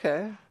interesting.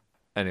 Okay.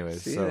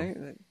 Anyways, see,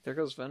 there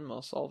goes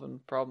Venmo solving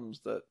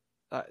problems that.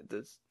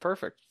 That's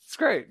perfect. It's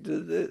great.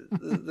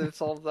 They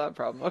solved that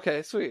problem.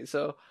 Okay, sweet.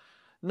 So,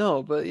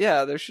 no, but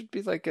yeah, there should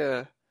be like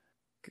a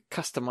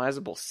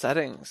customizable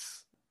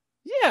settings.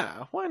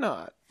 Yeah, why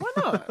not?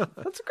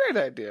 That's a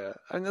great idea.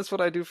 I mean, that's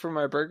what I do for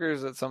my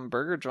burgers at some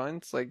burger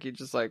joints. Like, you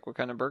just like, what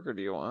kind of burger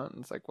do you want?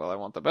 And it's like, well, I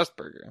want the best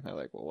burger. And they're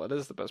like, well, what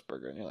is the best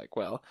burger? And you're like,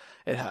 well,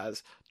 it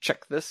has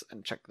check this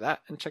and check that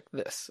and check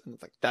this. And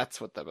it's like,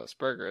 that's what the best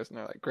burger is. And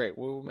they're like, great,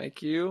 we'll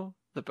make you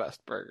the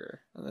best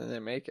burger. And then they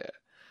make it.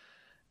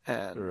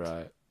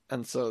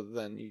 And so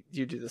then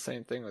you do the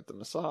same thing with the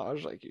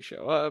massage. Like, you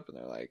show up and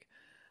they're like,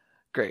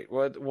 great,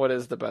 what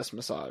is the best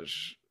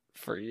massage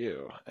for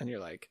you? And you're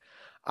like,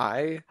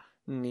 I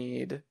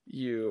need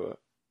you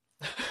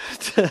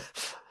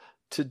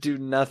to do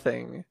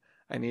nothing.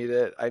 I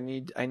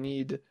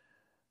need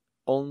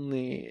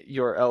only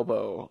your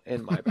elbow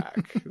in my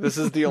back. This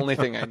is the only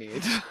thing I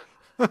need.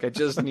 Like, I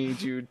just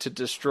need you to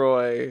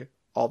destroy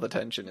all the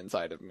tension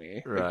inside of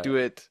me. Right.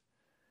 Like,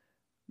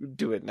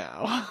 do it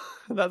now.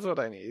 That's what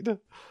I need.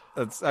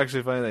 It's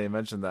actually funny that you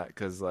mentioned that,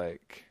 because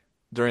like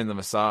during the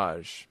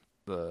massage,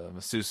 the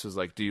masseuse was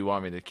like, do you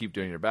want me to keep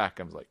doing your back?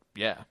 I was like,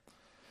 yeah.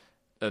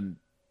 And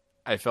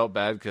I felt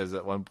bad because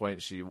at one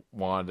point she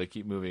wanted to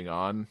keep moving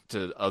on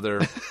to other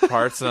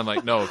parts, and I'm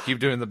like, no, keep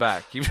doing the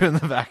back.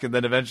 And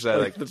then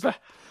eventually I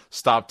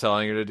stopped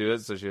telling her to do it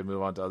so she would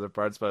move on to other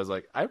parts. But I was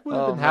like, I would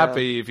have been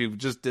happy if you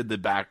just did the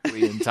back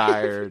the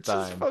entire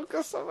time. Just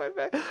focus on my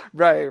back.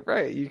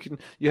 Right.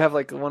 You have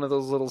like one of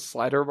those little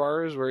slider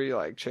bars where you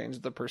like change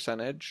the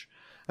percentage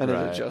and it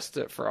adjusts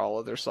it for all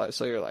other slides.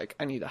 So you're like,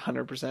 I need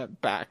 100%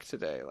 back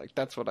today. Like,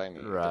 that's what I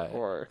need. Right.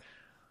 Or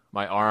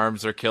my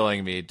arms are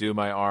killing me. Do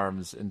my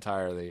arms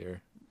entirely.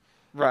 Or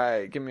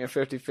Right, give me a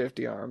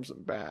 50-50 arms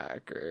and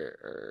back,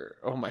 or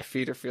oh, my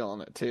feet are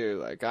feeling it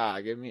too. Like,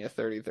 give me a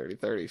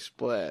 30-30-30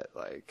 split.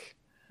 Like,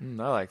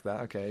 I like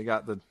that. Okay, you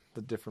got the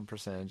different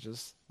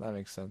percentages. That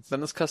makes sense.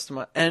 then it's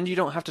customized, and you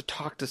don't have to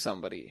talk to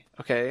somebody.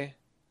 Okay,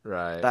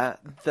 Right.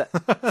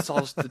 that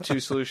solves the two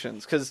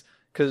solutions. Because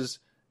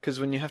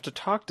when you have to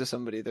talk to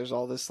somebody, there's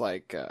all this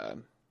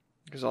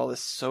there's all this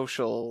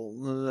social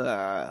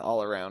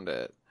all around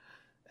it,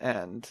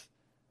 and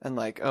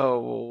like, oh,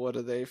 well, what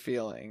are they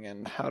feeling,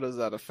 and how does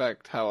that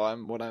affect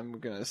what I'm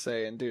gonna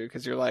say and do?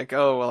 Because you're like,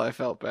 oh, well, I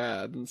felt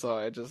bad, and so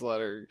I just let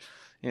her,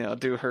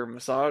 do her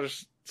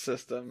massage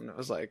system. And it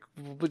was like,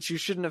 but you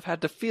shouldn't have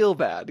had to feel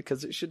bad,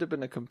 because it should have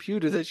been a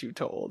computer that you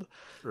told,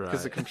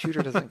 because the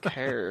computer doesn't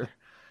care,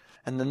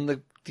 and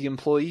then the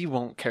employee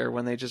won't care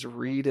when they just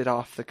read it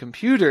off the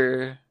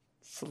computer.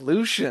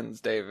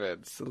 Solutions,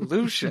 David.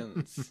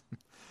 Solutions.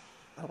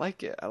 I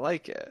like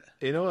it.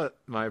 You know what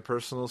my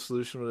personal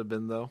solution would have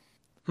been, though?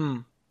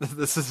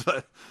 This is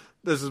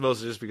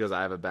mostly just because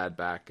I have a bad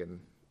back and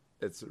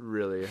it's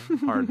really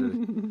hard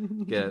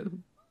to get,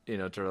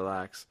 to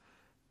relax.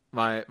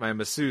 My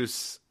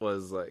masseuse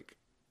was like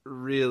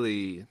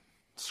really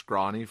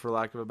scrawny, for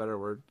lack of a better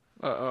word.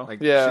 Uh-oh.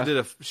 Like,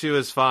 yeah. she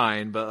was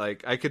fine, but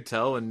like I could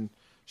tell when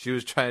she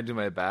was trying to do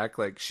my back,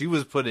 like she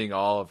was putting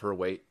all of her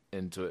weight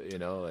into it,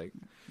 like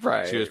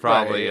right. She was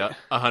probably right.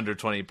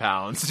 120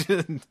 pounds.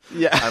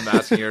 Yeah. I'm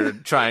asking her to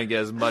try and get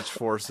as much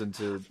force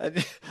into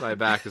my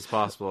back as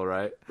possible,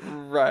 right?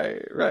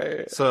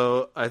 Right.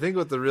 So I think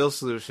what the real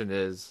solution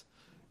is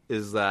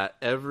that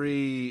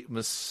every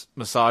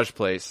massage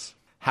place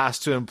has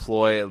to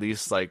employ at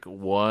least like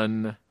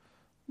one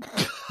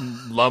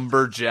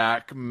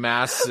lumberjack,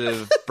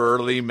 massive,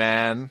 burly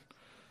man,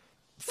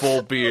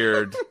 full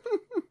beard,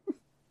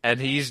 and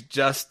he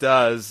just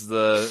does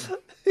the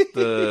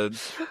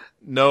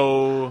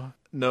no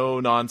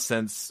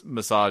nonsense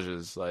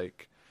massages.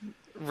 Like,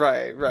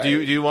 right. Do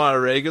you want a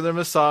regular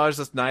massage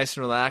that's nice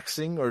and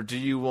relaxing, or do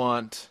you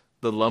want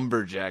the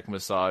lumberjack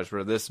massage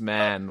where this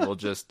man will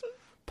just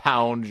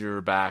pound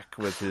your back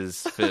with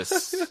his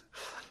fists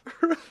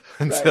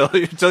until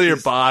your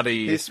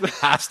body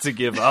has to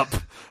give up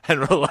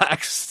and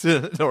relax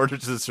in order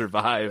to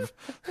survive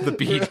the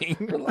beating?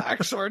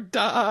 Relax or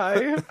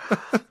die.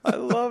 I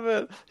love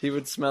it. He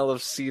would smell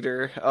of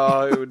cedar.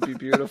 Oh, it would be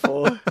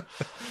beautiful.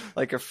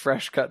 Like a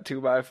fresh cut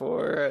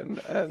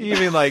 2x4, and he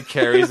even like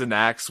carries an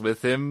axe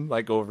with him,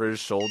 like over his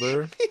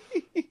shoulder,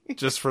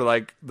 just for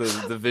like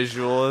the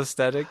visual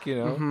aesthetic,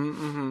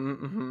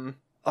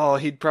 Oh,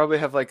 he'd probably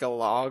have like a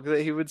log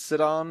that he would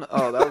sit on.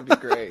 Oh, that would be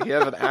great. He'd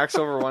have an axe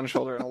over one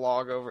shoulder and a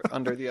log over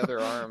under the other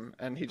arm,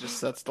 and he just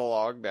sets the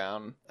log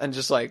down, and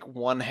just like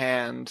one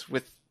hand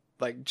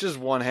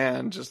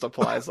just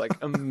applies like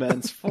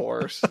immense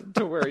force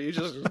to where you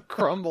just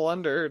crumble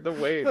under the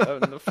weight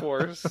of the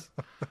force.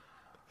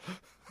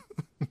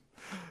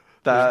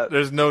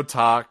 There's no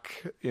talk,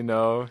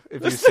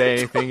 if you say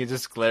anything, he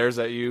just glares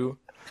at you.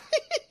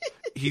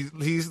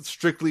 He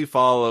strictly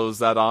follows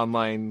that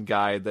online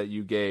guide that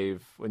you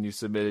gave when you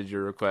submitted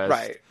your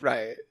request.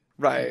 Right.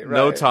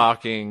 No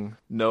talking,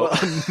 no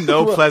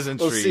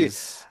pleasantries. Well, see,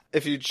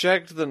 if you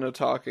checked the no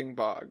talking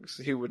box,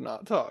 he would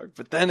not talk.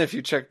 But then if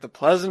you checked the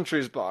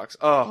pleasantries box,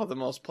 oh, the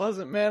most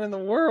pleasant man in the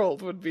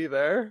world would be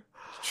there.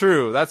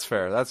 True, that's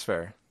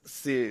fair.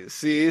 See.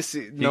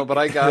 No, but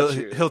I got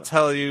you. He'll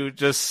tell you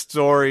just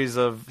stories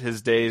of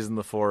his days in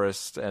the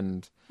forest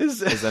and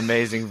his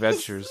amazing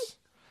ventures.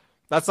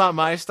 That's not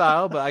my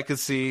style, but I could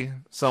see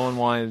someone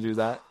wanting to do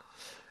that.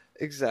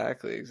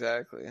 Exactly.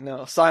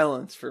 No,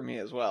 silence for me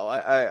as well.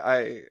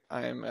 I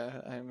am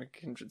a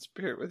kindred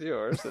spirit with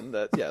yours, and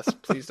that yes,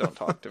 please don't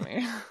talk to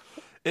me.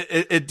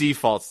 It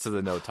defaults to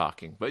the no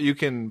talking, but you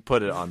can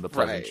put it on the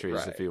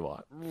pleasantries if you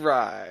want.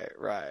 Right.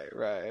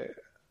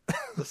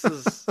 This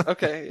is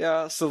okay.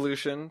 Yeah,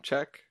 solution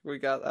check. We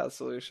got that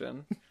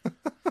solution.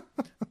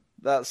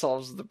 That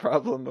solves the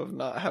problem of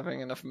not having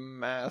enough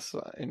mass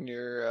in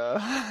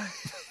your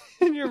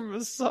in your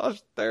massage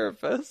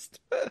therapist.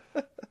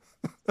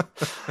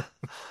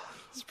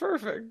 It's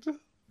perfect.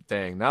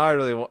 Dang! Now I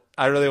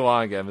really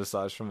want to get a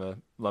massage from a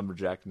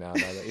lumberjack. Now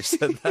that you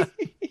said that,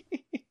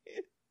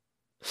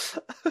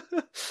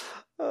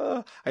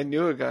 I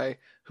knew a guy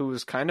who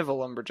was kind of a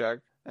lumberjack,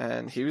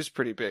 and he was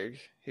pretty big.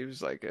 He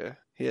was like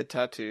he had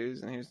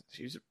tattoos, and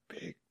he was a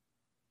big,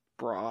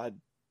 broad,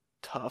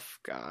 tough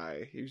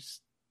guy. He was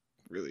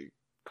really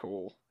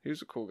cool. He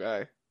was a cool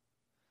guy.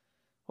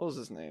 What was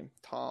his name?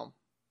 Tom.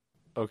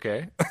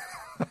 Okay.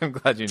 I'm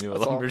glad you knew a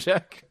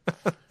lumberjack.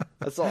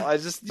 That's all. I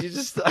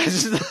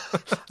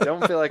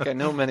don't feel like I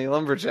know many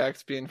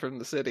lumberjacks being from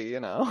the city,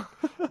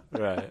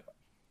 Right.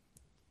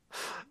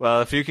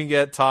 Well, if you can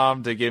get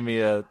Tom to give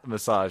me a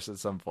massage at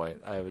some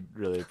point, I would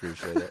really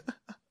appreciate it.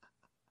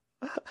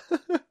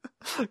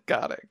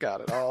 Got it.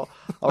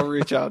 I'll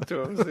reach out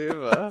to him, see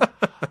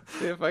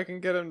if I can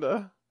get him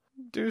to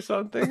do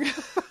something.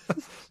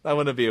 That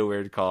wouldn't be a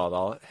weird call at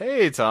all.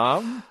 Hey,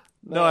 Tom.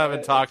 No, I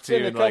haven't talked to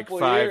you in like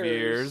 5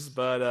 years,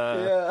 but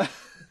yeah.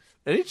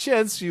 Any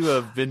chance you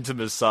have been to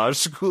massage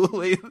school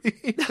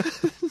lately?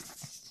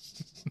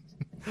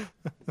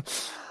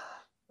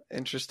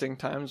 Interesting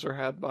times were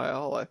had by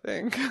all, I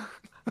think.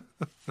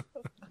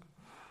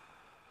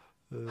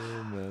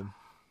 Oh, man.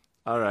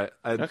 All right.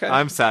 Okay.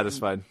 I'm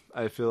satisfied.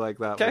 I feel like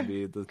that Okay. would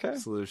be the Okay.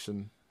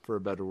 solution for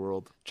a better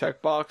world.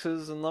 Check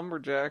boxes and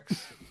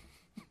lumberjacks.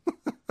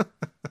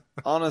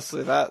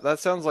 Honestly, that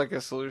sounds like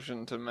a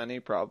solution to many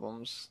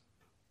problems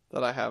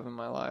that I have in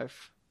my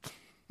life.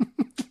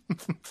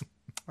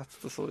 That's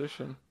the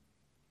solution.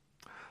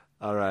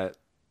 All right.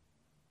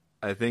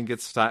 I think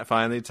it's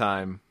finally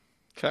time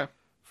Okay.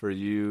 for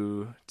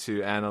you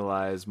to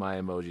analyze my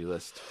emoji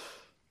list.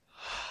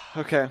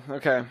 Okay.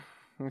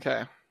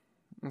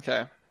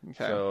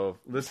 So,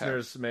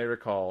 listeners may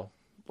recall,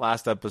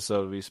 last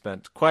episode we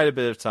spent quite a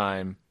bit of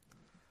time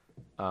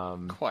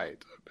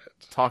Quite a bit.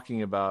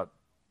 talking about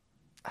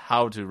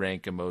how to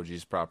rank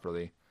emojis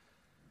properly.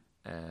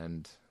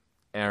 And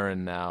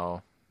Aaron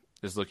now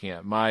is looking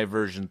at my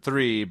version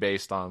 3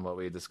 based on what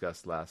we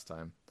discussed last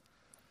time.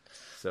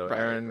 So, Right,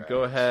 Aaron, right.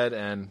 go ahead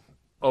and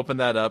open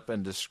that up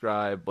and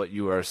describe what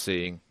you are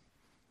seeing.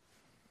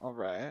 All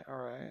right.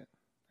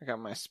 I got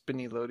my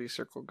spinny loady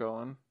circle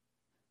going.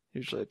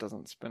 Usually it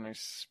doesn't spinny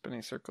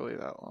circle-y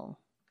that long.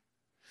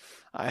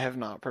 I have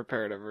not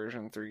prepared a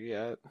version 3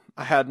 yet.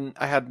 I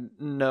had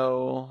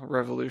no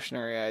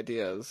revolutionary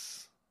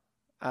ideas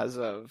as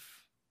of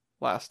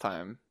last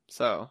time.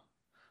 So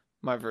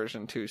my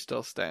version 2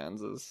 still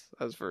stands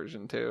as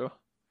version 2.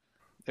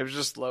 It was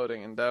just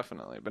loading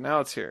indefinitely, but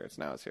now it's here.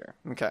 Now it's here.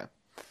 Okay.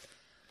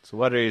 So,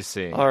 what are you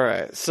seeing? All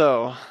right.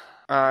 So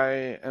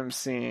I am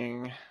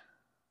seeing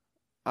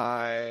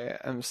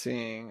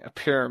a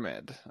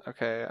pyramid.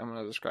 Okay, I'm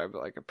gonna describe it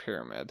like a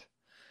pyramid.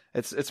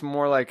 It's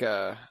more like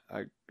a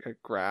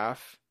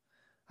graph.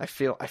 I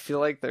feel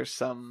like there's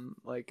some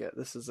like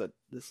this is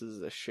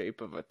a shape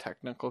of a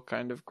technical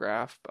kind of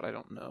graph, but I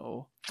don't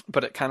know.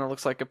 But it kind of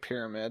looks like a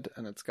pyramid,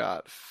 and it's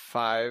got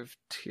 5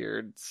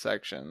 tiered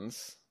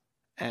sections,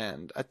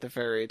 and at the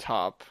very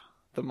top,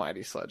 the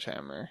mighty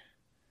sledgehammer.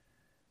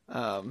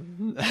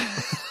 And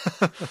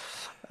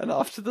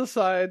off to the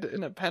side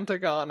in a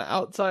pentagon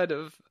outside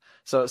of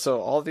so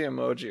all the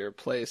emoji are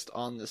placed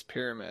on this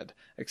pyramid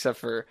except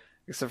for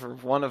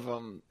one of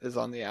them is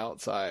on the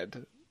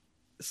outside,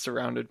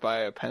 surrounded by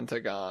a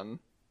pentagon,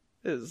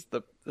 is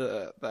the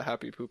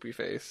happy poopy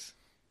face.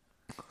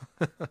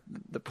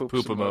 The poop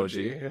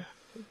emoji.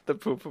 The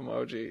poop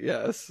emoji,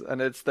 yes, and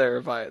it's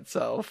there by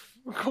itself,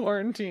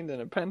 quarantined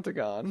in a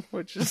pentagon,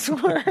 which is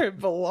where it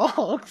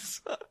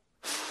belongs.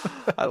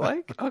 I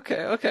like.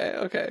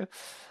 Okay.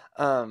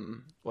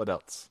 What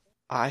else?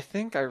 I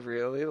think I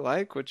really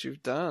like what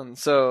you've done.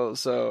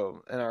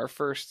 So in our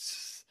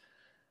first,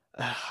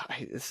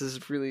 this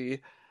is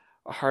really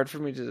hard for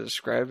me to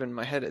describe in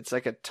my head. It's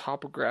like a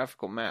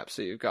topographical map.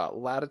 So you've got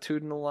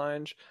latitudinal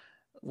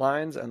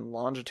lines and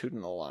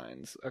longitudinal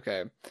lines.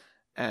 Okay,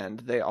 and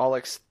they all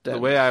extend.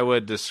 The way I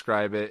would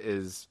describe it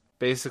is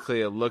basically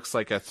it looks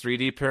like a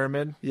 3D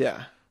pyramid.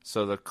 Yeah.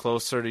 So the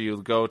closer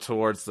you go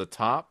towards the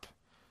top,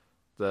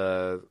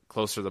 the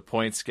closer the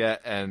points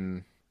get,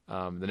 and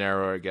the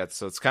narrower it gets.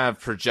 So it's kind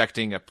of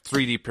projecting a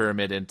 3D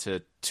pyramid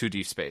into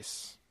 2D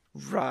space.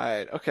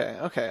 Right. Okay.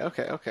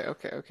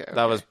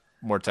 That was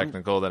more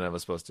technical than it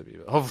was supposed to be,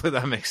 but hopefully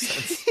that makes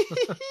sense.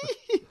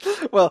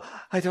 Well,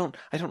 I don't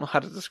know how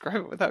to describe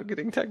it without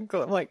getting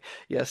technical. I'm like,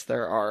 yes,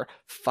 there are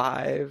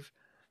 5.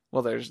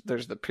 Well, there's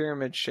the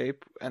pyramid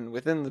shape, and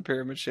within the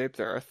pyramid shape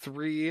there are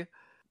 3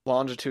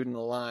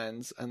 longitudinal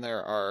lines, and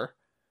there are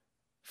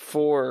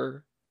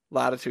 4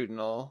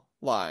 latitudinal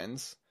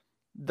lines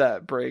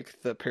that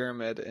break the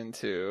pyramid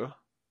into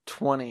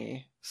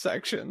 20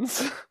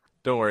 sections.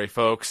 Don't worry,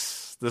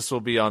 folks. This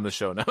will be on the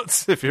show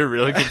notes if you're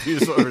really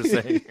confused what we're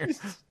saying here.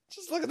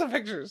 Just look at the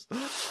pictures.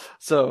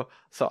 So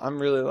I'm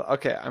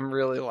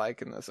really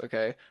liking this.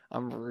 Okay,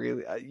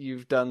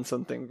 you've done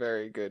something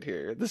very good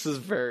here. This is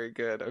very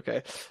good.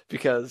 Okay,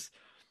 because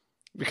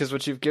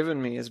what you've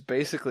given me is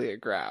basically a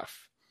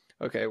graph.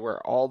 Okay,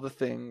 where all the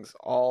things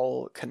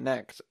all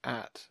connect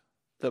at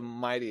the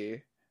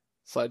mighty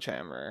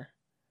sledgehammer,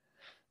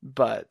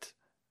 but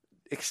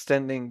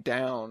extending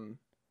down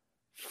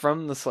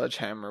from the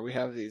sledgehammer, we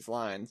have these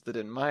lines that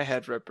in my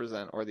head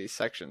represent, or these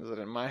sections that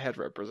in my head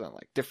represent,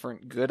 like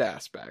different good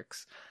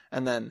aspects,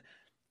 and then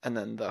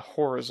the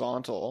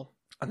horizontal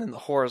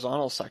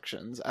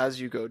sections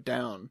as you go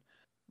down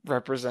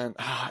represent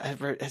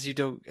as you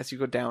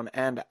go down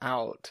and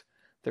out,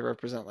 they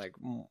represent like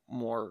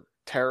more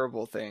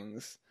terrible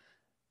things,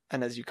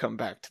 and as you come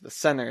back to the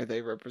center,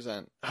 they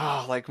represent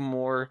like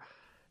more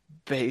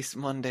base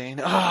mundane.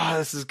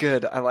 This is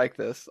good. I like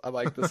this a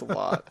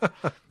lot.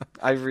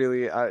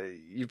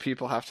 You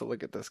people have to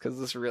look at this, because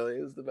this really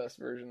is the best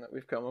version that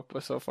we've come up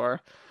with so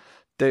far.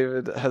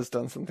 David has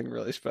done something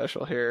really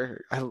special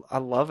here. I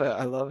love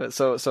it.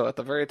 So at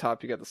the very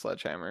top you get the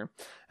sledgehammer,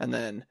 and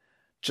then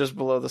just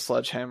below the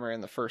sledgehammer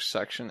in the first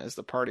section is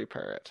the party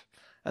parrot,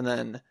 and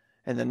then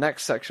In the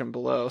next section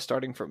below,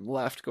 starting from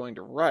left going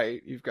to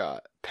right, you've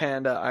got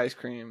panda, ice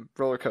cream,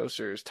 roller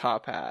coasters,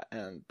 top hat,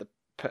 and the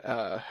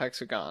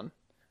hexagon.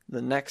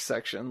 The next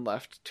section,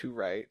 left to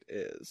right,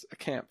 is a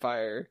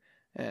campfire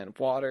and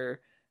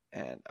water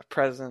and a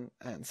present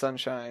and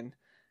sunshine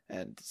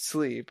and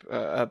sleep,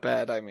 a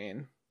bed, I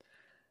mean.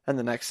 And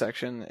the next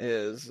section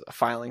is a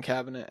filing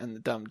cabinet and the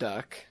dumb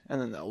duck. And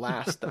then the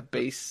last, the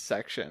base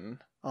section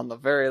on the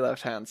very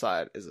left-hand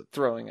side is a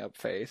throwing up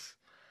face.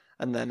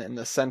 And then in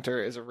the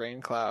center is a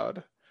rain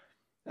cloud.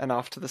 And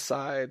off to the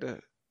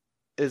side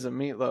is a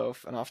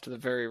meatloaf. And off to the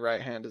very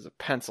right hand is a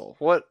pencil.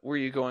 What were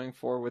you going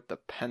for with the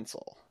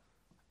pencil?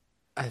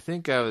 I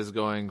think I was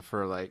going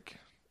for like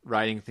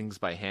writing things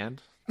by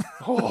hand.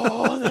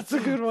 Oh, that's a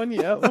good one.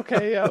 Yeah.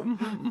 Okay. Yeah.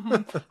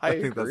 I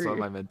think that's what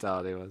my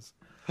mentality was.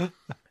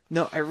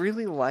 No, I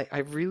really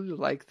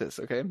like this.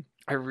 Okay.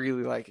 I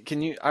really like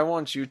it. I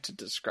want you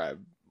to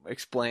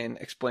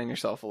explain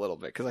yourself a little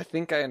bit, because I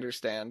think I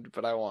understand,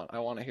 but I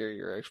want to hear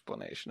your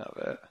explanation of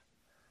it.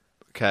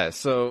 Okay,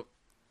 so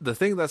the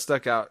thing that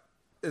stuck out,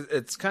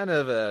 it's kind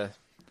of a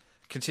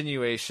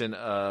continuation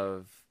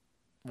of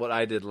what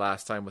I did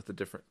last time with the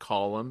different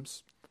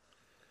columns.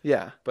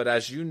 Yeah. But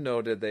as you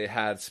noted, they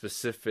had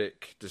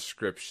specific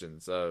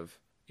descriptions of,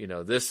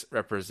 this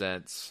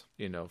represents,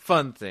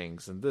 fun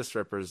things, and this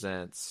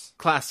represents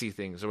classy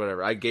things or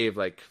whatever. I gave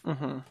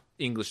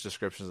English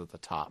descriptions at the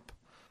top.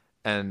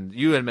 And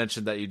you had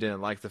mentioned that you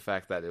didn't like the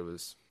fact that it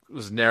was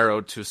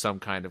narrowed to some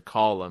kind of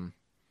column,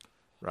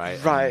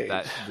 right? Right. And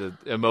that the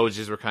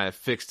emojis were kind of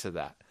fixed to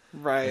that.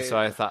 Right. And so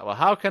I thought, well,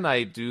 how can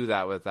I do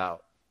that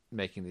without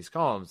making these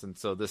columns? And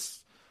so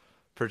this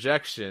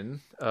projection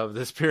of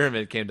this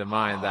pyramid came to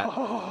mind, that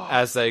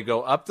as they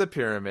go up the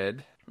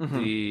pyramid,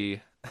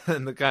 the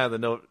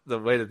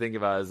way to think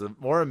about it is the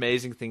more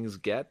amazing things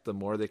get, the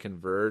more they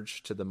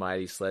converge to the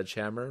mighty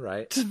sledgehammer,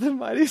 right? To the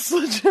mighty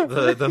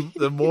sledgehammer.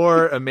 The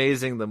more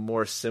amazing, the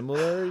more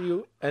similar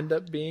you end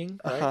up being,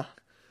 right? Uh-huh.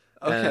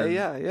 Okay,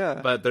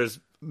 yeah. But there's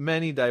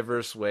many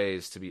diverse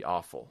ways to be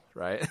awful,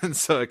 right? And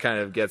so it kind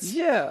of gets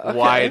okay.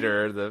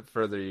 wider the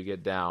further you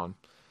get down.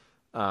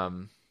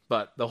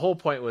 But the whole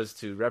point was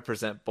to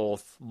represent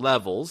both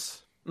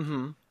levels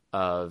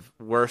of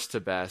worst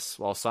to best,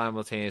 while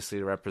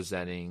simultaneously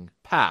representing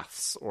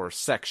paths or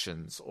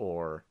sections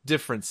or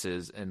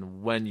differences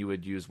in when you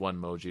would use one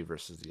emoji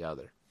versus the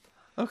other.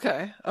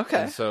 Okay.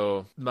 And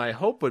so my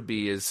hope would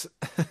be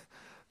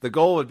the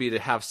goal would be to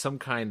have some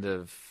kind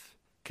of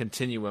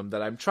continuum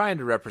that I'm trying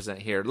to represent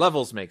here.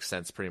 Levels make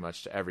sense pretty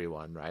much to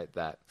everyone, right?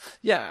 That,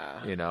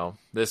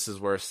 this is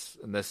worse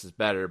and this is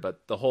better,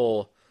 but the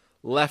whole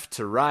left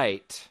to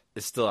right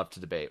is still up to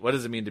debate. What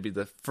does it mean to be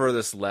the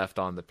furthest left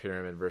on the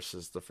pyramid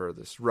versus the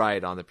furthest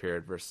right on the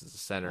pyramid versus the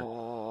center?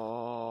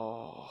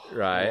 Oh,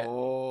 right.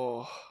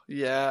 Oh,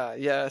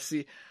 yeah.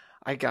 See,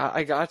 I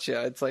got you.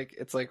 It's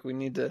like we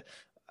need to.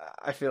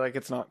 I feel like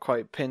it's not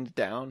quite pinned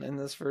down in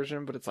this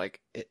version, but it's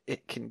like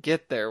it can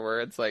get there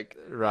where it's like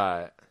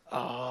right.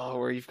 Oh,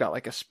 where you've got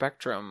like a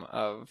spectrum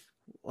of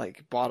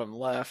like bottom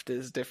left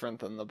is different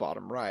than the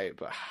bottom right,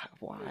 but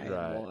why?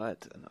 Right.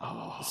 What? And,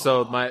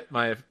 So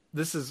my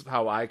this is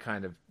how I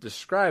kind of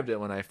described it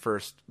when I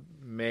first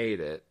made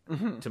it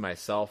to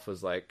myself,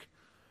 was like,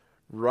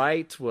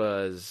 right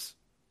was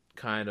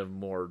kind of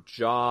more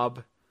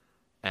job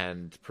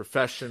and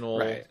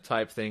professional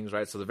type things,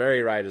 right? So the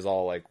very right is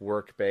all like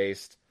work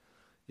based.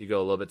 You go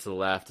a little bit to the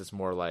left, it's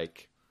more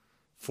like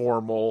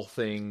formal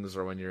things,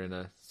 or when you're in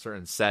a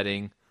certain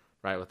setting,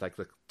 right, with like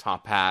the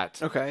top hat.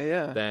 Okay,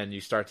 yeah. Then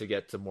you start to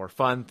get to more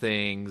fun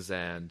things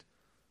and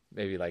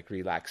maybe like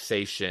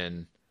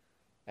relaxation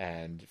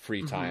and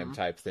free time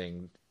type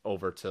thing,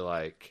 over to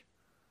like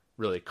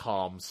really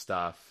calm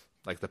stuff,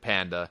 like the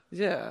panda.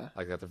 Yeah.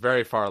 Like at the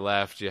very far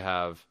left, you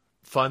have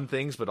fun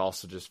things, but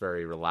also just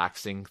very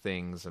relaxing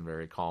things and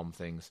very calm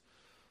things.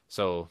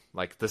 So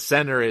like the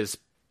center is,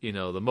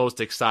 the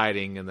most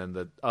exciting, and then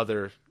the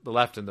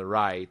left and the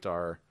right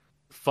are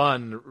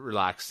fun,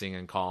 relaxing,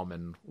 and calm,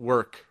 and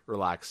work,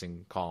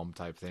 relaxing, calm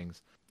type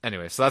things.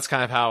 Anyway, so that's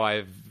kind of how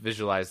I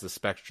visualize the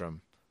spectrum.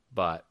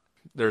 But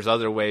there's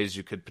other ways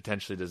you could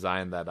potentially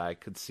design that I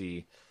could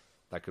see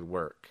that could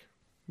work.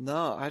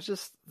 No,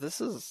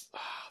 this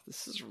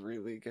is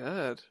really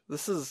good.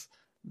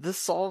 This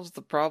solves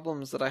the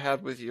problems that I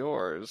had with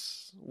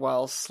yours,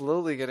 while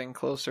slowly getting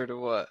closer to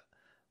what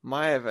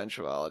my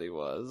eventuality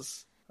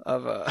was,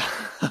 of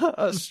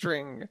a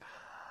string,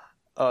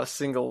 a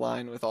single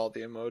line with all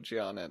the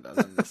emoji on it, and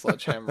then the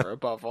sledgehammer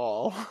above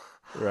all.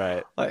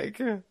 Right. Like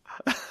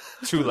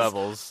 2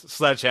 levels,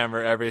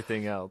 sledgehammer,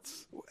 everything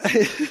else.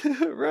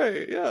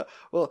 Right, yeah.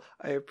 Well,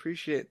 I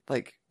appreciate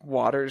like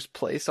water's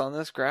place on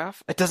this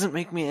graph. It doesn't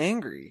make me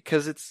angry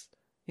because it's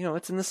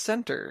it's in the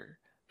center,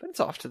 but it's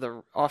off to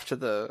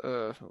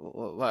the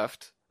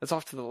left. It's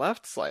off to the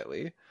left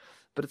slightly,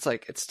 but it's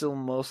like it's still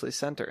mostly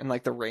center. And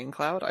like the rain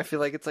cloud, I feel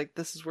like it's like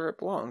this is where it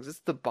belongs. It's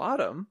the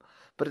bottom,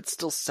 but it's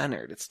still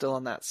centered. It's still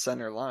on that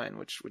center line,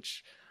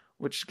 which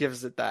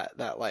gives it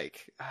that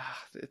like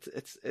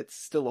it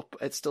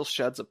still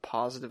sheds a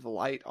positive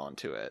light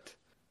onto it.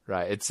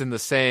 Right. It's in the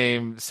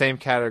same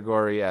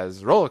category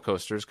as roller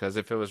coasters, because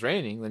if it was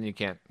raining, then you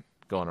can't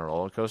go on a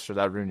roller coaster.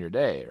 That'd ruin your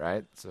day,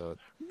 right? So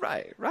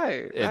Right.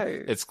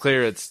 it's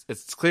clear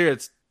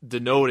it's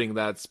denoting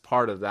that's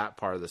part of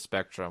the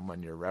spectrum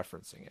when you're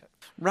referencing it.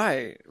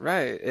 Right.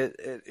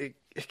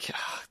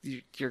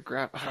 Your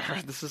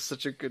graph. This is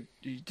such a good.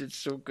 You did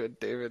so good,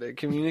 David. It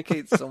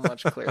communicates so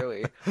much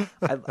clearly.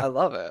 I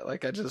love it.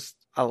 Like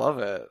I love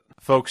it.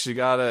 Folks, you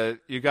gotta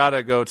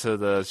go to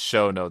the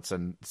show notes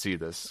and see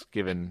this,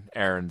 given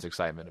Aaron's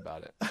excitement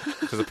about it,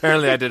 because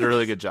apparently I did a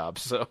really good job.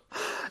 So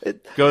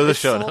go to the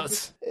show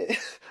notes.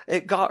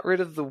 It got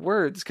rid of the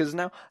words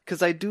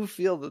because I do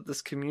feel that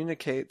this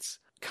communicates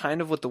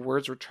kind of what the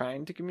words were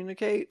trying to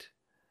communicate,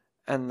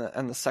 and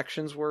the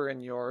sections were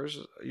in your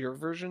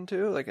version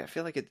too. Like I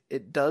feel like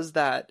it does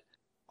that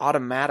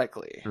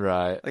automatically,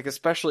 right? Like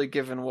especially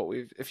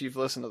given if you've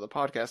listened to the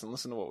podcast and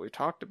listened to what we've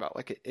talked about,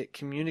 like it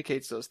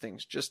communicates those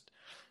things just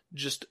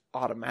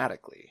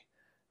automatically.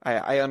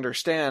 I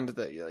understand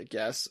that, like,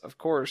 yes, of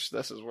course,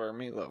 this is where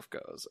Meatloaf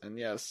goes, and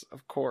yes,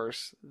 of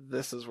course,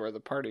 this is where the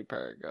party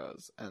parrot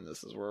goes, and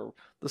this is where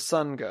the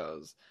sun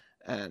goes,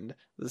 and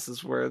this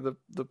is where the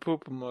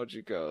poop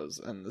emoji goes,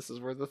 and this is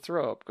where the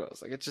throw up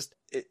goes. Like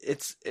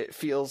it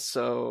feels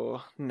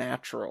so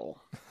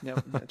natural.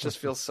 Yep, it just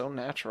feels so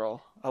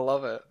natural. I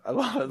love it. I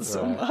love it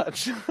so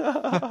much.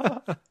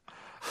 Oh,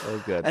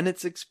 good. And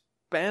it's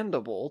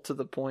expandable to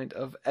the point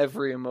of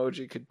every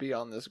emoji could be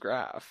on this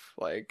graph.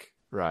 Like.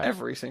 Right.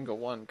 Every single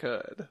one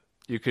could.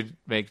 You could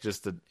make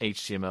just an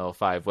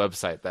HTML5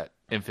 website that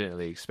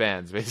infinitely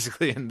expands,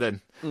 basically, and then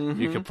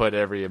you can put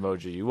every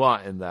emoji you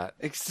want in that.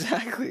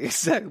 Exactly.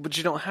 But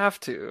you don't have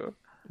to.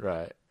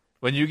 Right.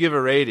 When you give a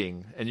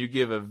rating and you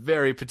give a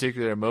very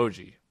particular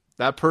emoji,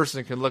 that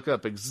person can look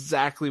up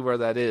exactly where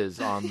that is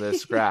on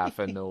this graph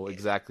and know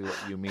exactly what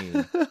you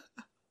mean.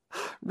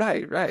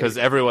 Right. Because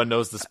everyone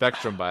knows the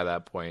spectrum by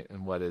that point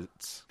and what it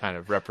kind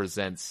of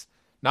represents.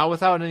 Not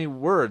without any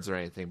words or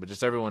anything, but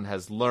just everyone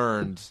has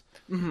learned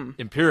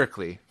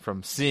empirically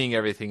from seeing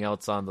everything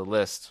else on the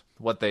list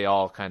what they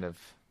all kind of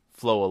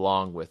flow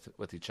along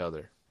with each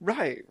other.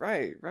 Right.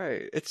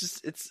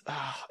 It's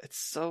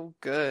so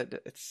good.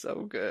 It's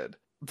so good.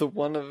 The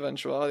one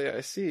eventuality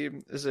I see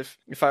is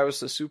if I was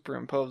to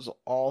superimpose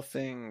all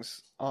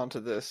things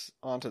onto this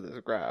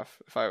graph,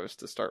 if I was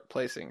to start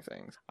placing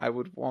things, I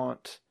would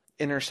want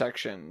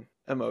intersection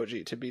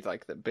emoji to be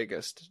like the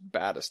biggest,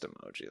 baddest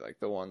emoji, like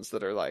the ones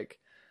that are like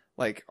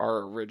our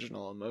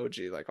original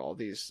emoji, like all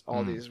these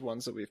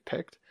ones that we've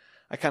picked.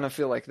 I kind of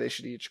feel like they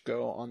should each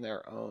go on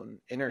their own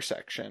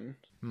intersection.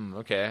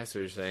 Okay, I see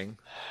what you're saying.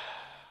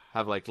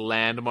 Have like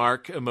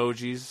landmark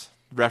emojis,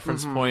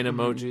 reference point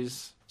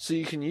emojis. So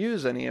you can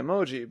use any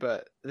emoji,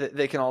 but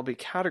they can all be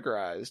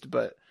categorized,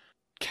 but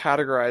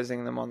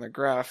categorizing them on the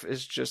graph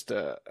is just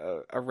a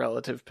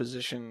relative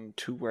position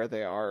to where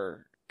they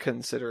are,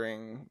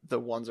 considering the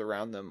ones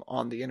around them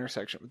on the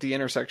intersection. The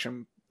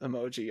intersection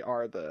emoji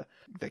are the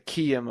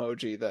key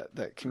emoji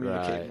that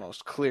communicate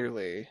most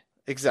clearly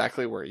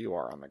exactly where you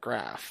are on the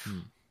graph.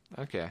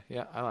 Okay,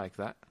 yeah, I like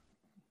that.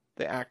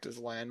 They act as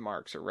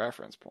landmarks or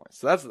reference points.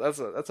 So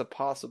that's a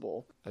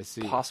possible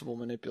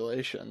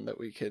manipulation that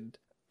we could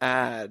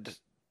add.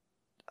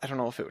 I don't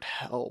know if it would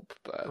help,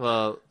 but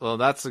well,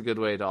 that's a good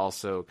way to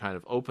also kind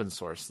of open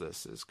source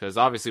this, is because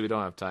obviously we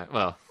don't have time.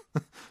 Well,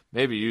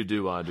 maybe you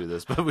do want to do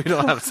this, but we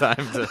don't have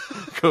time to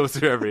go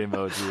through every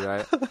emoji,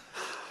 right?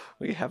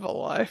 We have a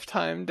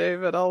lifetime,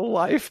 David, a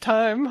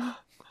lifetime.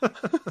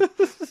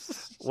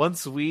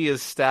 Once we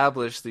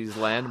establish these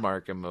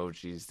landmark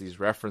emojis, these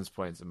reference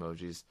points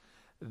emojis,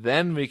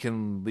 then we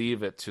can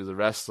leave it to the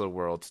rest of the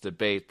world to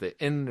debate the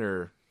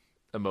inner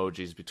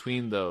emojis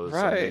between those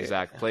and the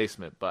exact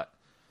placement. But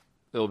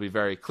it will be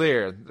very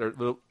clear.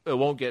 It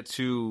won't get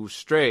too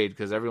strayed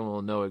because everyone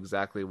will know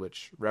exactly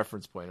which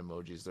reference point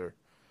emojis they're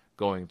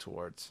going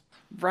towards.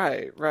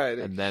 Right.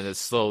 And then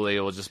it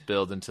will just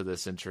build into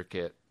this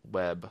intricate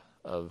web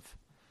of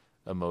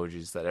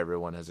emojis that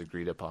everyone has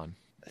agreed upon.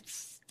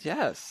 It's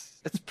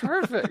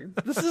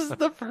perfect. This is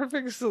the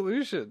perfect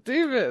solution.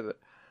 David,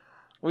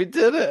 we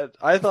did it.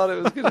 I thought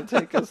it was going to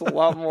take us a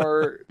lot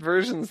more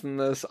versions than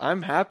this.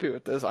 I'm happy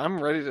with this.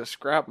 I'm ready to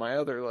scrap my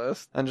other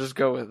list and just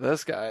go with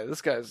this guy.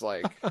 This guy's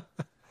like,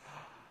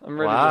 I'm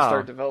ready to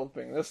start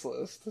developing this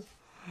list.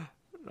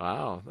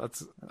 Wow,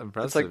 that's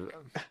impressive.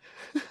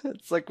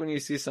 It's like when you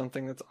see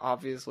something that's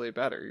obviously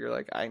better. You're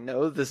like, I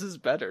know this is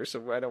better, so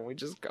why don't we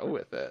just go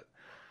with it?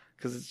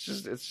 Because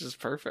it's just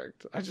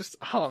perfect.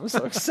 I'm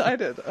so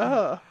excited.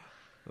 Oh,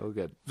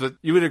 good. But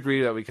you would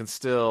agree that we can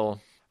still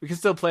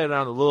play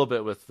around a little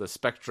bit with the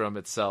spectrum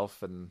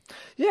itself and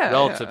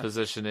relative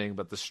positioning,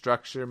 but the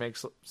structure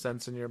makes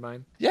sense in your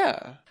mind?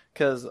 Yeah,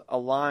 because a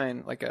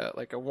line like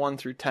a 1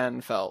 through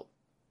 10 felt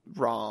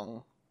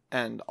wrong,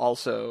 and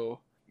also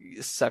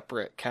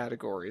separate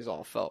categories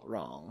all felt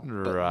wrong.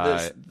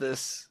 Right. But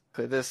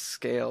this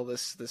scale,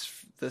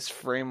 this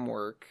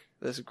framework,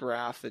 this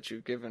graph that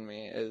you've given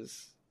me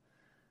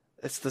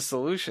it's the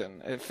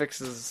solution. It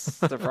fixes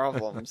the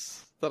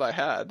problems that I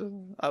had.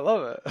 I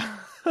love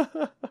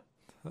it.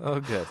 Oh,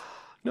 good.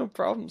 No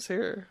problems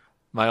here.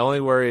 My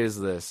only worry is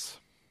this.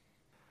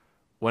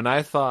 When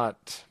I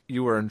thought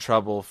you were in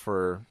trouble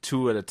for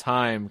 2 at a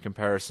time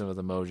comparison with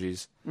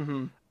emojis,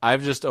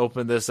 I've just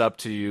opened this up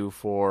to you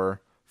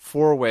for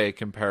 4-way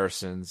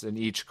comparisons in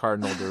each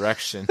cardinal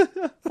direction.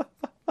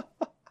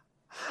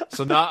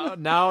 So now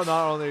not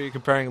only are you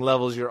comparing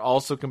levels, you're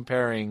also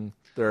comparing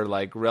their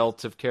like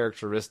relative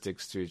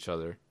characteristics to each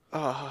other.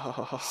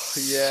 Oh,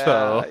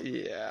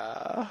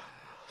 yeah.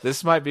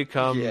 This might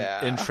become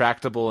Yeah.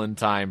 intractable in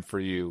time for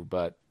you,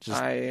 but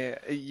just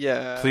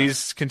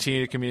please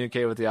continue to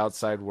communicate with the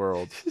outside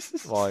world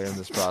while you're in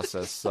this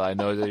process, so I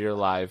know that you're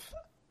alive.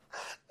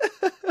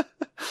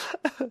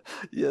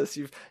 Yes,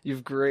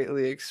 you've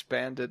greatly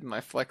expanded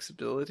my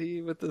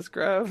flexibility with this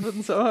graph,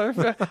 and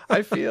so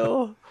I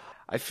feel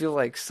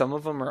like some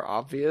of them are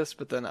obvious,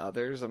 but then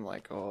others I'm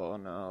like, oh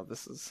no,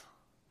 this is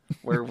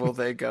where will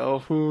they go?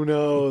 Who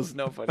knows?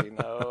 Nobody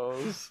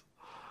knows.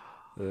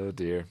 Oh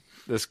dear,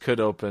 this could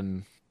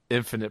open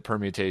infinite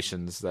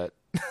permutations that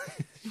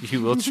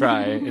you will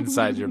try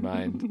inside your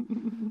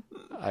mind.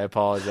 I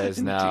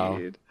apologize now.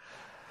 Indeed.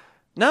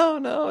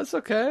 No, it's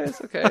okay. It's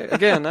okay.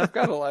 Again, I've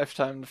got a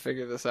lifetime to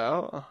figure this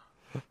out.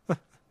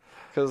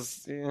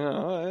 Because,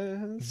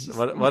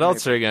 what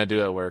else are you going to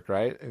do at work,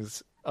 right?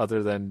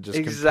 Other than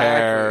just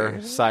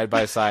compare side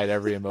by side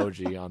every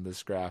emoji on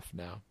this graph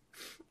now.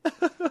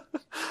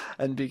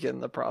 And begin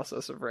the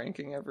process of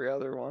ranking every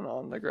other one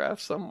on the graph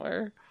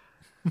somewhere.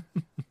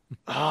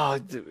 Oh,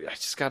 dude, I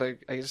just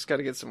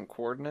gotta get some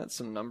coordinates,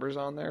 some numbers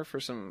on there for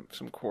some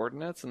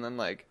coordinates, and then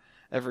like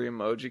every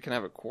emoji can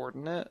have a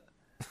coordinate.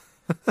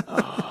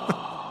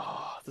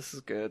 Oh, this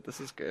is good.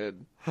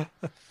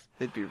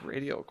 They'd be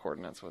radial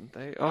coordinates, wouldn't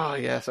they? Oh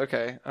yes,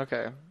 okay.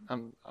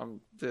 I'm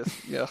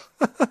this, yeah.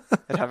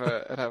 I'd have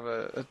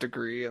a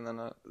degree and then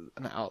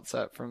an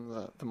outset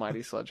from the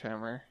mighty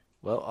sledgehammer.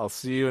 Well, I'll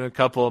see you in a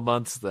couple of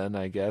months then,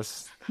 I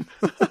guess.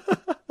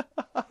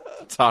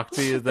 Talk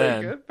to you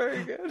then.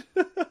 Very good.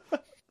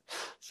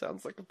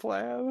 Sounds like a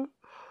plan.